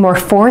and being more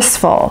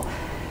forceful.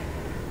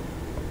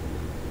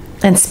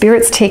 And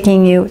Spirit's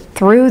taking you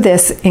through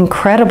this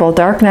incredible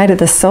dark night of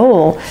the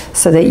soul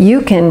so that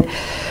you can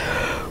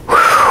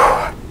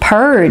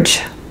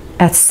purge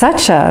at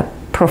such a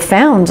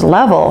profound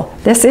level.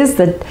 This is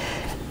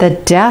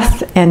the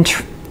death and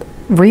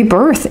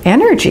rebirth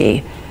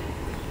energy.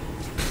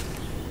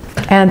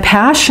 And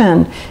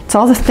passion, it's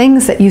all the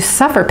things that you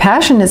suffer.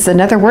 Passion is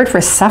another word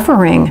for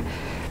suffering.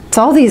 It's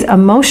all these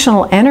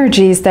emotional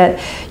energies that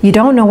you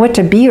don't know what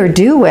to be or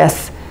do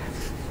with,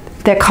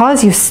 that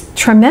cause you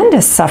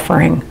tremendous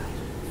suffering.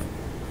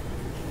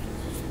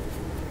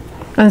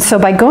 And so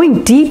by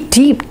going deep,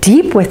 deep,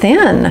 deep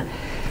within,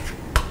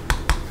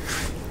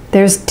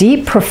 there's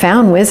deep,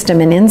 profound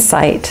wisdom and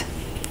insight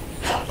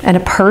and a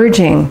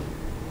purging.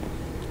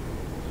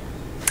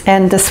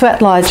 And the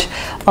Sweat Lodge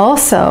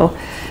also,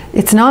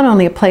 it's not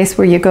only a place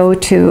where you go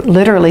to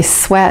literally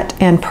sweat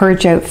and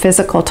purge out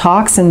physical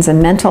toxins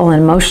and mental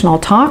and emotional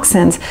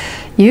toxins.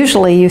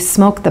 Usually you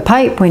smoke the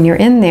pipe when you're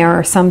in there,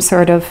 or some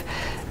sort of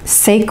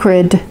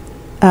sacred,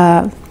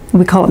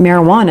 we call it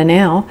marijuana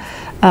now,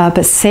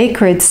 but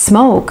sacred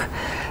smoke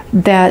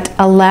that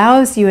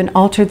allows you an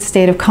altered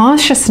state of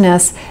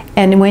consciousness.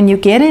 And when you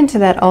get into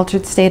that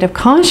altered state of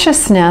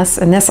consciousness,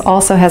 and this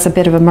also has a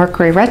bit of a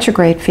Mercury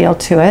retrograde feel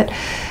to it,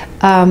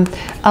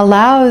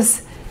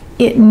 allows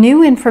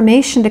new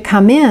information to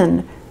come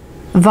in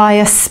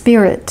via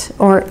spirit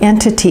or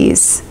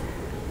entities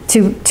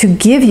to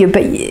give you,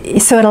 but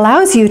so it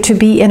allows you to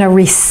be in a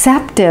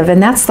receptive,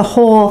 and that's the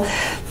whole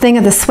thing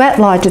of the Sweat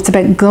Lodge. It's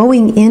about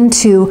going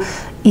into,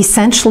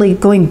 essentially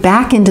going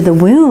back into the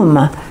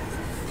womb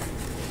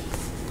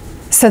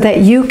so that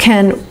you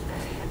can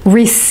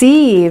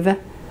receive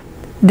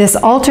this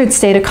altered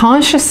state of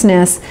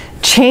consciousness,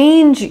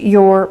 change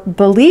your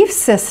belief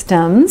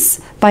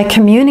systems by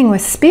communing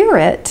with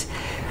Spirit,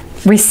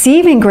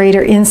 receiving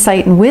greater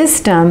insight and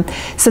wisdom,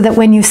 so that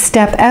when you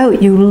step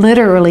out, you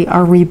literally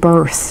are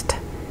rebirthed.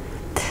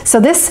 So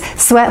this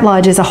Sweat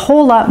Lodge is a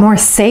whole lot more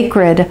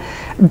sacred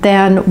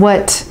than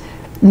what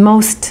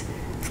most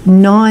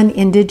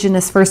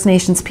non-Indigenous First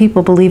Nations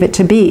people believe it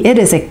to be. It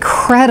is an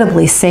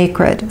incredibly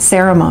sacred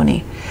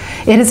ceremony.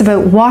 It is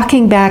about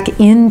walking back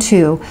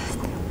into,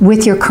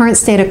 with your current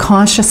state of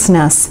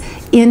consciousness,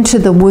 into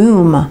the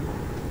womb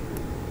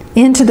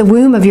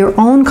of your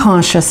own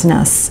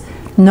consciousness.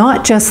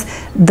 Not just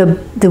the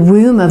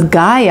womb of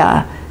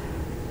Gaia,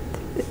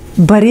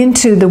 but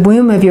into the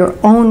womb of your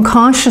own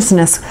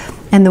consciousness.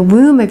 And the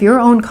womb of your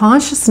own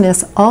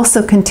consciousness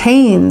also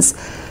contains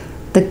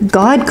the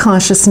God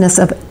consciousness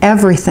of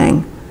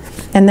everything.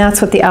 And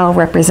that's what the owl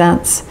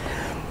represents.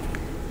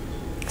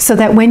 So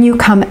that when you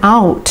come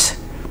out,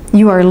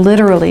 you are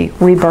literally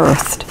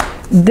rebirthed.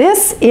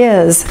 This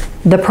is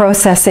the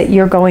process that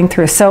you're going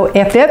through. So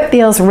if it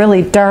feels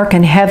really dark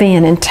and heavy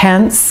and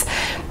intense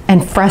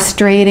and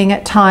frustrating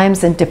at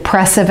times and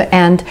depressive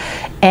and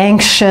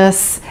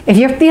anxious, if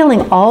you're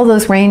feeling all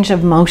those range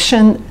of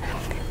motion,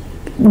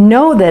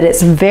 know that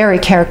it's very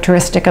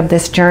characteristic of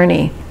this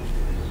journey.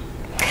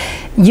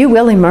 You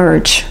will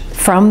emerge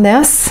from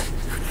this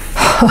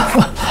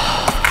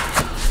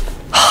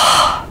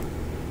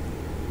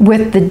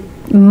with the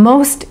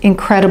most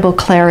incredible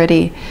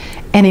clarity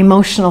and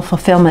emotional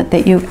fulfillment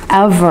that you've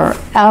ever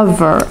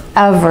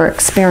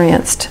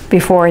experienced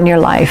before in your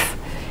life.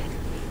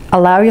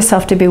 Allow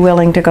yourself to be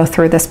willing to go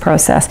through this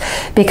process,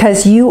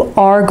 because you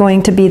are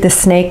going to be the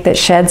snake that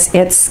sheds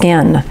its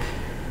skin.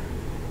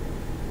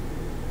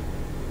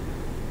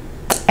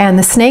 And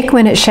the snake,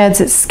 when it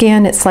sheds its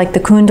skin, it's like the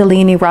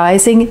Kundalini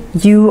rising.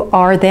 You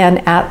are then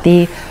at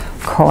the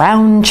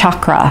crown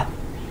chakra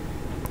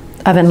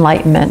of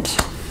enlightenment,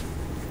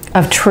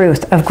 of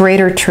truth, of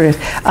greater truth,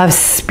 of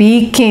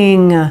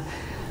speaking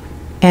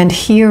and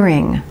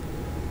hearing.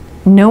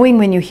 Knowing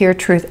when you hear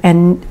truth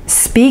and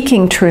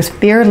speaking truth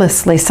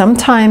fearlessly,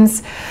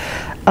 sometimes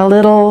a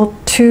little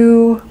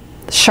too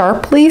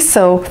sharply.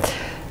 So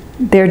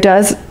there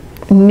does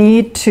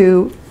need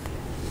to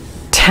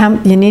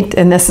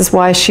and this is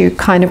why she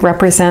kind of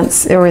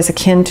represents or is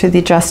akin to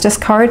the Justice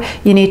card.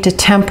 You need to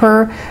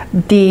temper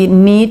the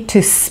need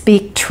to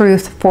speak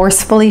truth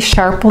forcefully,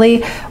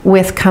 sharply,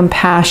 with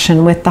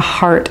compassion, with the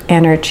heart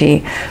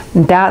energy.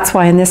 That's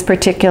why in this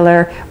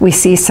particular, we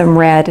see some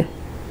red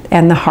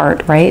and the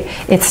heart, right?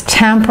 It's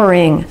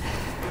tempering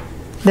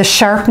the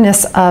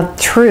sharpness of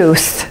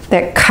truth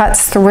that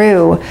cuts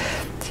through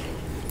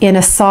in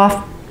a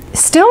soft,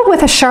 still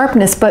with a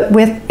sharpness, but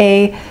with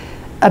a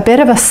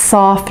bit of a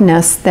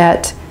softness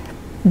that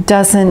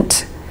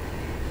doesn't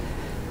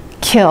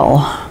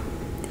kill.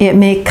 It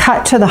may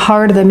cut to the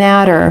heart of the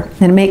matter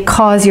and it may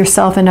cause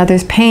yourself and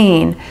others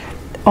pain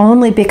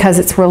only because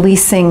it's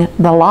releasing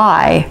the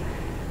lie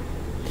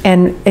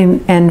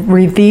and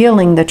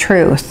revealing the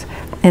truth.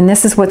 And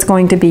this is what's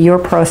going to be your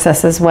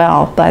process as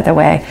well, by the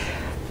way.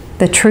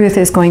 The truth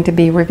is going to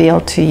be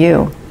revealed to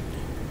you.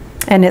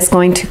 And it's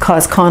going to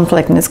cause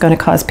conflict and it's going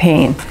to cause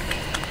pain.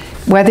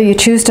 Whether you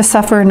choose to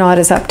suffer or not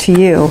is up to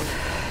you.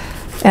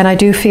 And I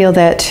do feel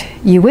that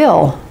you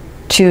will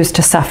choose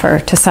to suffer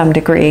to some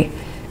degree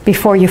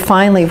before you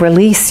finally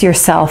release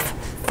yourself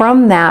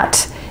from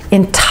that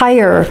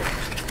entire,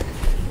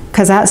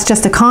 because that's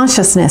just a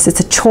consciousness, it's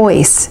a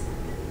choice.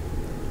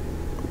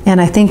 And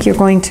I think you're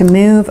going to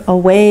move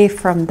away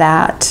from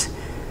that.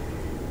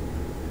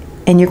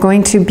 And you're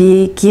going to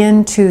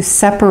begin to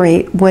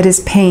separate what is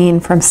pain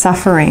from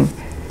suffering.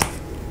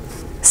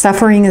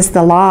 Suffering is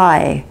the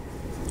lie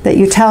that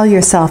you tell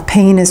yourself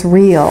pain is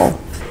real.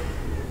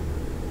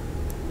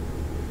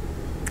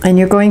 And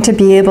you're going to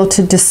be able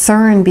to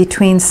discern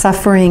between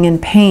suffering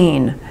and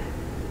pain.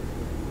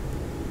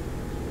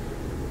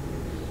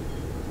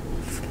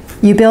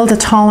 You build a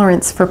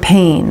tolerance for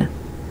pain.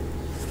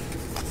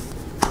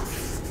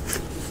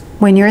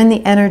 When you're in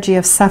the energy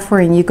of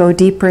suffering, you go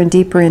deeper and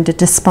deeper into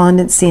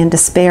despondency and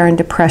despair and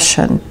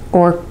depression,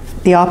 or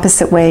the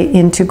opposite way,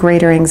 into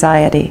greater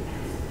anxiety.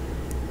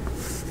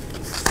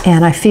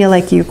 And I feel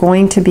like you're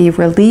going to be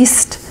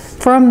released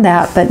from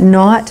that, but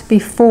not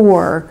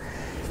before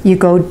you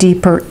go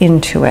deeper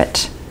into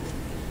it.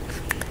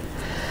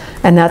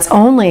 And that's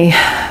only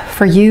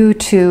for you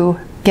to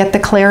get the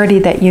clarity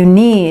that you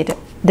need.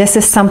 This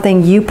is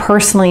something you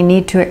personally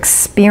need to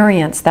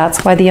experience.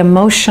 That's why the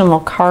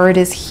emotional card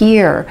is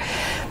here.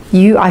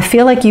 I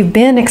feel like you've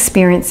been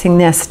experiencing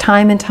this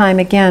time and time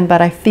again, but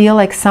I feel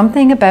like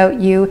something about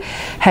you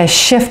has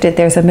shifted.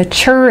 There's a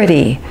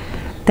maturity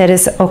that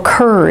has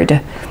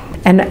occurred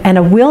and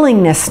a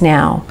willingness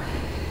now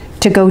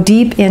to go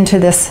deep into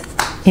this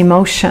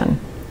emotion,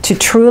 to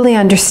truly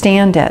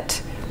understand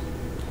it,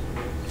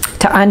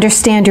 to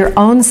understand your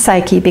own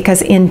psyche,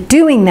 because in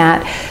doing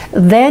that,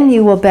 then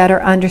you will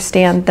better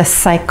understand the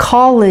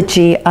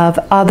psychology of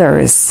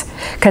others,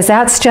 because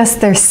that's just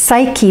their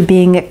psyche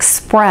being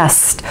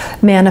expressed,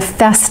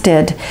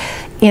 manifested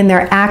in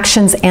their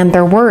actions and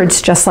their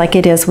words, just like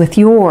it is with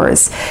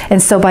yours. And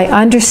so by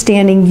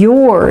understanding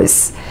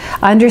yours,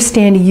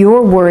 understanding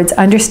your words,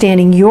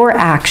 understanding your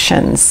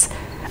actions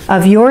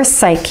of your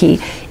psyche,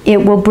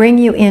 it will bring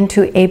you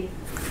into a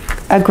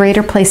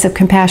greater place of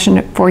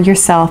compassion for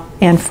yourself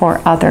and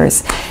for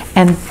others.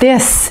 And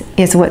this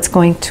is what's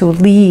going to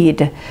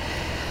lead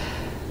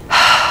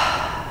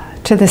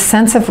to the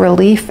sense of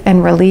relief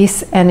and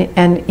release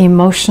and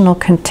emotional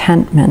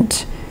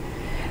contentment.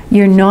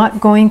 You're not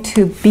going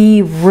to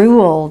be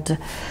ruled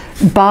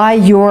by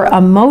your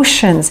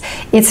emotions.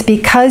 It's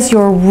because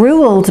you're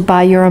ruled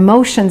by your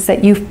emotions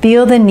that you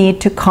feel the need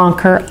to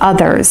conquer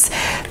others.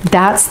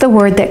 That's the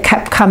word that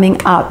kept coming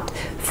up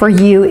for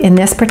you in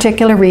this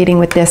particular reading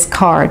with this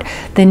card.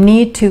 The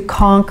need to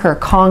conquer,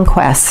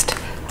 conquest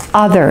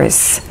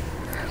others,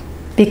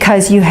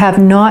 because you have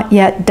not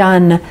yet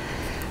done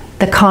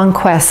the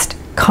conquest,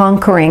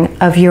 conquering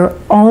of your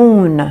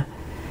own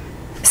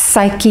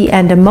psyche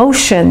and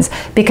emotions,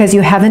 because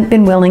you haven't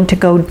been willing to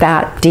go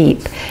that deep.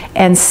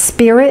 And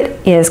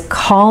Spirit is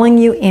calling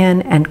you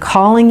in and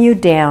calling you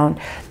down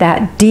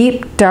that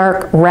deep,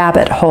 dark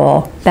rabbit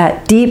hole,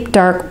 that deep,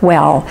 dark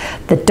well,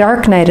 the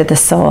dark night of the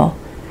soul,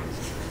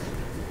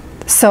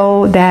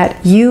 so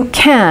that you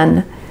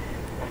can,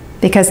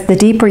 because the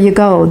deeper you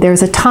go,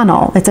 there's a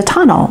tunnel. It's a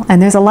tunnel,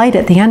 and there's a light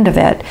at the end of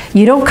it.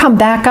 You don't come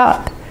back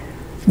up.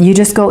 You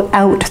just go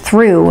out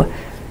through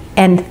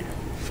and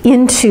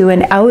into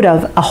and out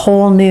of a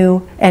whole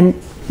new and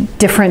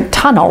different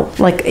tunnel,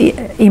 like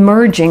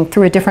emerging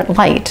through a different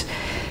light.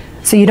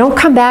 So you don't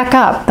come back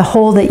up the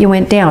hole that you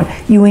went down.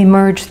 You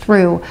emerge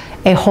through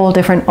a whole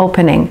different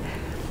opening,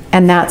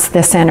 and that's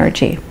this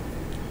energy.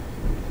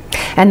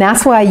 And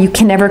that's why you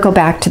can never go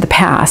back to the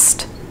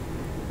past.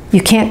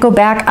 You can't go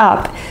back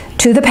up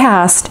to the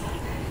past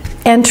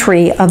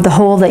entry of the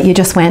hole that you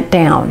just went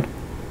down.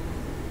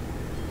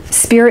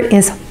 Spirit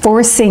is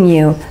forcing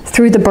you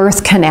through the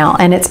birth canal,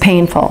 and it's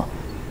painful.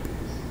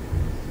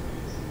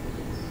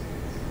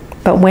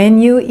 But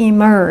when you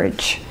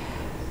emerge,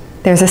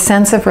 there's a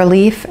sense of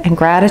relief and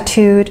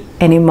gratitude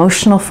and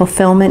emotional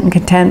fulfillment and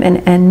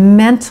contentment and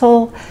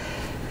mental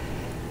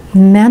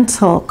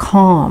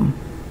calm.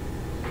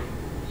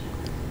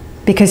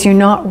 Because you're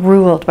not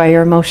ruled by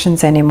your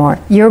emotions anymore.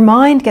 Your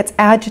mind gets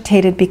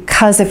agitated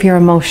because of your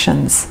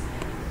emotions.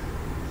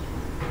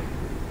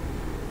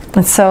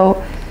 And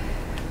so,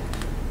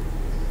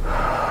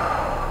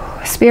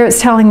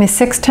 Spirit's telling me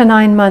 6 to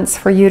 9 months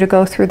for you to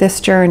go through this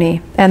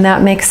journey. And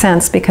that makes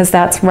sense, because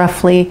that's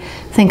roughly,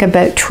 think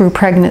about true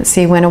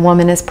pregnancy when a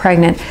woman is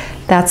pregnant.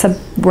 That's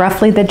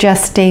roughly the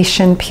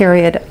gestation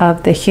period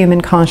of the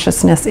human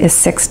consciousness is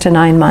 6 to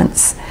 9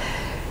 months.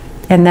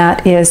 And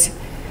that is,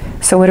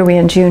 so what are we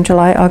in? June,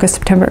 July, August,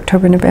 September,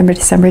 October, November,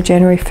 December,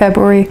 January,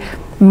 February,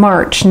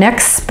 March.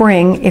 Next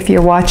spring, if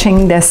you're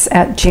watching this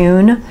at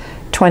June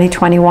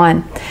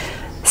 2021,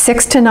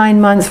 6 to 9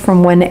 months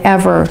from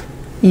whenever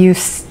you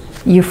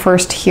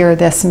first hear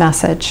this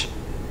message.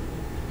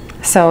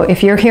 So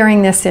if you're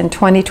hearing this in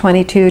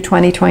 2022,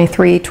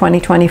 2023,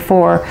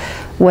 2024,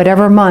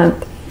 whatever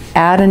month,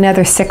 add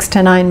another 6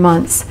 to 9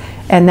 months,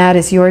 and that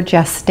is your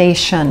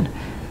gestation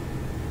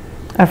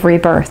of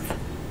rebirth.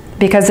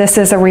 Because this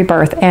is a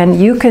rebirth,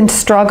 and you can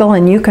struggle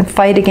and you can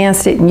fight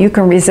against it and you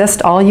can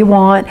resist all you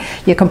want.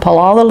 You can pull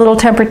all the little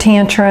temper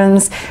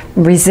tantrums,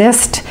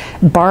 resist,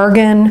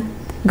 bargain,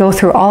 go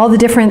through all the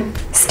different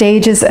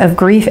stages of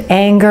grief,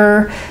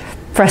 anger,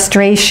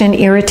 frustration,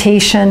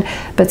 irritation,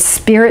 but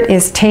Spirit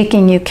is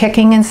taking you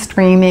kicking and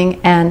screaming,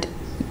 and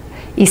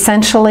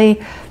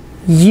essentially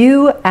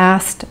you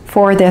asked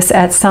for this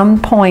at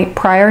some point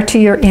prior to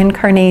your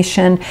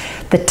incarnation.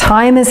 The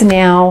time is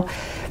now.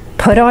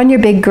 Put on your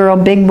big girl,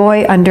 big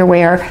boy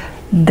underwear.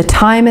 The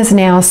time is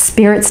now.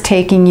 Spirit's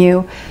taking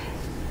you.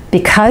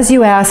 Because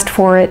you asked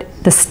for it,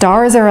 the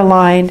stars are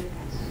aligned.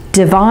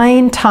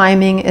 Divine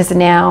timing is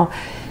now.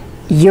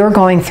 You're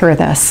going through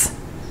this.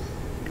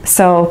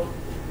 So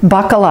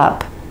buckle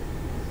up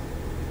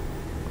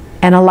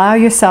and allow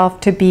yourself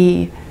to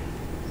be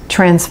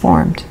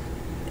transformed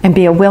and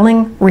be a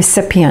willing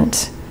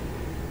recipient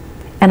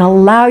and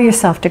allow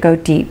yourself to go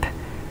deep.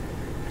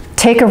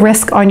 Take a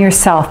risk on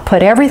yourself.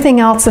 Put everything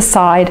else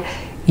aside.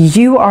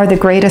 You are the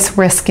greatest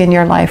risk in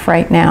your life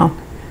right now.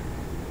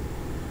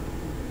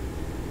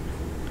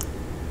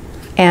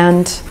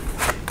 And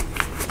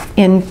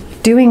in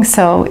doing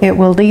so, it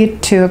will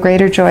lead to a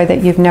greater joy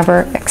that you've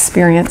never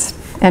experienced,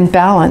 and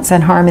balance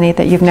and harmony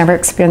that you've never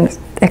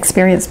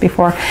experienced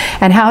before.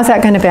 And how is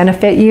that going to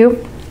benefit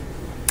you?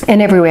 In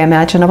every way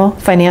imaginable,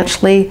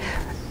 financially,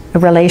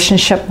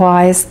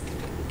 relationship-wise,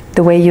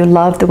 the way you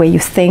love, the way you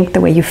think,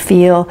 the way you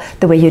feel,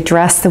 the way you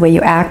dress, the way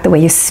you act, the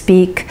way you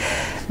speak,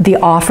 the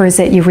offers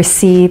that you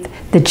receive,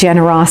 the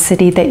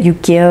generosity that you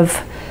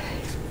give.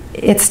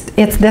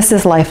 This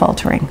is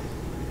life-altering.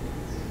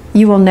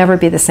 You will never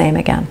be the same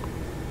again.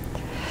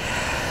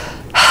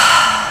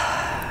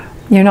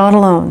 You're not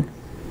alone.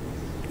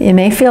 It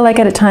may feel like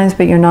it at times,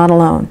 but you're not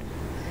alone.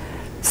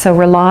 So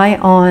rely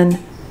on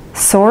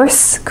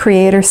Source,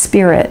 Creator,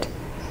 Spirit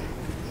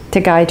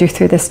to guide you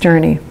through this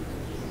journey.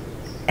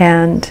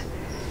 And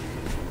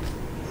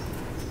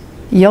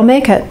you'll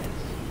make it.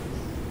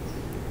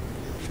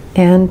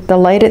 And the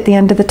light at the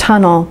end of the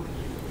tunnel,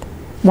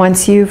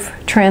 once you've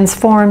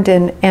transformed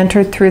and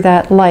entered through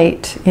that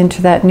light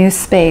into that new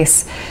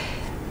space,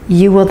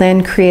 you will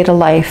then create a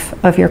life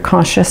of your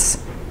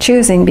conscious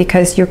choosing,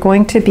 because you're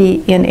going to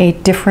be in a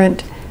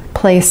different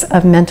place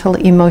of mental,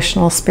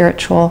 emotional,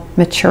 spiritual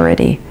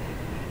maturity.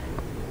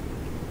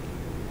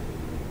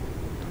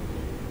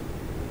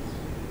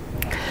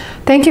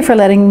 Thank you for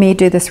letting me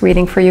do this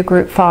reading for you,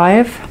 Group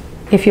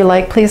 5. If you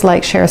like, please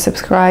like, share,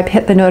 subscribe,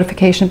 hit the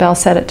notification bell,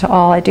 set it to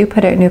all. I do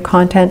put out new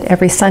content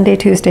every Sunday,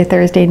 Tuesday,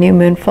 Thursday, new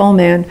moon, full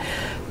moon,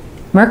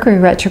 Mercury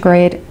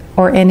retrograde,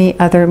 or any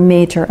other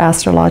major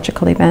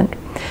astrological event.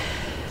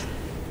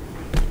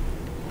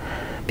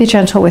 Be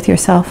gentle with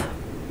yourself.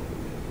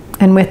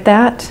 And with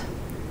that,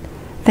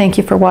 thank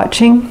you for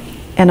watching,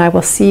 and I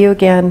will see you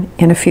again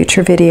in a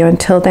future video.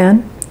 Until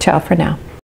then, ciao for now.